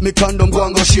them cut me condom, go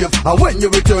and go shave. And when you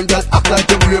return, girl, act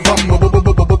like a brave. And bubble,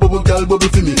 girl, bubble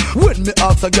for me. When me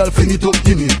ask a girl, fling it up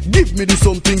to me. Give me the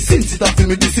something, since it for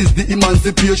me. This is the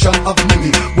emancipation of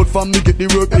me. But from me get the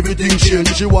work, everything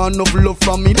change. She want enough love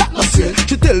from me, that not strange.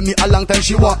 She tell me a long time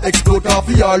she want explode off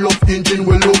your love engine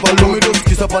well overload. Me just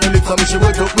kiss up on the lips and me she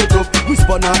wake up.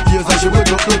 Whisper in her ears and she wake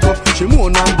up. She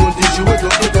moan and grunt till she wake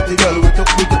up. The girl wake up,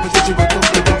 me say she wake up.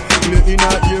 Play in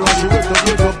her ear and she wake up.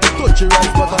 Touch her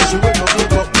right spot and she wake up.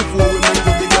 Before we make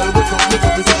up, the girl wake up. Me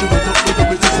say she wake up.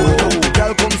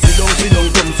 Girl come sit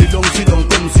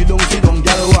down,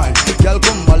 girl wine. Girl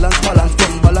come balance.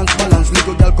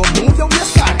 Little girl come move down your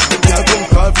sky. Girl come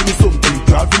crawl for me something.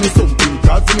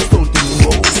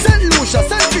 Whoa. Send Lucia,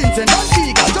 send Vincent, and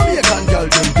Tiga, Jamaican girl,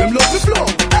 them love the flow.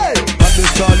 Hey, at the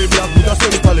Charlie Black with a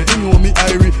sweat palette, you know me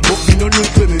Irie, but me no look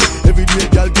for me. Every day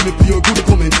girl give me pure good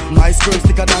coming. My skirt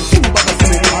thicker than 2 bags of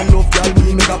cement. I love girl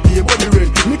me make a pay body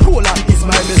rent. Me Cola is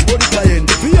my best body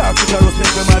client. We are put a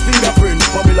respect for my fingerprint.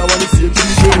 Pamela wanna see him,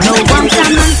 she's doing. No one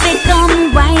come and fit come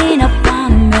wind up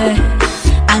on me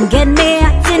and get me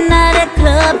acting at the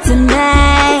club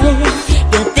tonight.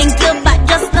 You think you're bad,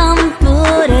 just come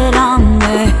put it on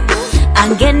me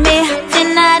and get me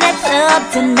acting at the club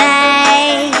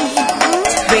tonight.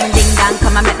 Bring ding dong,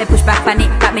 come and make me push back on it.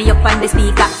 Got me up on the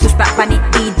speaker, push back on it.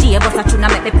 DJ bust a tune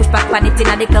and make me push back on it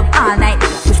in the club all night.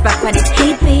 Push back on it.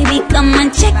 Hey baby, come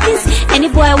and check this. Any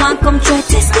boy want come try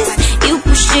test this. You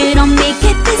push it on me,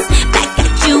 get this. Back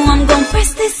at you, I'm gon'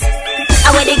 press this. I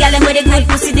wear the gal and with the good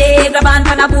pussy day. Grab on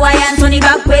for a boy and turn it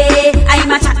back way. I'm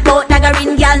a chatbot,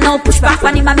 daggering gal, no push back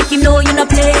on him and make him know you no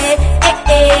play.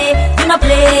 You no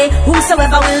play.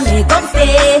 Whosoever will make up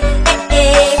pay.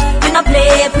 You no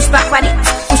play. Push back on it,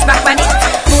 push back on it.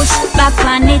 Push back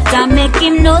on it and make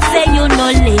him know say you no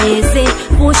lazy.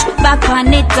 Push back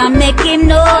on it and make him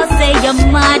know say you're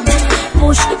mad.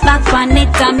 Push back on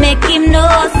it and make him know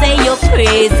say you're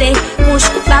crazy. Push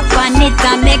back on it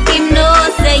and make him know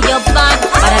say you're bad.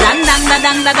 Dang dang dang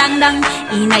dang dang dang.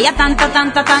 Ina ya tan tan tan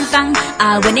tan tan.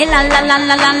 When it la la la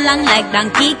la la la like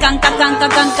donkey kang kang kang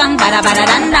kang kang. Dang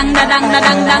dang dang dang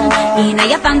dang dang. Ina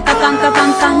ya tan tan tan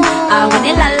tan tan. When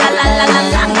it la la la la la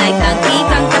la like donkey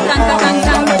kang kang kang kang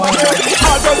kang.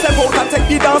 All girls step out and take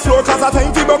the dance floor, cause I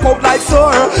time to broke out like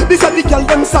sore. This is the girl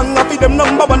them song, I feed them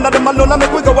number one of them alone, I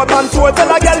make we go up on tour. Tell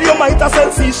a girl you might have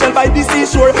sell seashell by the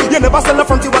seashore. You never sell a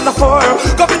front, you want a four.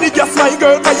 Copy the gas, my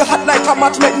girl, cause you hot like a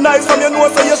match, make nice from your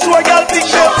nose, so you sure girl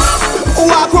picture.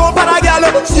 Walk round pan a girl,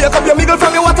 shake up your middle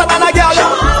from your water than a girl.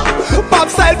 Pop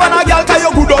style pan a girl, cause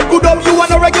you good up, you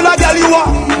want a regular girl, you are.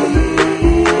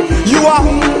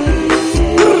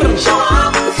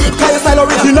 Cause you style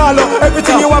original,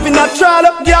 everything you have in that trial,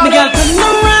 girl. Me girl, turn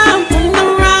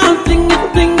around,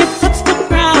 fling it, touch the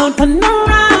ground. Turn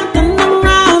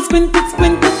around, squint it,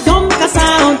 don't make a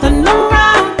sound. Turn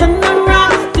around,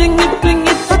 fling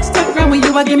it, touch the ground. When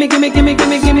you are gimme,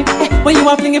 when you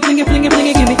are fling it, gimme.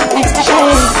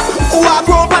 Walk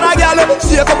round pan a girl,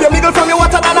 shake up your middle from your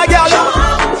water than a girl.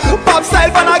 Pop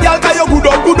style pan a girl, cause you good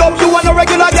up, you want a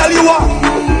regular girl, you are.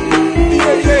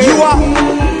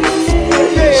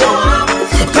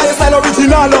 Cause you style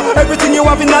original, everything you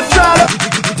have in that trial.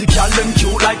 The girl them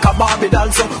cute like a Barbie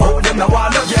doll, so how them now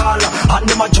want a girl? And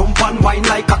them a jump and whine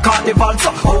like a carnival, so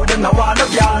how them now want a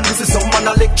girl? This is someone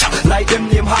a lecture, like them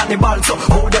name Hannibal, so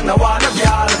how them now want a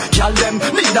girl? Girl them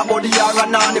need a body or a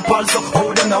Hannibal, so how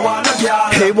them now want a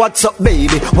girl? Hey, what's up,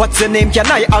 baby? What's your name? Can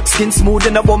I ask? Skin smooth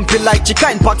and a bumpy like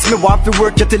chicken pox. Me want to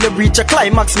work you till you reach a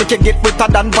climax. Make you get wetter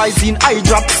than Visine eye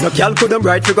drops. No girl could them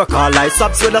ride figure call ice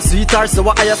ups with a sweetheart, so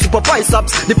I a super pice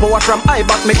ups. The power from eye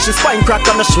back make she spine crack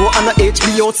on the show on the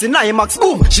HBO in IMAX.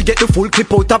 Boom, she get the full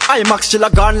clip out of IMAX. She la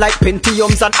gone like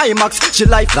Pentiums and IMAX. She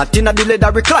like that in the leather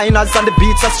recliners and the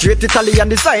beats are straight Italian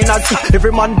designers.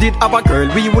 Every man did have a girl,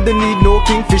 we wouldn't need no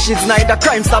kingfish. It's neither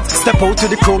crime stop. Step out to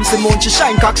the chrome, Simone she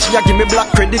shine cock. She a give me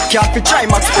black credit card for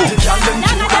Trimax. The girl them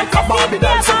cute like a Barbie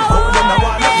doll, so how them a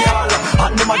want a girl?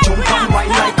 And them a jump and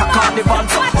whine like a carnival,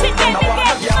 so how them a want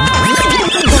a girl?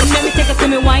 Let me take it to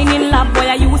me whining lab.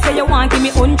 Boy, you say you want give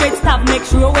me 100 stab. Make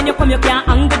sure when you come you can't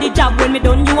angle the job. When me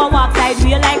done you a walk side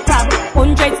real like crab.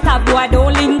 100 stab, boy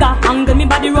don't linger. Angle me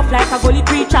body rough like a gully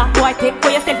creature. Boy take for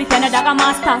yourself if you're a dagger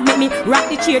master. Make me rock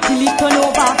the chair till it turn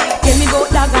over. Tell me about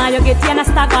dagger, you get you in a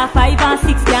stagger. 5 and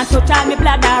 6 can't touch all me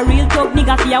bladder. Real talk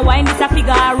nigga for your wine this a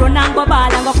figure. Run and go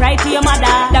ball and go cry to your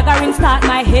mother. Dagger ring start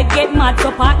my head get mad.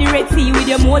 So part the Red Sea with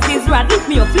your Moses rod. Lift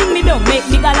me up, fling me down, make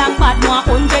me go long bad. More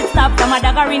 100 stab from a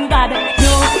dagger ring god.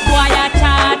 No boy a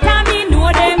chat and me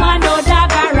know them a no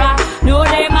daggera. No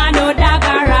them a no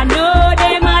daggera. No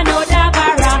them a no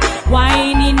daggera.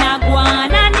 Wine in a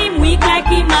guan and him weak like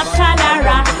him a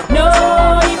cholera. No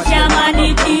if you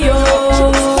manage yo.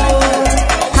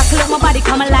 Hackle up my body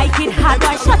come and like it hot.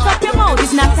 Why shut up your mouth?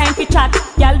 It's not time for chat.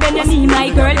 Y'all bend your knee, my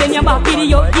girl, then your back.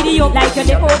 Giddy up like you're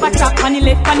the overtrack. On the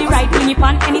left, on the right, bring it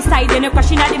on any side. Then you're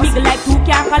crashing at the middle like 2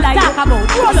 car collide. Talk about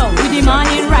roll out with the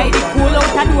morning ride. It cool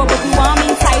out a door, but you warm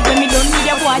inside. When me done with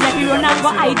your boy, let me run and go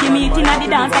hide. The meeting at the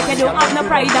dance like I don't have no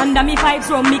pride. Under me 5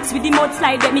 row mix with the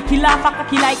mudslide. Let me kill off a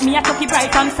cocky like me a cocky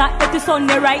bright. From Saturday to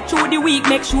Sunday right through the week.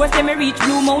 Make sure say me reach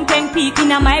Blue Mountain Peak. In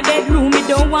my bedroom, me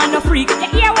don't want no freak. You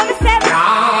hear what me say?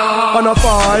 On a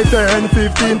 5, 10,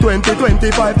 15, 20,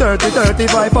 25, 30,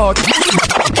 35, 40.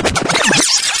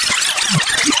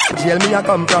 Jail me a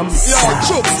come from. Yo,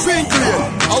 Chuck, swing clean.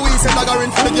 How we say dagger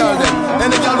in for the girl them.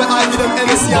 Any girl we I give them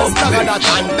NSC and dagger that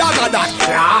and dagger that.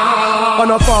 On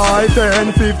a 5,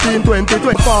 10, 15, 20,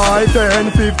 25,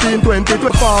 10, 15, 20,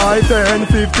 25, 10,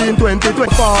 15, 20,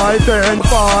 25, 10,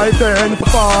 5, 10,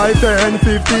 5, 10,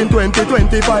 15, 20,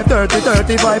 25, 30,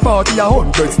 35, 40,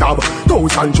 100 stab,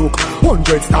 1,000 choke,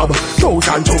 100 stab,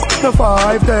 1,000 choke. The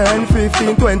 5, 10,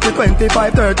 15, 20,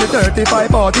 25, 30,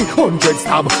 35, 40, 100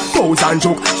 stab, 1,000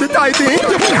 choke. She typing.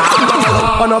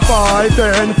 On a 5,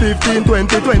 10, 15,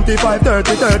 20, 25,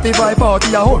 30, 35,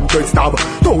 40, 100 stab,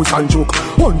 1,000 choke,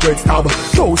 100 stab,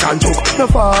 1,000 choke. The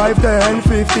 5, 10,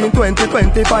 15, 20,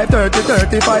 25, 30,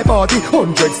 35, 40,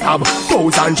 100 stab,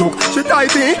 1,000 choke. She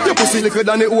typing. Your pussy liquor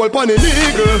than the old pony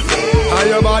nigga. And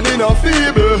your body no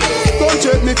feeble. So Don't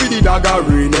check me for the dagger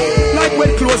ring. Like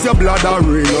when close your bladder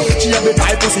ring. She have the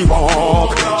type pussy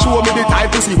walk. Show me the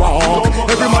type pussy walk.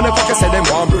 Every motherfucker say them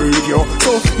want breed yo.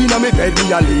 So inna me bed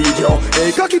me a lead yo.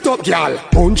 Hey, cock it up, girl.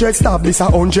 100 stab, this a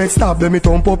 100 stab. Let me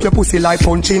thump up your pussy like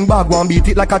punching bag. Want beat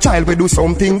it like a child we do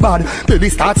something bad. Baby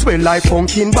start swell like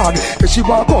pumpkin bag. Cause she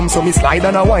want come so me slide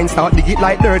and a wine. Start dig it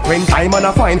like dirt when time and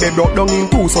a fine. They broke down in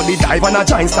two so the dive and a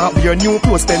giant. Start wear new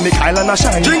clothes spend the Kyle and a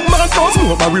shine. Drink man don't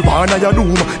smoke marijuana your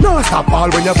doom. Now stop all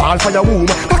when you fall for your womb.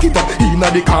 Cock it up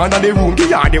inna the corner the room. Give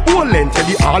her the whole length to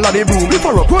the all of the room. Lift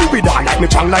her up run with her like me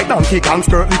chang like donkey Kong.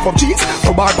 Skirt lift up jeans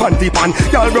so bar panty pan.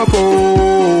 Y'all broke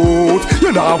out.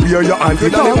 You know wear your auntie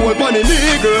down. You hold money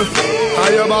nigga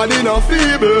and your body not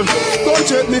feeble. Don't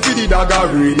check me for the dagger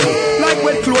ring. Like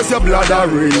when close your bladder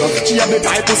ring. She have the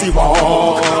type pussy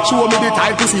walk. Show me the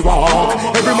type pussy walk.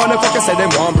 Every motherfucker say them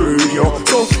want breed yo.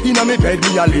 So inna me bed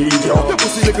me a lead yo. Your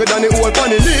pussy liquor than the whole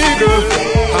funny nigga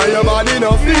and your body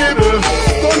not feeble.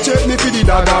 Don't check me for the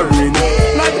dagger ring.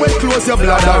 Like when close your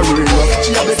bladder ring.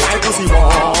 She have the type pussy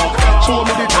walk. Show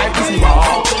me the type pussy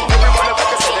walk. Every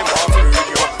motherfucker say them want breed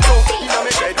yo. So inna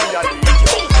me bed me a lead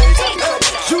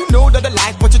yo. You know that I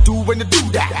like what you do when you do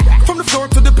that. From the floor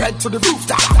to the bed to the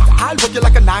rooftop. I'll work you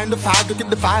like a 9 to 5 to get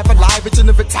the 5 alive each and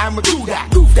every time we do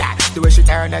that. Move that. The way she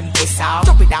turn and piss out.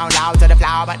 Drop it down loud to the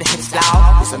floor but the hips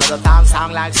loud. It's another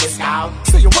song like Cisco.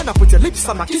 So you wanna put your lips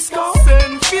on my kiss go.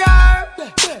 Send fear.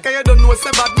 Cause you don't know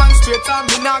say bad man straight and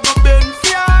me nah go bend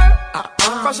fear.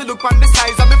 Cause she look on the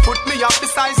size and me foot me up the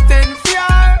size 10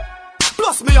 fear.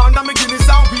 Plus me under me Guinness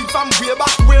and weed from way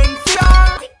back when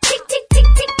fear. Tick tick tick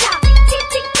tick tock. Tick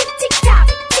tick tick tick tock.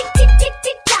 Tick tick tick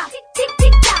tick tock. Tick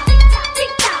tick tock.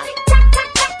 Tick tock. Tack tack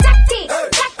tack tack tick.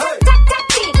 Tack tack tack tack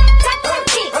tick. Tack tack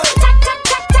tick. Tack tack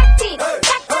tack tack tick.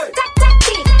 Tack tack tack tack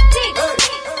tick. Tick.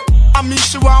 I mean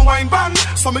she want wine band,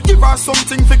 so me give her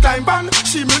something for climb band.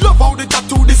 She me love how the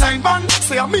tattoo design band.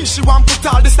 Say I mean she want put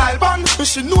all the style band. But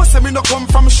she know say me no come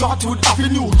from Shortwood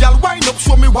Avenue. Girl wind up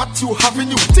show me what you have in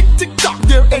you. Tick tick tock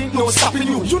there ain't no stopping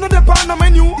you. You know the pan on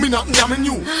menu, me not yamming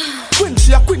you. When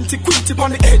she a quinty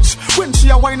on the edge. When she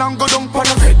a wine and go down on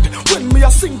the head. When me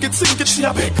a sink it she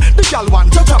a beg. The girl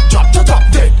want to drop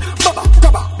dead. Baba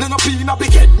baba, then up in a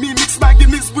big head. Me mix my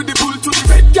Guinness with the bull to the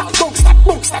red. Girl bounce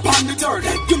step on the third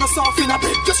head. You know soft in a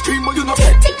bed, just scream or you know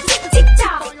bed. Tick tick tick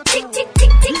tock, tick tick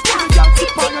tick tick tock.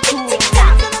 Tick on your toe,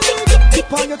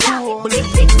 tip on your toe.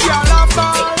 Girl a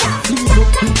ball. Leave up,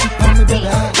 tip on the bed.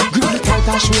 Grip me tight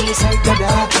and show me side dada.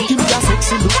 Give me that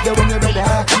sexy look there when you're ready.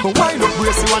 Wind up,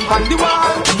 brace you one on the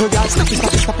wall. No girl,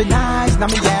 stop it, nice. Now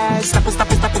me yes, stop it,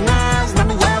 nice. Now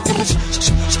me yes.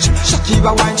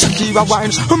 Shakira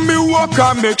wine. Me walk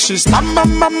and make she stop, ma.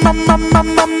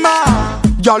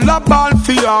 Y'all a ball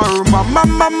for her,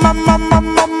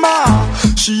 ma.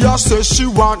 She a say she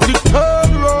want the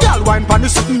turn round. Y'all wine pan the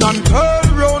sitting and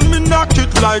turn round. Me knock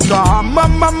it like a ma.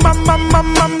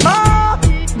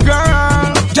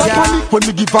 Girl, just panic when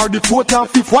me give her the 4th and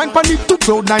 5th. Wine panic to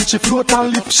cloud 9, she float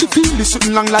and lift. She feel the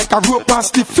sitting long like a rope and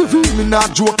stiff. Me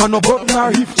not joke and no button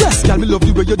her hip. Yes, girl, me love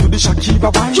the way you do the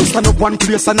Shakira wine. Just stand up one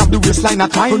place and have the waistline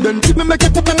at time. And then tip me make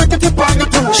it up on your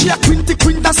toe. She a quint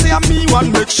that say a me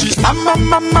one make she ma.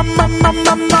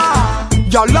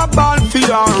 Y'all a ball for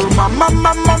her, ma.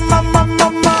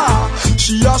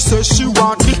 She a say she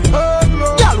want the turn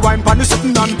round. Y'all wine pan the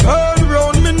sitting and turn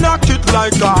round. Me knock it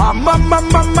like a ma.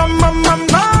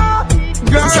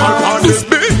 Girl, on this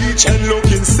beach and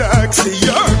looking sexy.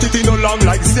 Your titty no long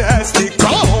like zesty.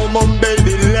 Come on,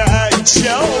 baby, let's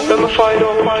show. Let me find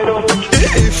out.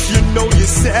 If you know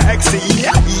you're sexy,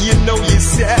 yeah, you know you're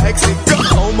sexy.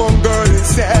 Come on, girl, and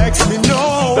sex me,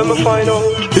 no. Let me find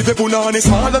out. If you put on it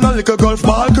smaller than a little golf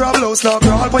ball, grab low, now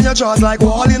crawl on your jaws like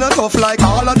wall in a tough like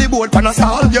all of the board pan a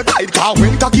stall. You tight, car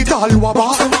when cock it all you a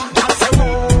ball.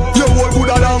 You hold good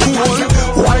and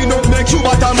cool. Why not make you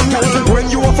bottom roll? When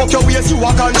you a fuck your waist, you a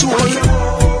control.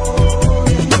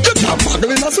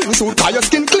 Model in a swimsuit, tie your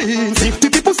skin clean. 50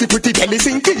 people see pretty belly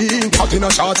sinking. Cut in a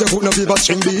shot, you put no fever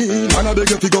string bean. Man, I beg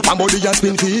you pick up and body and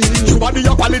spin feet. You body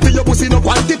your quality, your pussy no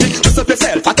quantity. Just up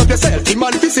yourself, fat up yourself, team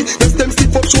and fizzy. Best them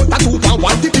stiff up short, tattoo and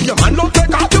quantity. Your man don't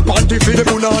take off your panty fit. The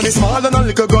punani small than a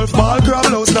little golf ball. Grab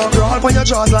low, now crawl on your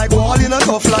jaws like wall in a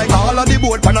tough like all of the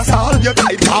board pan a stall. You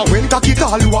tight, car when cock it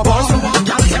all, you a ball.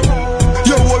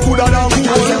 You hold good and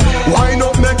cool. Why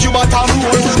not make you bottom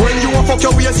roll? When you a fuck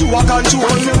your waist, you a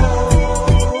control.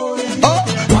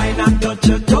 Why not touch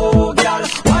your toe, girl?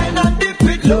 Why not dip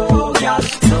it low, girl?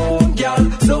 Some girl,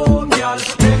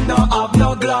 them no have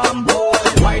no glam, boy.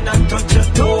 Why not touch your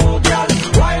toe, girl?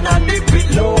 Why not dip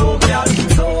it low, girl?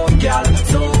 Some girl,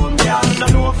 no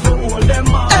know for hold them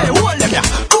on. Hey, hold them, yeah.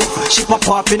 She pop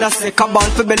off in a second ball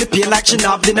for belly pain like she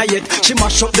not dinner yet. She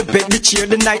mash up the bed, the chair,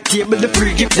 the night table, the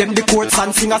free give them the courts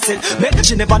and singer set. Bet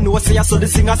she never know say I saw the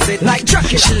singer set. Like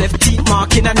Dracula, she left teeth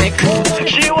mark in her neck.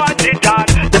 She want it hard.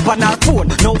 Dep on her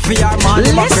phone, no fear man.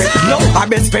 No, her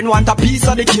best friend want a piece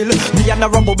of the kill. Me and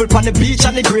her rub bubble on the beach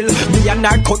and the grill. Me and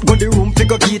her cut go the room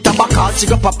figure get a back out. She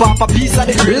go pop off a piece of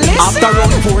the grill. After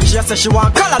round 4 she say she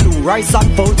want callaloo, rice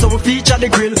and fowl, so we feature the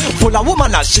grill. Full of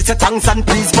woman as she say thanks and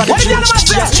please for the drink.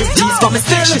 She a strip tease for me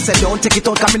still. She said don't take it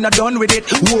out, come in not done with it.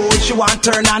 Whoa, she want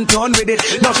turn and turn with it.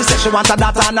 Now she said she want a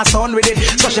daughter and a son with it.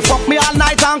 So she fuck me all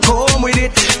night and come with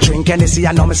it. Drink Hennessy,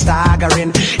 I know me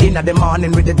staggering. In the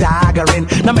morning with the daggering.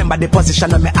 Now remember the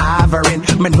position of me havering.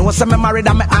 Me know say me married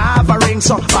and me havering.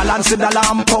 So balance the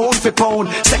alarm pound for pound.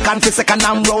 Second for second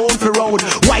and round for round.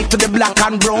 White to the black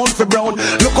and brown for brown.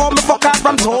 Look how me fuck out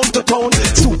from town to town.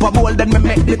 Super Bowl then me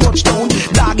make the touchdown.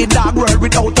 Doggy dog world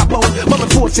without a bone. But me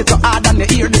force it to hard and they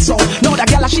hear the sound. Now the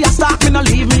girl she a stalk me, no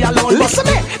leave me alone. Listen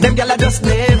me, them gyal just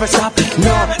never stop.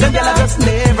 No, them gyal just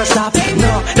never stop.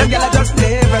 No, them gyal just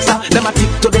never stop. Them a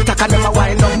tick to the tack and them a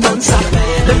wind up non-stop.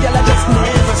 Them gyal just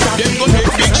never stop. Them go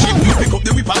take big shit, we pick up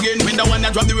the whip again. When the one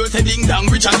that drop the world say ding dong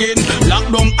rich again. Lock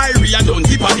down Irie and don't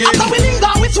dip again. After we ding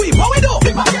dong we sweep, what we do?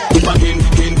 Dip again, dip again,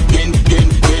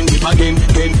 dip again,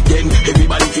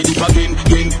 everybody feel dip again,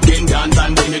 dance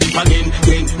and then you dip again.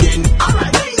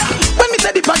 Alright, ding dong. When me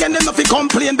say dip again, them no fi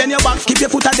complain. Bend your back, skip your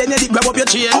foot and then you dip, grab up your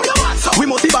chain. We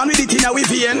must be born with it in our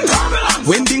vein.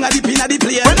 When ding a dip in a the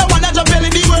plane. When the one that jump belly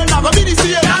the world never be the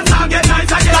same. Dance and get nice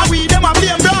again. Now we them a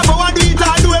blame Bravo and do it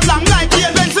and do it long like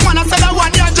Kane. When someone a say that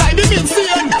one you drive the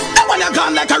insane. That one you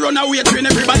gone like a runaway train.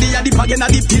 Everybody a dip again, a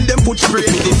dip till them foot spray.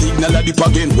 The signal a dip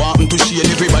again, wanting to share.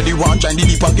 Everybody want join the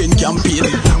dip again campaign.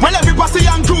 Well every posse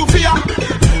and crew fear.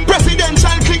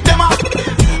 Presidential click them up.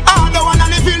 All the one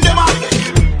and the feel them up.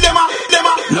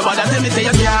 Nobody tell me say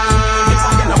you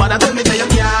can't. Nobody tell me say you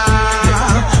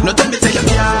can't. No tell me say you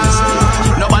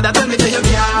can't. Nobody tell me say you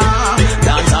can't.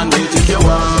 Dance and do it if you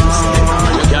want.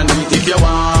 You can do it if you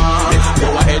want. Go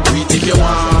ahead do it if you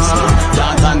want.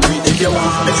 Dance and do it if you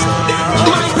want.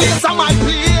 My place and my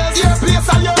place. Your place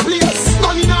and your place.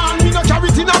 Going on, me no carry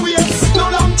it in a waist.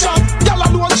 No long chat, y'all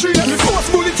don't trace. Me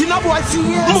force bullet in a boy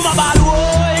face. Mama bad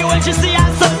boy when she see her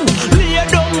son lay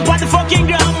down on the fucking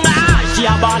ground. She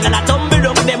a ball and a tumble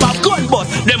down. Them a gun but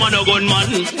them a no gun man.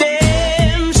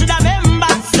 Them should have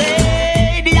remember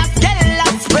say the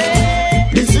skeleton spray.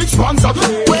 The 6 months of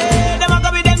where them a go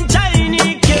with them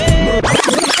Chinese kids.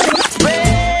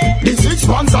 Spray. The 6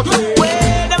 months of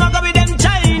where them a go with them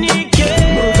Chinese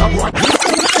kids.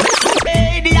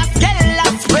 Spray the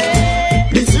skeleton spray.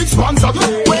 The 6 months of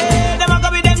where them a go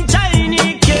with them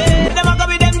Chinese kids. Them a go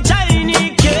with them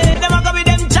Chinese kids. Them a go with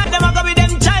them Chinese. Them a go with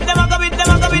them Chinese. Them a go with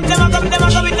them a go with them a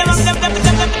go with them a go with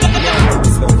them.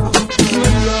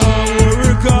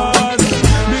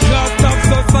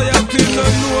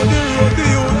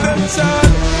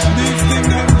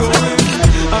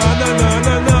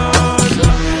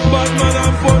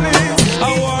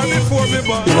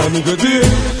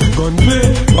 Gunplay,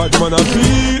 bad man a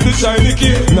beat the shiny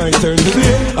kid. Night turn the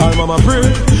day, our mama pray.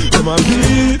 Them a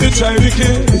beat the shiny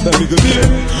kid. It's a big day.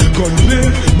 Gunplay,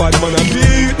 bad man a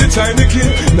beat the shiny kid.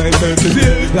 Night turn the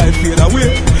day, life fade away.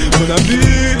 Man a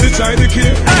beat the shiny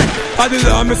kid. I did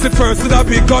I miss it first with a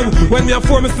big gun. When me a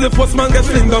four, me see the postman get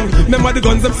sling down. Remember the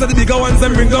guns, them say the bigger ones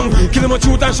them bring down. Kill them a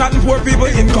shoot and shot and poor people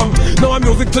income. Now I'm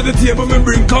music to the table, me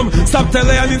bring come. Stop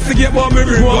telling and instigate what me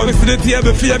bring. Walk me to the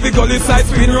table, fear big gully side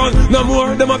spin run. No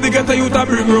more, them a big get a youth a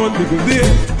bring round. People day,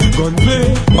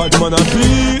 gunplay, bad man a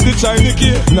beat the Chinese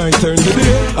kid. Night turn the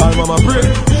day, our mama pray.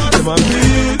 Them a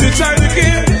beat the Chinese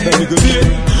kid. Then we go day,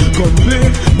 gunplay,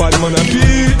 bad man a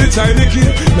beat the Chinese kid.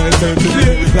 Night turn the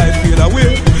day, life fade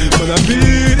away. Man a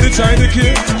beat the Chinese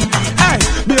kid. Hey,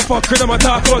 be a fucker, them a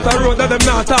talk out the road. That them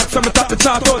not talk, so me talk the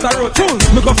chat out the road. Fool,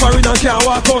 me go foreign and can't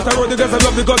walk out the road. The girls I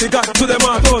love the gun, they got to them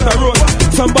out the road.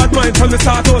 Some bad mind from the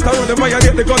start out the road. Them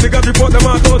violate the gun, they got report them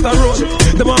out the road.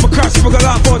 Them a crash, we go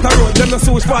laugh out the road. Them the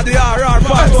switch for the RR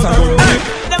part out the road.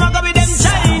 Them a go with them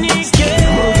Chinese kids.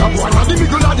 Them one of the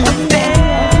big lady.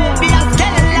 Be a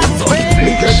skeleton spray.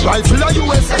 Biggest rifle of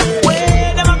USA.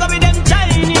 Them a go with them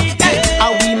Chinese kids.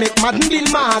 How we make Madden Bill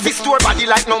Mars. This store body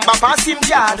like number pass him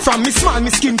yard. From me small, me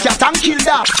skin cat and kill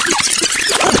that.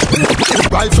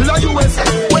 Rifle of USA.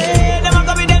 Them a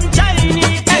go with them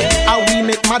Chinese kids. How we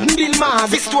make Madden Bill Mars.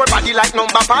 This store body like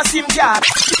number pass him yard.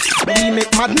 We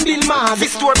make Madden Bill Mars.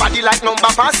 This store body like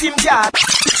number pass him yard.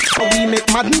 we make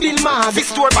Madden Bill mad. This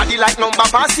store body like number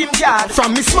pass him card.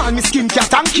 From me small, me skin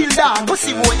cat and kill dog.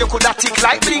 Pussy boy you coulda tick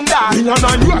like bling dog. Me and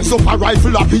I rise up a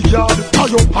rifle a big yard.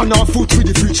 Tie up on our foot with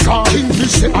the fridge car.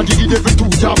 Kingfish say I did it every 2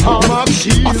 jab. Mark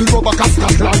shield. I feel go back a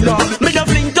Scotland yard. Me no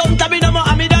fling down to me no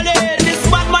more me done it. This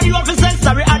bad man you have to say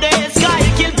sorry a day. Sky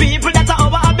kill people that are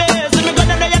over a base. Me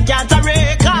gonna know you can't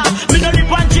rake. Me no rip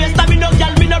one chase, me no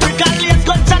girl, me no retaliate.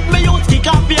 Gunshot me use kick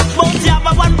off your bones. You have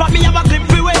a one pop, me have a clip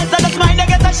free waist. And that's mine, I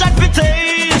get a shot for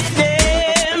taste.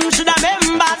 Them should I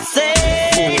remember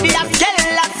say the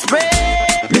Askella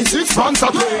spray. This is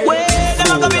sponsor play. Where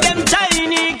them a go with them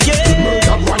tiny kids.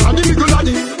 Murder one and the middle of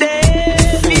the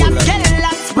the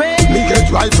Askella spray. Me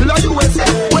get rifle a USA.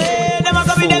 Where them a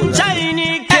go with them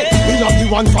tiny kids. Me have the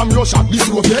one from Russia, the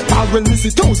Soviet. All when me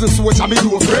see 1,000 soldiers, me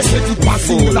do a press. Let it pass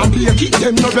single and play kick.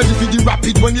 Them not ready for the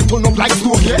rapid when it turn up like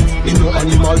Soviet. Me no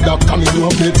animal doctor, me no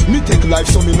pet. Me take life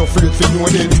so me no afraid for no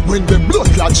dead. When the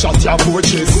blood clot shot your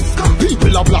porches,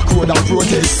 people a black road and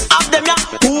protest. Have them ya,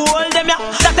 hold them ya.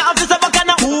 That the officer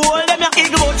can hold them ya.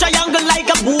 Eagle out triangle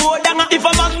like a board. If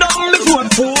I'm on down, me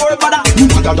phone for brother. You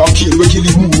mother don't kill, we kill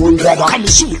him own brother. Come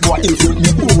shoot boy in front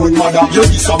me own mother. You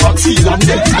this a vaccine and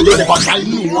then you never try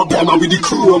no bomber with the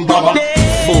chrome baba.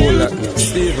 Fool,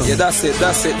 Steven. Yeah, that's it.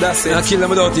 I kill them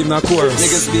without even a chorus.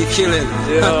 Niggas be killing.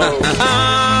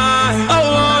 I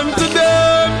want to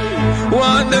them.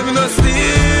 Want them no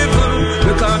Steven.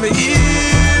 They call me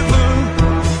evil.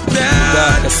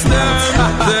 Dead.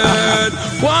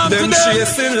 Want them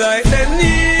chasing like their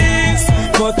knees.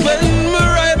 But when my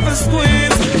rifle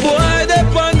squeeze, boy, they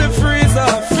on the freezer.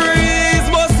 Freeze,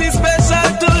 must be special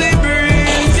to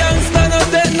liberate. Youngster no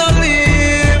dead no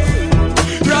leave.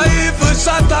 Rifle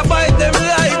shot a bite them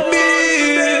like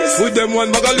bees. With them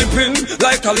one bag of lipping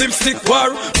like a lipstick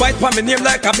war. Bite pa me name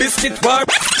like a biscuit war.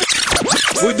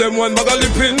 With them one bag of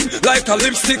lipping like a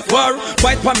lipstick war.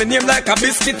 Bite pa me name like a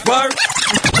biscuit war.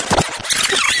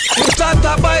 Shot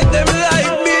a bite them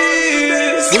like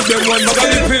bees. With them one bag of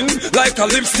lipping like a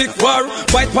lipstick war.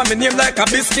 Bite pa me name like a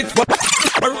biscuit war.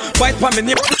 Bite pa me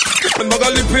name one bag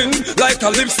of lipping like a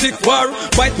lipstick war.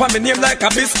 Bite pa me name like a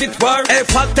biscuit war. Hey,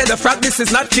 fuck, tell the frat this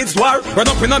is not kids war. Run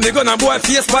up in a me gun and boy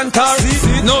face pantar.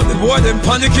 See, now the boy them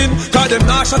panicking. Cause them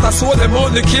not shot a soul, them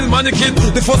only kill mannequin.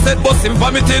 The first head bust him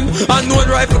vomiting. And no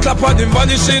rifle clap on him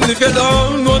vanishing. If you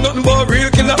don't know nothing about real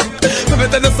killer, let me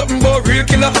tell you something about real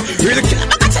killer. Real killer,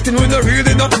 I'm not chatting with no real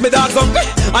enough. Me dog hungry,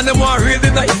 and them want real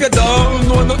enough. If you don't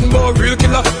know nothing about real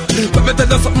killer, let me tell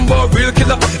you something about real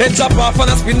killer. Head chop off and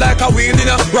a spin like a wheel in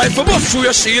a rifle bust through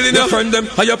your shield in a friend them.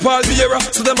 And your Paul Vieira,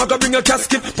 so them a go bring a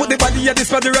casket. Put the body at this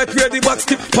for the right where the back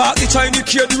skip. Part the Chinese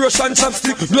care, the Russian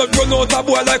chopstick. Blood run out a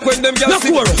boy like when them girls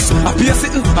sick. I be a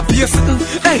sitting.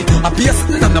 Hey, I be a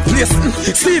sitting and I play sitting.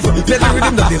 Steve, play the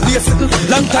rhythm that they play sitting.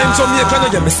 Long time Jamaica, now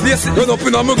you miss sitting. Run up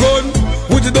in a me gun.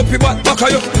 Would you dump your back of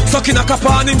you? Stuck in a cap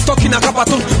on him, stuck in a cap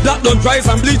too. Black don't rise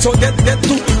and bleach out, get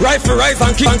too. Rifle rise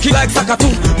and kill like Sakatu.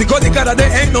 The gun the God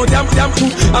they ain't no damn too.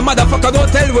 A motherfucker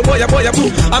don't tell me boy you boo.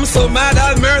 I'm so mad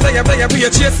I'll murder you, you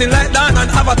chasing like Dan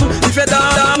and Avatu. If you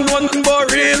down, one more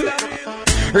real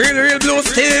blue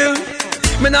steel.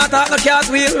 Me not talk no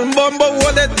cartwheel, bumbo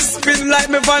wallet spin like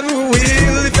me van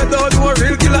wheel. If you don't know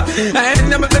real killer, I ain't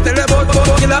never tell you about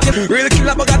killer. Real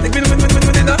killer, but got the win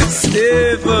in a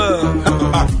Steven.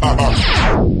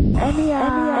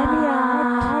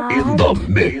 In the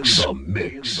mix.